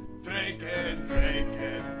 drinking, drinking,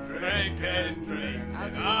 drinking, drinking, drinking.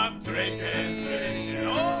 I'm drinking, drinking,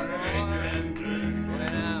 oh, drinking, drinking.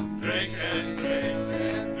 When I'm drinking,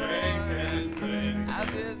 drinking, drinking, drinking. I'm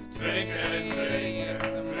just drinking, drinking,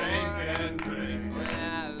 drinking, drinking. When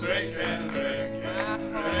I'm drinking,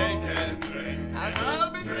 drinking, drinking, drinking. I'm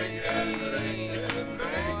just drinking, drinking,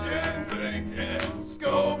 drinking, drinking.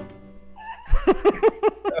 Scope.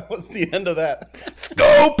 That was the end of that.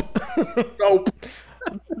 Scope! Nope.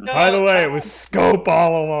 By the way, it was Scope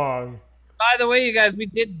all along. By the way, you guys, we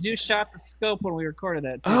did do shots of Scope when we recorded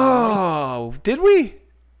that. Too. Oh, did we?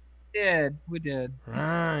 We did.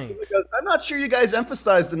 Right. Because I'm not sure you guys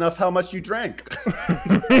emphasized enough how much you drank.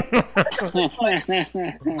 I was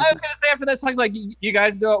gonna say after that song, like, you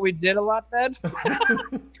guys know what we did a lot then.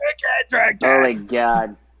 Drink. Oh my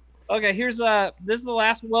god. Okay, here's this is the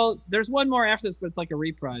last. Well, there's one more after this, but it's like a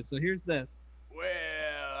reprise. So here's this. Well,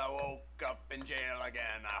 I woke up in jail again.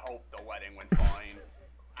 I hope the wedding went fine.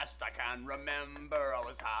 Last I can remember, I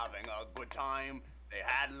was having a good time. They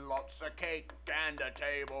had lots of cake and a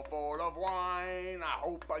table full of wine. I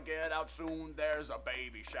hope I get out soon. There's a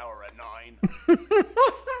baby shower at 9.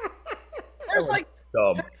 There's like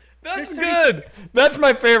Dumb. That's good. That's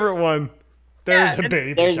my favorite one. There's Yeah, a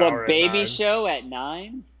baby There's shower. a at baby 9. show at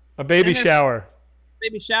 9. A baby And there's- shower.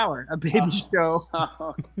 baby shower, a baby show.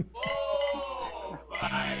 Oh, Oh,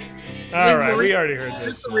 buy me All right, we already heard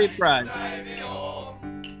Here's this. the reprise. drive me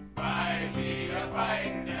home. Buy me a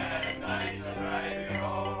pint and I shall drive you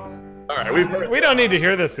home. All right, we've heard. We don't need to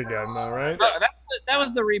hear this again, though, right? Oh, that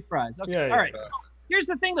was the reprise. Okay, Yeah, yeah. all right. Here's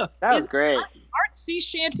the thing, though. that was great. Aren't sea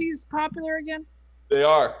shanties popular again? They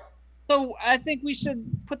are. So I think we should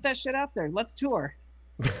put that shit out there. Let's tour.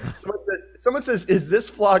 Someone says, is this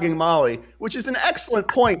flogging Molly? Which is an excellent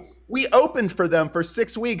point. We opened for them for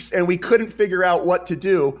 6 weeks and we couldn't figure out what to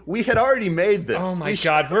do. We had already made this. Oh my We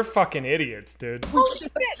god, we're fucking idiots, dude. should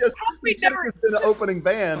have just, we should have just been the opening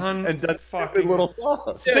band and done stupid little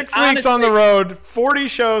songs. 6 weeks on the road, 40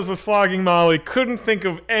 shows with Flogging Molly. Couldn't think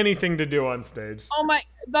of anything to do on stage. Oh my!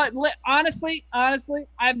 Honestly,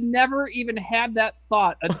 I've never even had that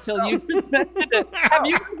thought until you mentioned it. Have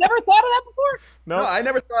you never thought of that before? No, I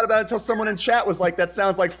never thought about it until someone in chat was like, that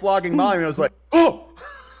sounds like flogging Molly. And I was like, oh,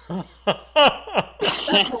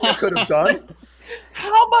 that's what we could have done.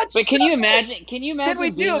 How much? But can you imagine? Can you imagine? we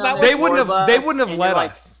do being on about the They wouldn't tour have. They bus wouldn't have and let you're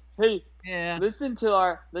like, us. Yeah. Listen to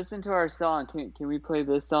our song. Can we play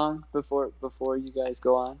this song before you guys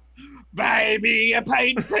go on? Buy me a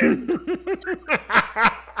painting.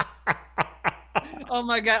 Oh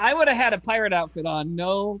my god, I would have had a pirate outfit on,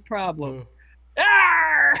 no problem.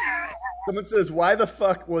 Arr! Someone says, "Why the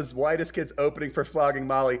fuck was Whitest Kids opening for Flogging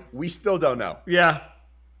Molly?" We still don't know. Yeah,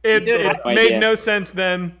 it no made idea. no sense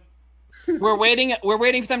then. We're waiting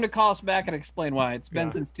for them to call us back and explain why. It's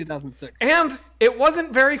been since 2006. And it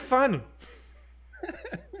wasn't very fun.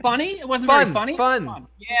 Funny? It wasn't Fun, very funny? fun.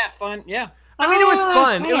 Yeah, fun. Yeah. I mean, it was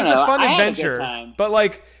fun. I It was don't know. a fun I had a good adventure, time. but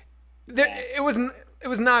like, it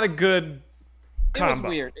was not a good It was combo.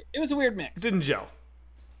 weird. It was a weird mix. It didn't gel.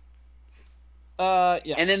 Yeah.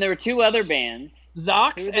 And then there were two other bands.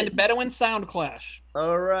 Zox Who and did- Bedouin Sound Clash.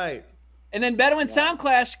 All right. And then Bedouin Sound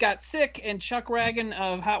Clash got sick, and Chuck Ragan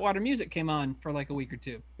of Hot Water Music came on for like a week or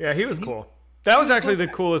two. Yeah, he was cool. That was actually the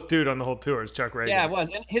coolest dude on the whole tour, is Chuck Ragan. Yeah, it was.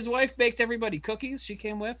 And his wife baked everybody cookies. She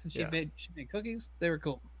came with, and she Yeah. made cookies. They were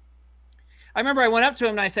cool. I remember I went up to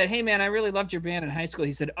him and I said, "Hey man, I really loved your band in high school."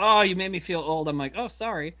 He said, "Oh, you made me feel old." I'm like, "Oh,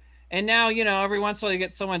 sorry." And now, every once in a while you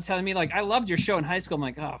get someone telling me like, "I loved your show in high school." I'm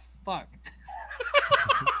like, "Oh, fuck."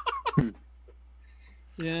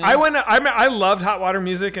 Yeah. I loved Hot Water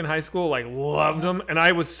Music in high school, like loved them, and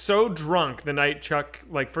I was so drunk the night Chuck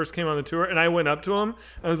like first came on the tour, and I went up to him.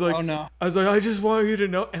 I was like, Oh, no. I just want you to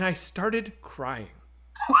know, and I started crying.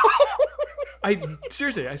 I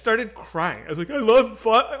started crying. I was like, I love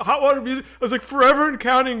Hot Water Music. I was like, Forever and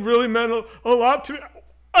Counting really meant a lot to me.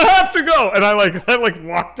 I have to go, and I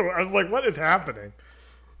walked away. I was like, what is happening?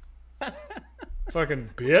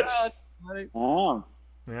 Fucking bitch. Oh.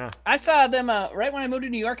 Yeah. I saw them right when I moved to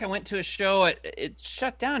New York. I went to a show. It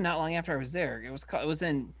shut down not long after I was there. It was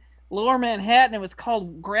in Lower Manhattan. It was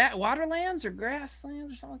called Waterlands or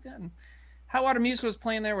Grasslands or something like that. And Hot Water Music was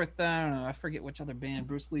playing there with I don't know. I forget which other band,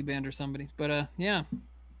 Bruce Lee band or somebody. But yeah.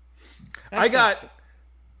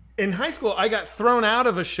 In high school, I got thrown out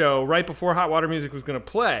of a show right before Hot Water Music was going to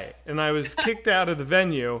play, and I was kicked out of the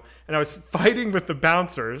venue, and I was fighting with the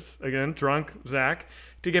bouncers, again, drunk Zach,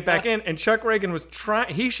 to get back in, and Chuck Ragan was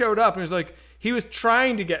he showed up, and he was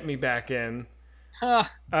trying to get me back in. So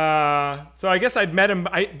I guess I'd met him,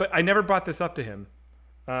 but I never brought this up to him.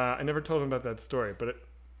 I never told him about that story, but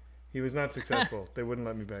he was not successful. They wouldn't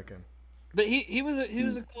let me back in. But he was a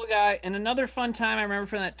cool guy. And another fun time I remember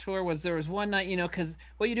from that tour was there was one night, because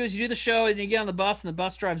what you do is you do the show and you get on the bus and the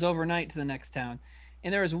bus drives overnight to the next town.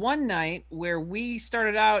 And there was one night where we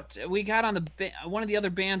started out, we got on one of the other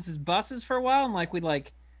bands' buses for a while, and we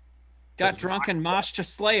got drunk and moshed to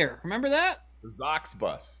Slayer. Remember that? The Zox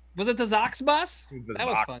bus. Was it the Zox bus? The That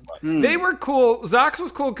was Zox fun. bus. They were cool. Zox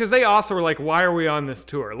was cool because they also were like, why are we on this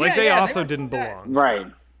tour? Like, they also were didn't cool guys. belong. Right.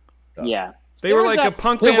 Yeah. They There were was like a a-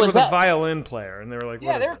 punk Wait, band was with a that- violin player, and they were like,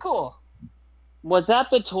 Yeah, what they is were this? cool. Was that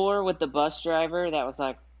the tour with the bus driver that was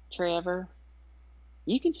like, Trevor,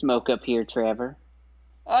 you can smoke up here, Trevor?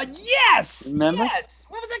 Yes! Remember? Yes!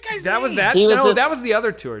 What was that guy's That name? was that? He was No, the- that was the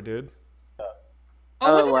other tour, dude.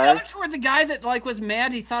 Oh, was Oh, it it the other was? tour? The guy that was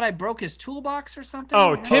mad he thought I broke his toolbox or something?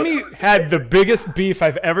 Oh, Timmy had the biggest beef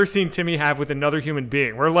I've ever seen Timmy have with another human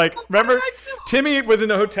being. We're like, remember, did I do? Timmy was in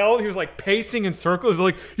the hotel and he was like pacing in circles,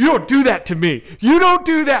 like, "You don't do that to me. You don't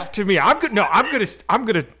do that to me.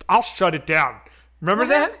 I'll shut it down." Remember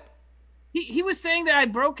that? He was saying that I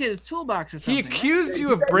broke his toolbox or He something. accused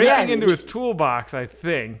you of breaking Yeah, into his toolbox, I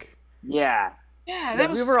think. Yeah. Yeah, that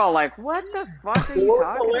was. We were all like, what the fuck are you What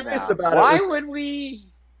was talking hilarious about? about it Why was- would we?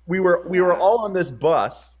 We were all on this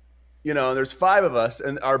bus, and there's 5 of us,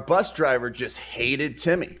 and our bus driver just hated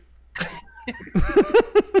Timmy.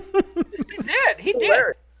 He did.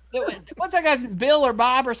 Hilarious. What's that guy's Bill or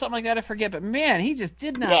Bob or something like that? I forget. But man, he just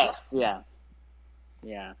did not. Yes. Yeah.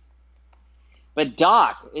 Yeah. But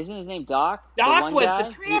Doc, isn't his name Doc? Doc one was guy?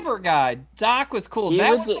 the Trevor guy. Doc was cool. He That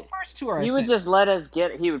would was ju- the first tour. I He would think. just let us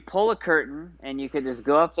he would pull a curtain and you could just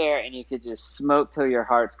go up there and you could just smoke till your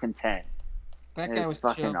heart's content. That It guy was was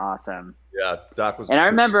fucking chill. awesome. Yeah, Doc was. And I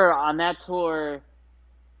remember on that tour,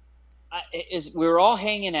 we were all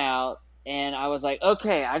hanging out, and I was like,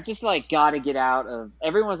 okay, I just got to get out of.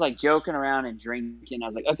 Everyone was joking around and drinking. I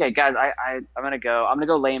was like, okay, guys, I'm gonna go. I'm gonna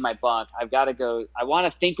go lay in my bunk. I've got to go. I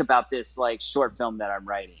want to think about this short film that I'm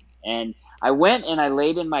writing. And I went and I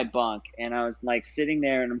laid in my bunk, and I was sitting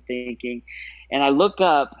there and I'm thinking, and I look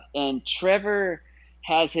up and Trevor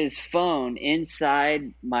has his phone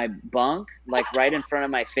inside my bunk, right in front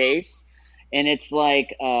of my face. And it's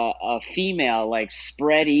a female,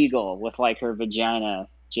 spread eagle with her vagina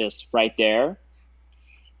just right there.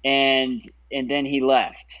 And then he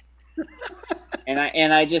left. and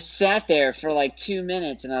I just sat there for 2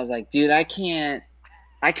 minutes and I was like, dude, I can't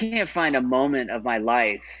I can't find a moment of my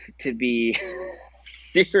life to be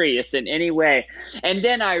serious in any way. And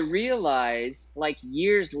then I realized, like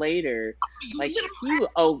years later, like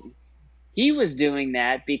he was doing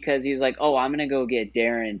that because he was like, "Oh, I'm gonna go get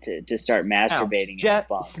Darren to start masturbating." in his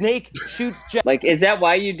bunk." Snake shoots Jet. Like, is that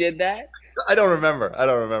why you did that? I don't remember.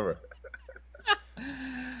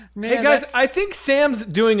 Man, Hey guys, that's- I think Sam's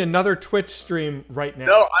doing another Twitch stream right now.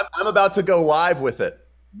 No, I'm about to go live with it.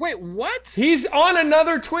 wait, what? He's on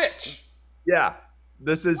another Twitch. Yeah,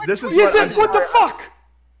 this is You what. think, what the fuck?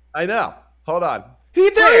 I know. Hold on. There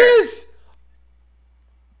he is.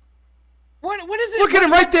 What is it? Look at him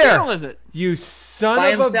What right there. channel is it? You son By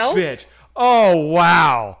of himself? a bitch. Oh,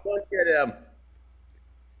 wow. Look at him.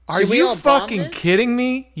 Are Should we you all bomb fucking this? kidding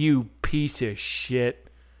me? You piece of shit.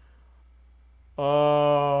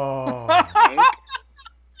 Oh.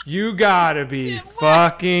 You gotta be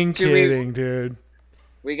fucking Should we- kidding, dude.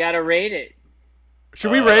 We gotta rate it.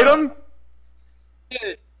 Should we rate him?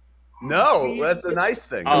 No, that's a nice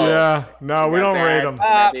thing. Oh. Yeah. No, we that don't bad? rate him.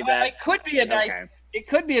 That'd be bad. It could be a nice. Okay. It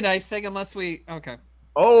could be a nice thing unless we. Okay.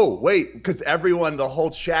 Oh, wait, because the whole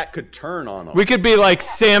chat could turn on him. We could be like,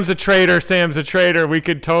 Sam's a traitor, Sam's a traitor. We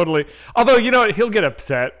could totally. Although, you know what? He'll get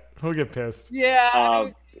upset. He'll get pissed. Yeah. I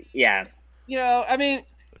mean, Yeah. you know, I mean.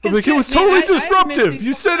 He'll be like, it was totally disruptive.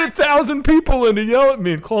 You sent 1,000 people in to yell at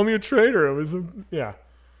me and call me a traitor. It was, yeah.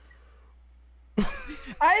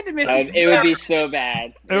 I had to miss. It would be so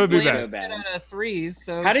bad. It would be so bad. bad. Threes.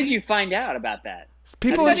 So How did you find out about that?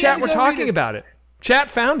 People I in said chat you were had to go read talking his- about it. Chat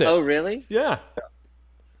found it. Oh, really? Yeah.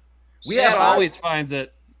 We Chat have always finds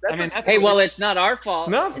it. That's I mean, a- that's Hey, well, it's not our fault.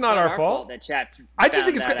 No, it's not our fault. That chat. I just found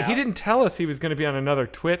think it's that good. He out. didn't tell us he was going to be on another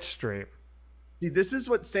Twitch stream. See, this is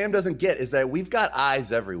what Sam doesn't get is that we've got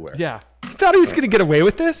eyes everywhere. Yeah. He thought he was going to get away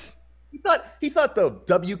with this? He thought the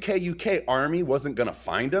WKUK army wasn't going to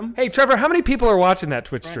find him. Hey, Trevor, how many people are watching that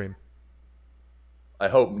Twitch stream? I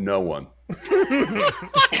hope no one.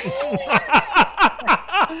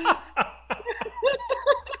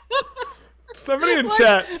 Somebody in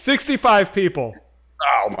chat, 65 people.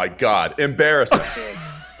 Oh my God, embarrassing.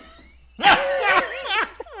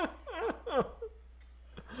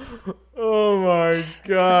 Oh my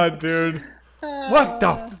God, dude. What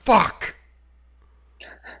the fuck?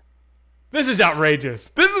 This is outrageous.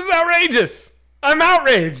 This is outrageous. I'm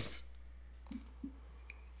outraged.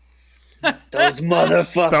 Those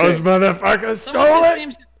motherfuckers. Those motherfuckers stole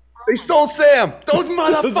it. They stole Sam. Those Those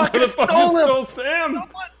motherfuckers stole him. stole Sam.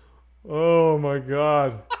 Oh my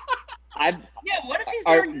God. I, Yeah. What if he's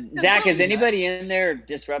are, there? against his Zach, will? is anybody in there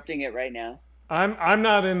disrupting it right now? I'm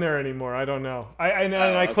not in there anymore. I don't know. I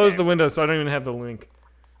okay. closed the window, so I don't even have the link.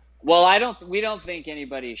 Well, we don't think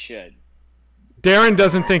anybody should. Darren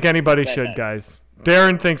doesn't think anybody should, guys.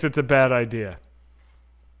 Darren thinks it's a bad idea.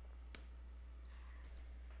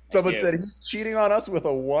 Someone you. said he's cheating on us with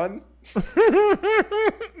a 1.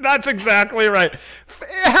 That's exactly right.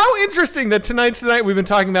 How interesting that tonight's the night we've been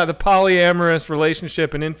talking about the polyamorous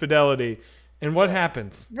relationship and infidelity. And what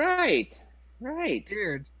happens? Right.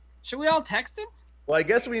 Weird. Should we all text him? Well, I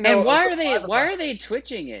guess we know. And why of are the they? 5 of Why us- are they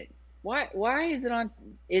twitching it? Why is it on?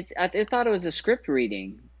 It's. I thought it was a script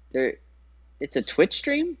reading. It's a Twitch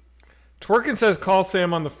stream. Twerkin says call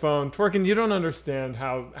Sam on the phone. Twerkin, you don't understand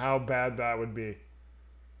how bad that would be.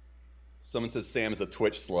 Someone says Sam is a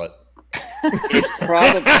Twitch slut. It's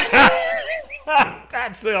probably.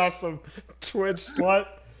 That's awesome. Twitch slut.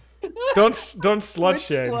 Don't slut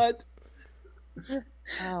shame. Slut.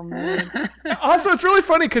 Oh man. Also, it's really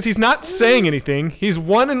funny because he's not saying anything. He's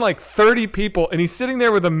one in like 30 people, and he's sitting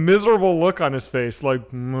there with a miserable look on his face, like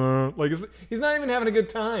he's not even having a good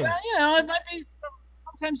time. Well, you know, it might be.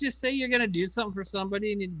 Sometimes you say you're gonna do something for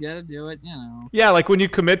somebody, and you gotta do it. You know. Yeah, like when you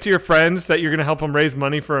commit to your friends that you're gonna help them raise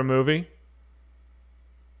money for a movie.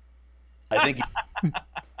 I think.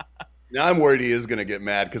 Now I'm worried he is going to get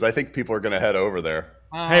mad because I think people are going to head over there.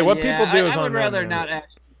 Hey, what people do is I on would them, rather man. not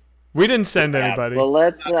actually. We didn't send anybody. Well,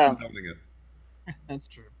 let's. I'm condoning it. That's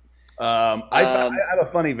true. I have a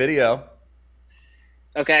funny video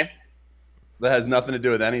Okay. that has nothing to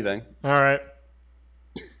do with anything. All right.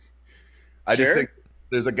 I just Sure. think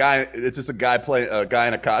there's a guy. It's just a guy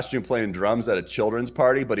in a costume playing drums at a children's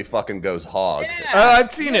party, but he fucking goes hog.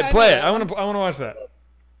 I've seen it. Play it. know. I want to watch that.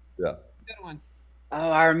 Yeah, Good one. Oh,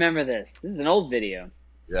 I remember this. This is an old video.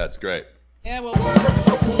 yeah, it's great. Yeah. Well.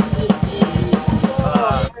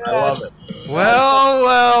 I love it. Well.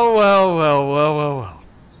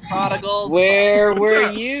 Prodigal. Where were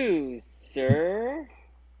up? you, sir?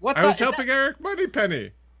 What's I was up? helping Eric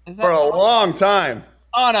Moneypenny. Is For a long time.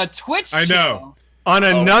 on a Twitch? I know. show? On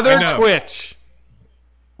another I know. Twitch.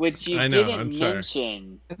 which you I know, didn't I'm sorry.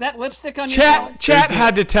 mention. Is that lipstick on your mouth? Chat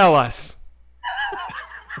had to tell us.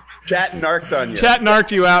 Chat narked on you. Chat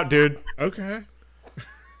narked you out, dude. Okay.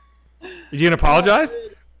 You gonna apologize?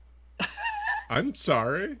 I'm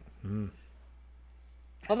sorry.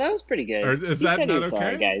 Oh, that was pretty good. Or is He that said he not was okay?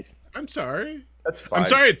 sorry, guys. I'm sorry. That's fine. I'm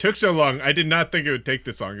sorry it took so long. I did not think it would take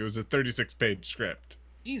this long. It was a 36-page script.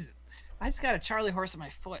 Jesus, I just got a Charlie horse on my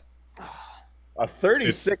foot. A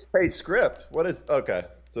 36-page script. What is? Okay,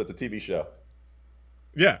 so it's a TV show.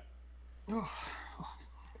 Yeah.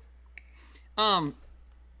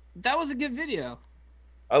 That was a good video.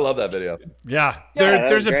 I love that video. Yeah. that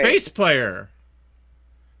There's was a great. bass player.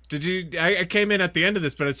 Did you? I came in at the end of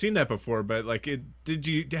this, but I've seen that before. But like, did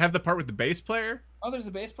you have the part with the bass player? Oh, there's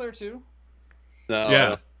a bass player too. No,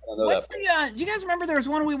 Yeah. I don't know What's that. the? Do you guys remember there was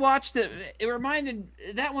one we watched that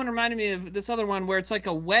that one reminded me of this other one where it's like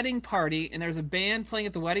a wedding party and there's a band playing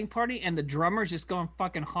at the wedding party and the drummer's just going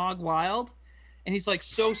fucking hog wild, and he's like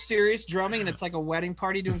so serious drumming and it's like a wedding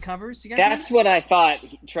party doing covers. You guys That's what I thought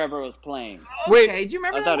Trevor was playing. Wait. Okay, do you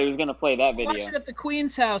remember I that? thought he was gonna play that Watch video. it at the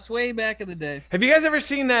Queen's house way back in the day. Have you guys ever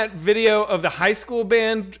seen that video of the high school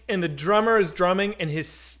band and the drummer is drumming and his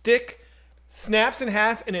stick snaps in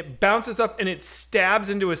half and it bounces up and it stabs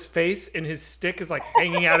into his face and his stick is like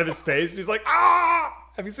hanging out of his face and he's like, ah!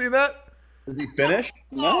 Have you seen that? Is he finished?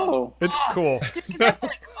 No. It's cool. Dude,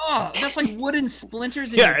 that's like wooden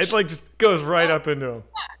splinters. In Yeah, your it like just goes right up into him.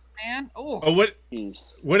 man. Oh, Oh, Jeez.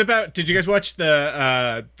 what about? Did you guys watch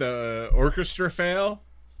the orchestra fail?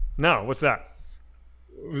 No, what's that?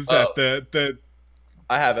 Was that Oh. the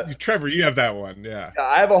I have it. Trevor? You have that one, yeah.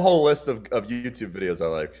 I have a whole list of YouTube videos I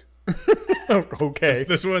like. Okay.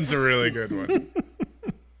 This one's a really good one.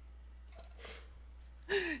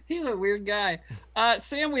 he's a weird guy.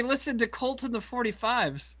 Sam, we listened to Colt in the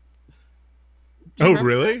 45s. Oh, remember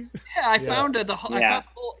really? Yeah, I found it. I found the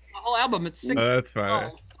whole album. It's 6 That's fine.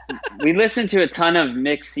 songs. We listened to a ton of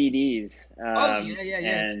mixed CDs. Yeah.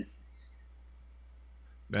 And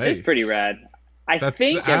Nice. it's pretty rad. I That's-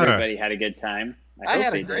 think everybody had a good time. I hope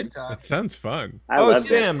had a they great did. time. That sounds fun. I Oh, loved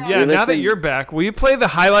Sam, it. yeah, We now that listened- you're back, will you play the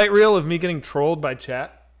highlight reel of me getting trolled by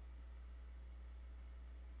chat?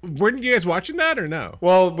 Weren't you guys watching that or no?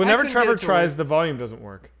 Well, whenever couldn't get Trevor it to tries, work. the volume doesn't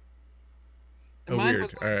work. Oh, Mine weird.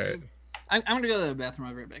 was All right. too. I'm gonna go to the bathroom.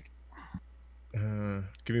 I'll be right back.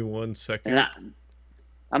 Give me 1 second. And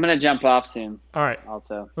I'm gonna jump off soon. All right.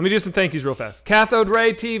 Also, Let me do some thank yous real fast. Cathode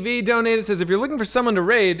Ray TV donated, says, if you're looking for someone to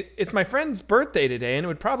raid, it's my friend's birthday today, and it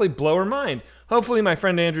would probably blow her mind. Hopefully my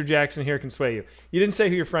friend Andrew Jackson here can sway you. You didn't say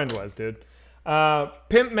who your friend was, dude.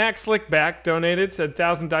 Pimp Max Slickback donated, said,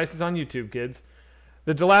 1,000 dice is on YouTube, kids.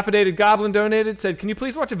 The Dilapidated Goblin donated, said, can you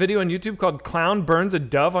please watch a video on YouTube called Clown Burns a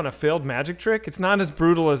Dove on a Failed Magic Trick? It's not as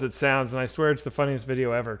brutal as it sounds, and I swear it's the funniest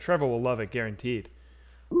video ever. Trevor will love it, guaranteed.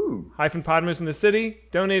 Hyphen Podmus in the City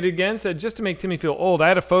donated again, said, just to make Timmy feel old, I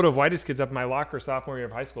had a photo of Whitest Kids up in my locker sophomore year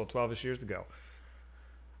of high school 12-ish years ago.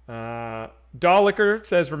 Doll Liquor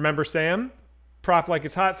says, remember Sam? Prop Like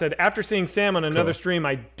It's Hot said, after seeing Sam on another stream,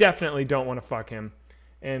 I definitely don't want to fuck him.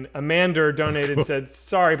 And Amanda donated and said,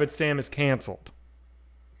 sorry, but Sam is canceled.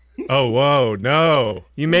 Oh, whoa, no.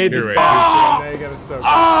 You made this You're bad, right. Sam. Now you gotta soak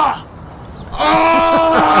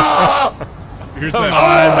it. Here's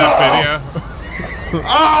that video.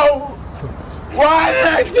 Oh! Why did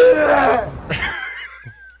I do that?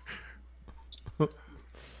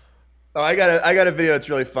 Oh, I got a video that's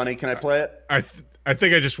really funny. Can I play it? I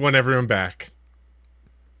think I just won everyone back.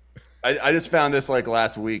 I just found this like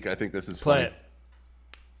last week. I think this is Play funny. it.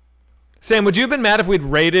 Sam, would you have been mad if we'd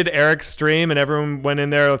raided Eric's stream and everyone went in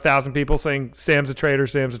there, 1,000 people saying, Sam's a traitor,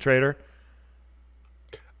 Sam's a traitor?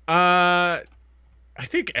 I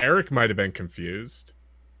think Eric might have been confused.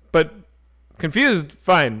 But confused,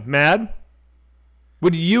 fine. Mad?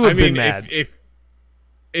 Would you have been mad?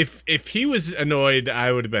 If he was annoyed,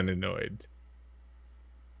 I would have been annoyed.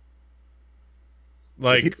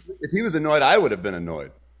 Like, If he was annoyed, I would have been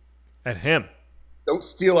annoyed. At him. Don't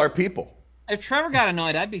steal our people. If Trevor got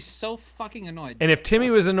annoyed, I'd be so fucking annoyed. And if Timmy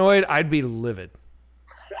was annoyed, I'd be livid.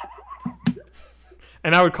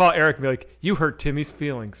 And I would call Eric and be like, you hurt Timmy's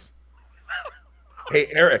feelings. Hey,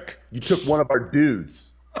 Eric, you took one of our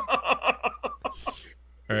dudes. all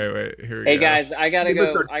right, wait, here we go. hey guys, I gotta Hey, go.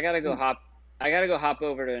 listen. I gotta go hop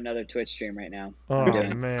over to another Twitch stream right now. Oh,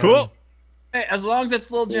 man. Cool. Hey, as long as it's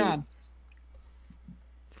Lil Jon.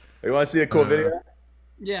 You want to see a cool video?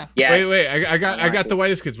 Yeah. Yes. Wait, I got the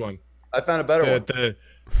Whitest Kids one. I found a better one.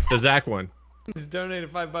 The Zach one. He's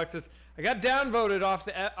donated $5. Says, I got downvoted off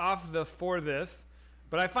the for this,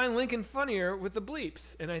 but I find Lincoln funnier with the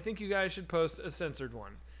bleeps, and I think you guys should post a censored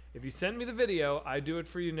one. If you send me the video, I do it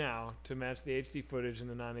for you now to match the HD footage and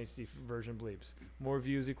the non-HD version bleeps. More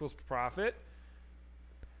views equals profit.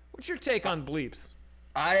 What's your take on bleeps?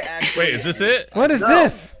 I actually. Wait, is this it? What is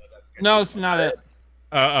this? No, it's not it.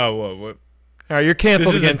 Whoa. All right, you're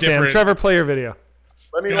canceled This is a again, Sam. different- Trevor, play your video.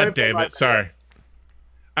 Let me. God damn it! Sorry.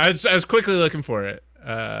 I was quickly looking for it.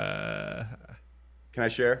 Can I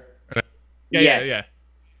share? Yeah.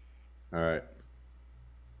 All right.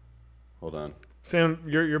 Hold on. Sam,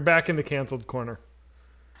 you're back in the canceled corner.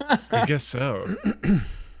 I guess so.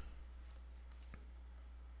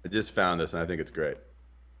 I just found this and I think it's great.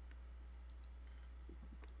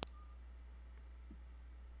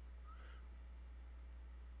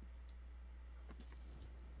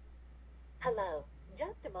 Hello.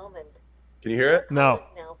 Just a moment. Can you hear it? No,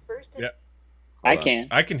 Now, first Yeah. I Hold on. can.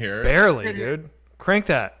 I can hear it. barely, dude. Crank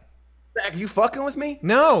that. Zach, you fucking with me?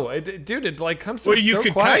 No, dude, it like comes through Well, you so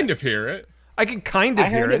could quiet. kind of hear it. I can kind of I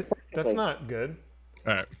hear heard it. it perfectly. That's not good.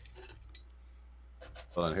 All right.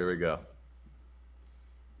 Hold on. Here we go.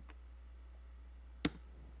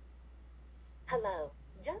 Hello.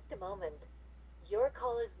 Just a moment. Your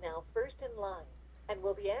call is now first in line and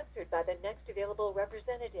will be answered by the next available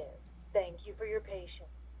representative. Thank you for your patience.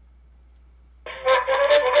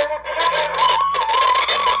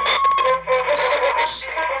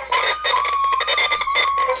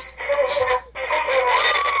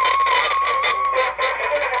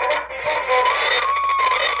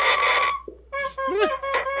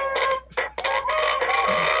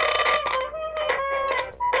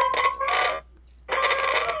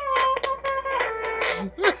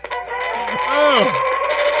 Oh.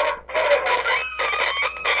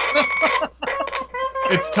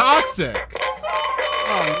 It's toxic.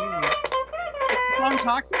 Oh, man. It's the song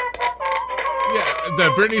Toxic? Yeah, the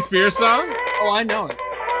Britney Spears song. Oh, I know it.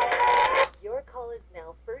 Your call is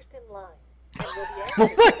now first in line and will be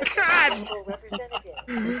answered by the next available representative.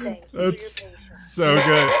 Thank you for your That's patience. so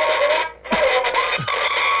good.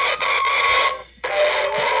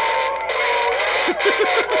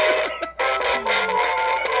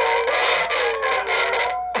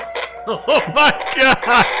 Oh my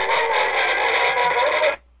god!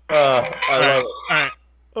 I love it. All right.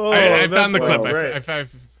 Oh, I found the that's clip. great.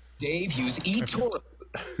 Dave, use eToro.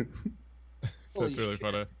 That's really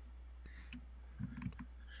funny.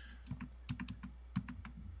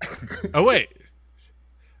 Oh wait.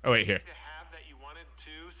 Here. To have that you wanted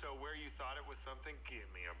to, so where you thought it was something, give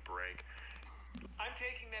me a break. I'm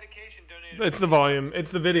taking medication donated. It's the volume. It's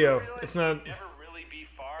the video. It's not. Never really be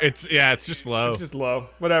far. It's just low. It's just low.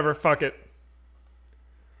 Whatever. Fuck it.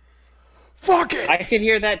 Fuck it. I could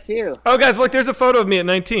hear that too. Oh, guys, look. There's a photo of me at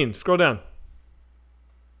 19. Scroll down.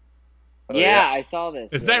 Yeah, I saw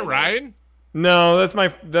this. Is that Ryan? No,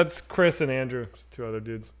 that's Chris and Andrew. Two other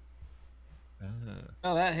dudes.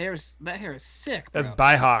 Oh, that hair is sick, bro. That's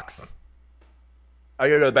Byhawks. I gotta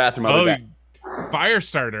go to the bathroom. I'll Oh, be back. fire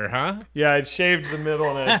starter, huh? Yeah, I'd shaved the middle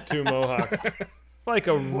and I had two mohawks. Like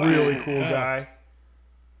a really cool guy.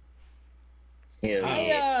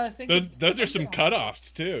 I think Those are some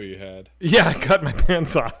cutoffs too. You had. Yeah, I cut my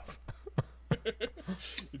pants off.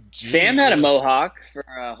 Sam had a mohawk for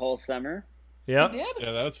a whole summer. Yep. did.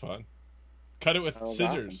 Yeah, that was fun. Cut it with That was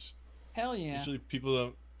scissors. Hell yeah. Usually people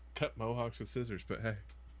don't cut mohawks with scissors, but hey,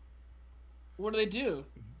 What do they do?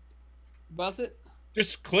 Buzz it?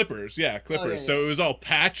 just clippers. Yeah, clippers. yeah. So it was all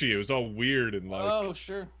patchy. It was all weird and like Oh,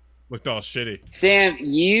 sure. looked all shitty. Sam,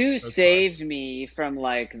 you saved me from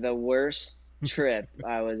like the worst trip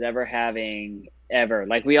I was ever having ever.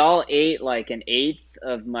 Like we all ate like an eighth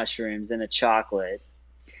of mushrooms and a chocolate.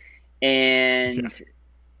 And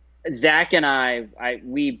Zach and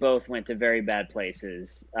we both went to very bad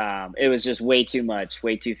places. It was just way too much,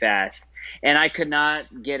 way too fast. And I could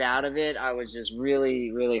not get out of it. I was just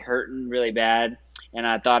really, really hurting really bad. And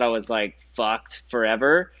I thought I was like fucked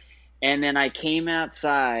forever. And then I came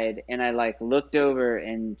outside and I like looked over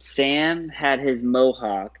and Sam had his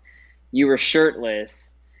mohawk. You were shirtless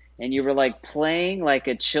and you were like playing like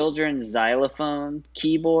a children's xylophone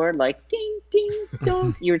keyboard, like ding, ding,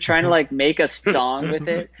 dong. You were trying to like make a song with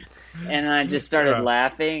it. And I just started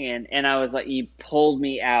laughing and I was like, you pulled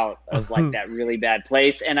me out of like that really bad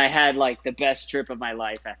place. And I had like the best trip of my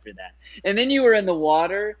life after that. And then you were in the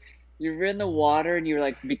water. You were in the water and you were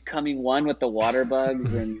like becoming one with the water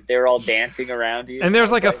bugs and they were all dancing around you. And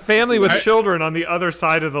there's like a family with children on the other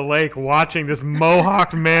side of the lake watching this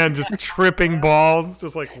mohawked man just tripping balls.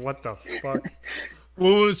 Just like, what the fuck?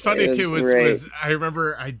 Well, what was funny It was too great. was I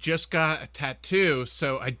remember I just got a tattoo,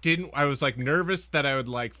 so I was like nervous that I would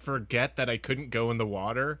like forget that I couldn't go in the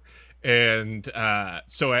water, and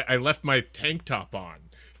so I left my tank top on,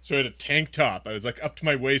 So I had a tank top. I was like up to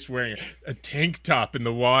my waist wearing a tank top in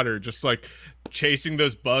the water, just like chasing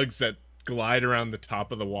those bugs that glide around the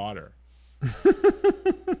top of the water.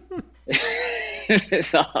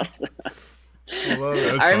 It's awesome.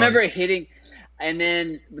 I remember hitting, and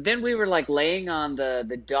then we were like laying on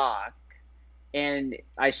the dock, and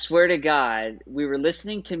I swear to God, we were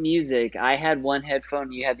listening to music. I had one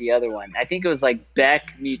headphone, you had the other one. I think it was like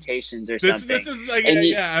Beck Mutations or something. This was like, and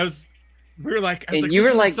we were like, I was and like, you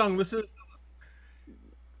were listen to like, the song, listen.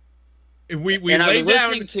 And we and laid I was down,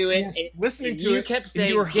 listening to it, listening to you it, kept saying,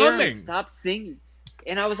 and you were "Darren, humming. stop singing,"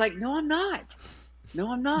 and I was like, "No, I'm not. No,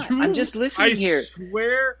 I'm not. I'm just listening here." I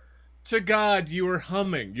swear to God, you were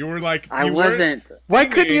humming. You were like, I wasn't. Why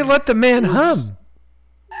couldn't you let the man hum?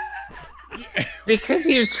 Because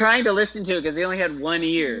he was trying to listen to it because he only had one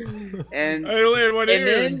ear, and I only had one and ear,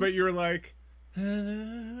 then but you were like,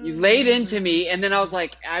 you laid into me, and then I was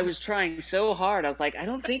like, I was trying so hard. I was like, I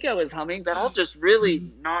don't think I was humming, but I'll just really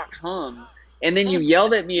not hum. And then you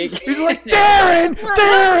yelled at me again. He's like, Darren,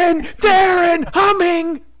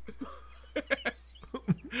 humming.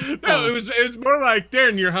 no, it was more like,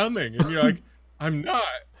 Darren, you're humming, and you're like, I'm not.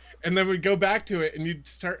 And then we'd go back to it, and you'd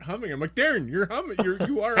start humming. I'm like, Darren, you're humming.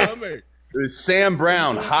 You are humming. It was Sam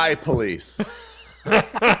Brown, High Police.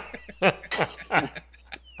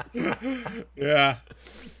 Yeah.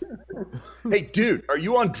 Hey, dude, are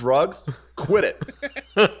you on drugs? Quit it.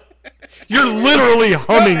 You're literally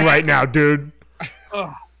humming right now, dude.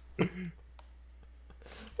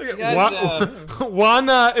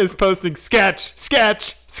 Juana is posting sketch.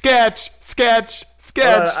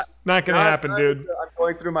 Not gonna happen, dude. I'm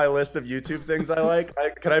going through my list of YouTube things I like.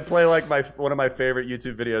 Can I play like one of my favorite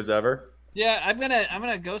YouTube videos ever? Yeah, I'm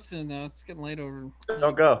gonna go soon though. It's getting late over.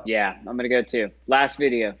 Don't go. Yeah, I'm gonna go too. Last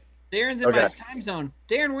video. Darren's in my time zone.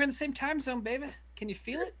 Darren, we're in the same time zone, baby. Can you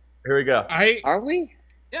feel it? Here we go. Are we?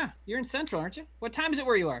 Yeah, you're in Central, aren't you? What time is it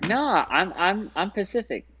where you are? No, I'm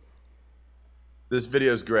Pacific. This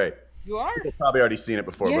video's great. You are? You've probably already seen it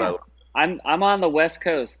before, Yeah. but I'm on the west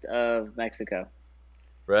coast of Mexico.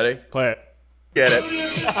 Ready? Play it. Get it.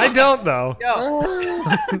 I don't though. Oh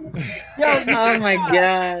my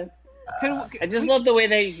God. I just love the way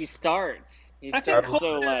that he starts. He starts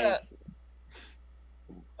so like.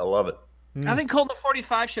 I love it. I think Colton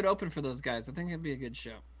 45 should open for those guys. I think it'd be a good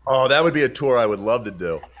show. Oh, that would be a tour I would love to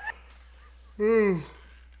do.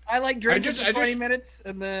 I like drinking for 20 minutes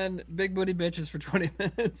and then big booty bitches for 20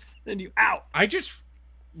 minutes. Then you out. I just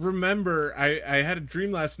remember I had a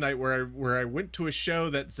dream last night where I went to a show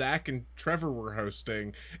that Zach and Trevor were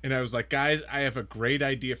hosting, and I was like, guys, I have a great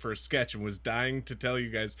idea for a sketch, and was dying to tell you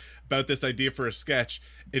guys about this idea for a sketch,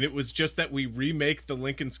 and it was just that we remake the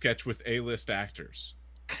Lincoln sketch with A-list actors.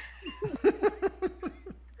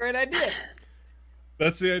 Great idea.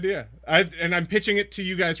 That's the idea. And I'm pitching it to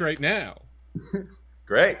you guys right now.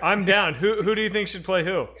 Great. I'm down. Who do you think should play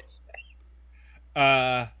who?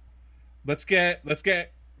 Let's get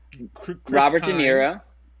Chris Robert Pine. De Niro,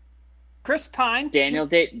 Chris Pine, Daniel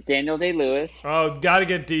Day-Lewis. Oh, gotta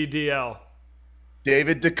get DDL.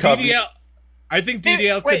 David Duchovny. DDL. I think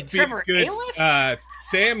DDL Wait, could be Trevor, a A-list? good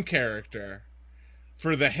Sam character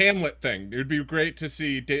for the Hamlet thing. It would be great to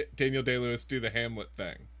see Daniel Day-Lewis do the Hamlet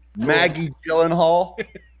thing. Maggie Gyllenhaal.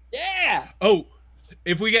 Yeah. Oh,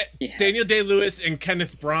 if we get Daniel Day-Lewis and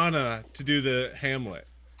Kenneth Branagh to do the Hamlet.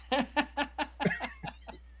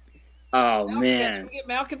 Oh Malkovich. man. Can we get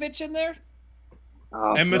Malkovich in there?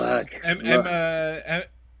 Oh, fuck.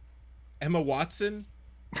 Emma Watson.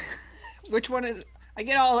 Which one is? I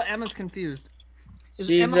get all the Emmas confused. Is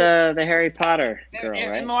She's Emma, the Harry Potter girl,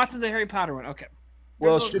 right? Emma Watson's the Harry Potter one. Okay.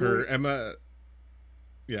 Well, Emma.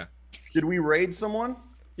 Yeah. should we raid someone?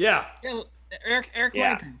 Yeah. Yeah, Eric Yeah.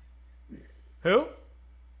 Lampin. Who?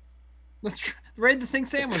 Let's raid the thing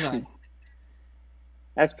Sam was on.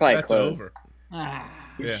 That's probably That's close. over. Ah.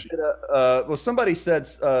 Yeah. Well, somebody said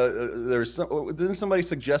there's some. Didn't somebody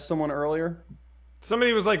suggest someone earlier?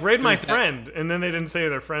 Somebody was like, raid my friend, and then they didn't say who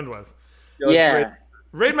their friend was. Yeah.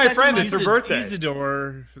 Raid my friend, it's her birthday.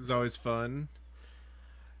 Isidore is always fun.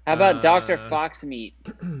 How about Dr. Foxmeat?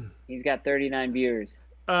 He's got 39 viewers.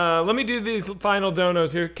 Let me do these final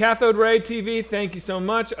donos here. Cathode Ray TV, thank you so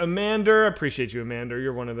much. Amander, appreciate you, Amander.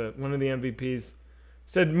 You're one of the MVPs.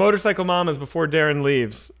 Said Motorcycle Mamas before Darren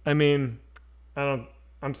leaves. I mean, I'm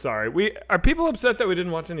sorry. Are people upset that we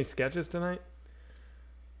didn't watch any sketches tonight?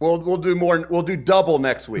 We'll do more. We'll do double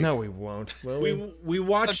next week. No, we won't. Will we? We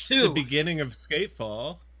watched the beginning of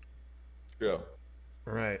Skatefall. Yeah.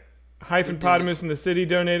 Right. Hyphen Potamus in the city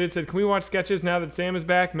donated, said, can we watch sketches now that Sam is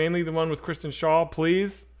back? Mainly the one with Kristen Shaw,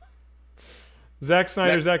 please. Zach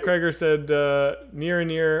Snyder, Zach Kreger said, near and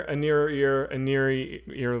near, a nearer ear,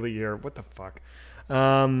 a early ear. What the fuck?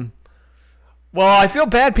 Well, I feel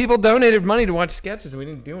bad. People donated money to watch sketches, and we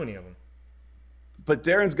didn't do any of them. But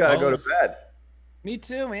Darren's got to go to bed. Me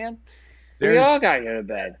too, man. We all gotta go to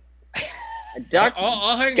bed.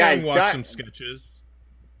 I'll hang out and watch some sketches.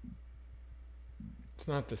 It's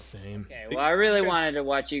not the same. Okay, well, I really wanted to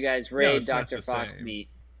watch you guys raid it's not Dr. the Fox same. meet.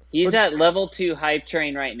 He's at level 2 hype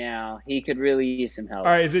train right now. He could really use some help.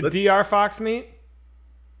 All right, is it Dr. Fox meat?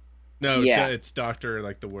 No, Yeah. it's doctor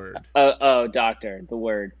like the word Oh, doctor, the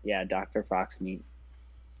word. Yeah, Dr. Fox meet.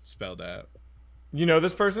 spelled out. You know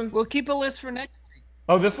this person? We'll keep a list for next week.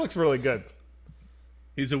 Oh, this looks really good.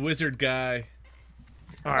 He's a wizard guy.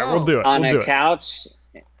 All right, we'll do it. On we'll do a it. couch,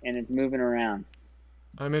 and it's moving around.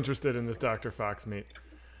 I'm interested in this Dr. Fox meat.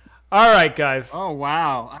 All right, guys. Oh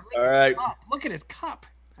wow! All right. Look at his cup.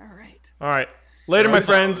 All right. All right. Later, my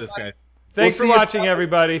friends. This guy. Thanks We'll for see you- watching,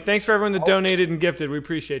 everybody. Thanks for everyone that donated and gifted. We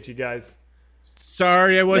appreciate you guys.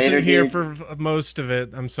 Sorry, I wasn't Later, here dude. for most of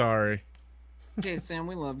it. I'm sorry. Okay, Sam,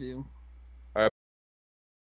 we love you.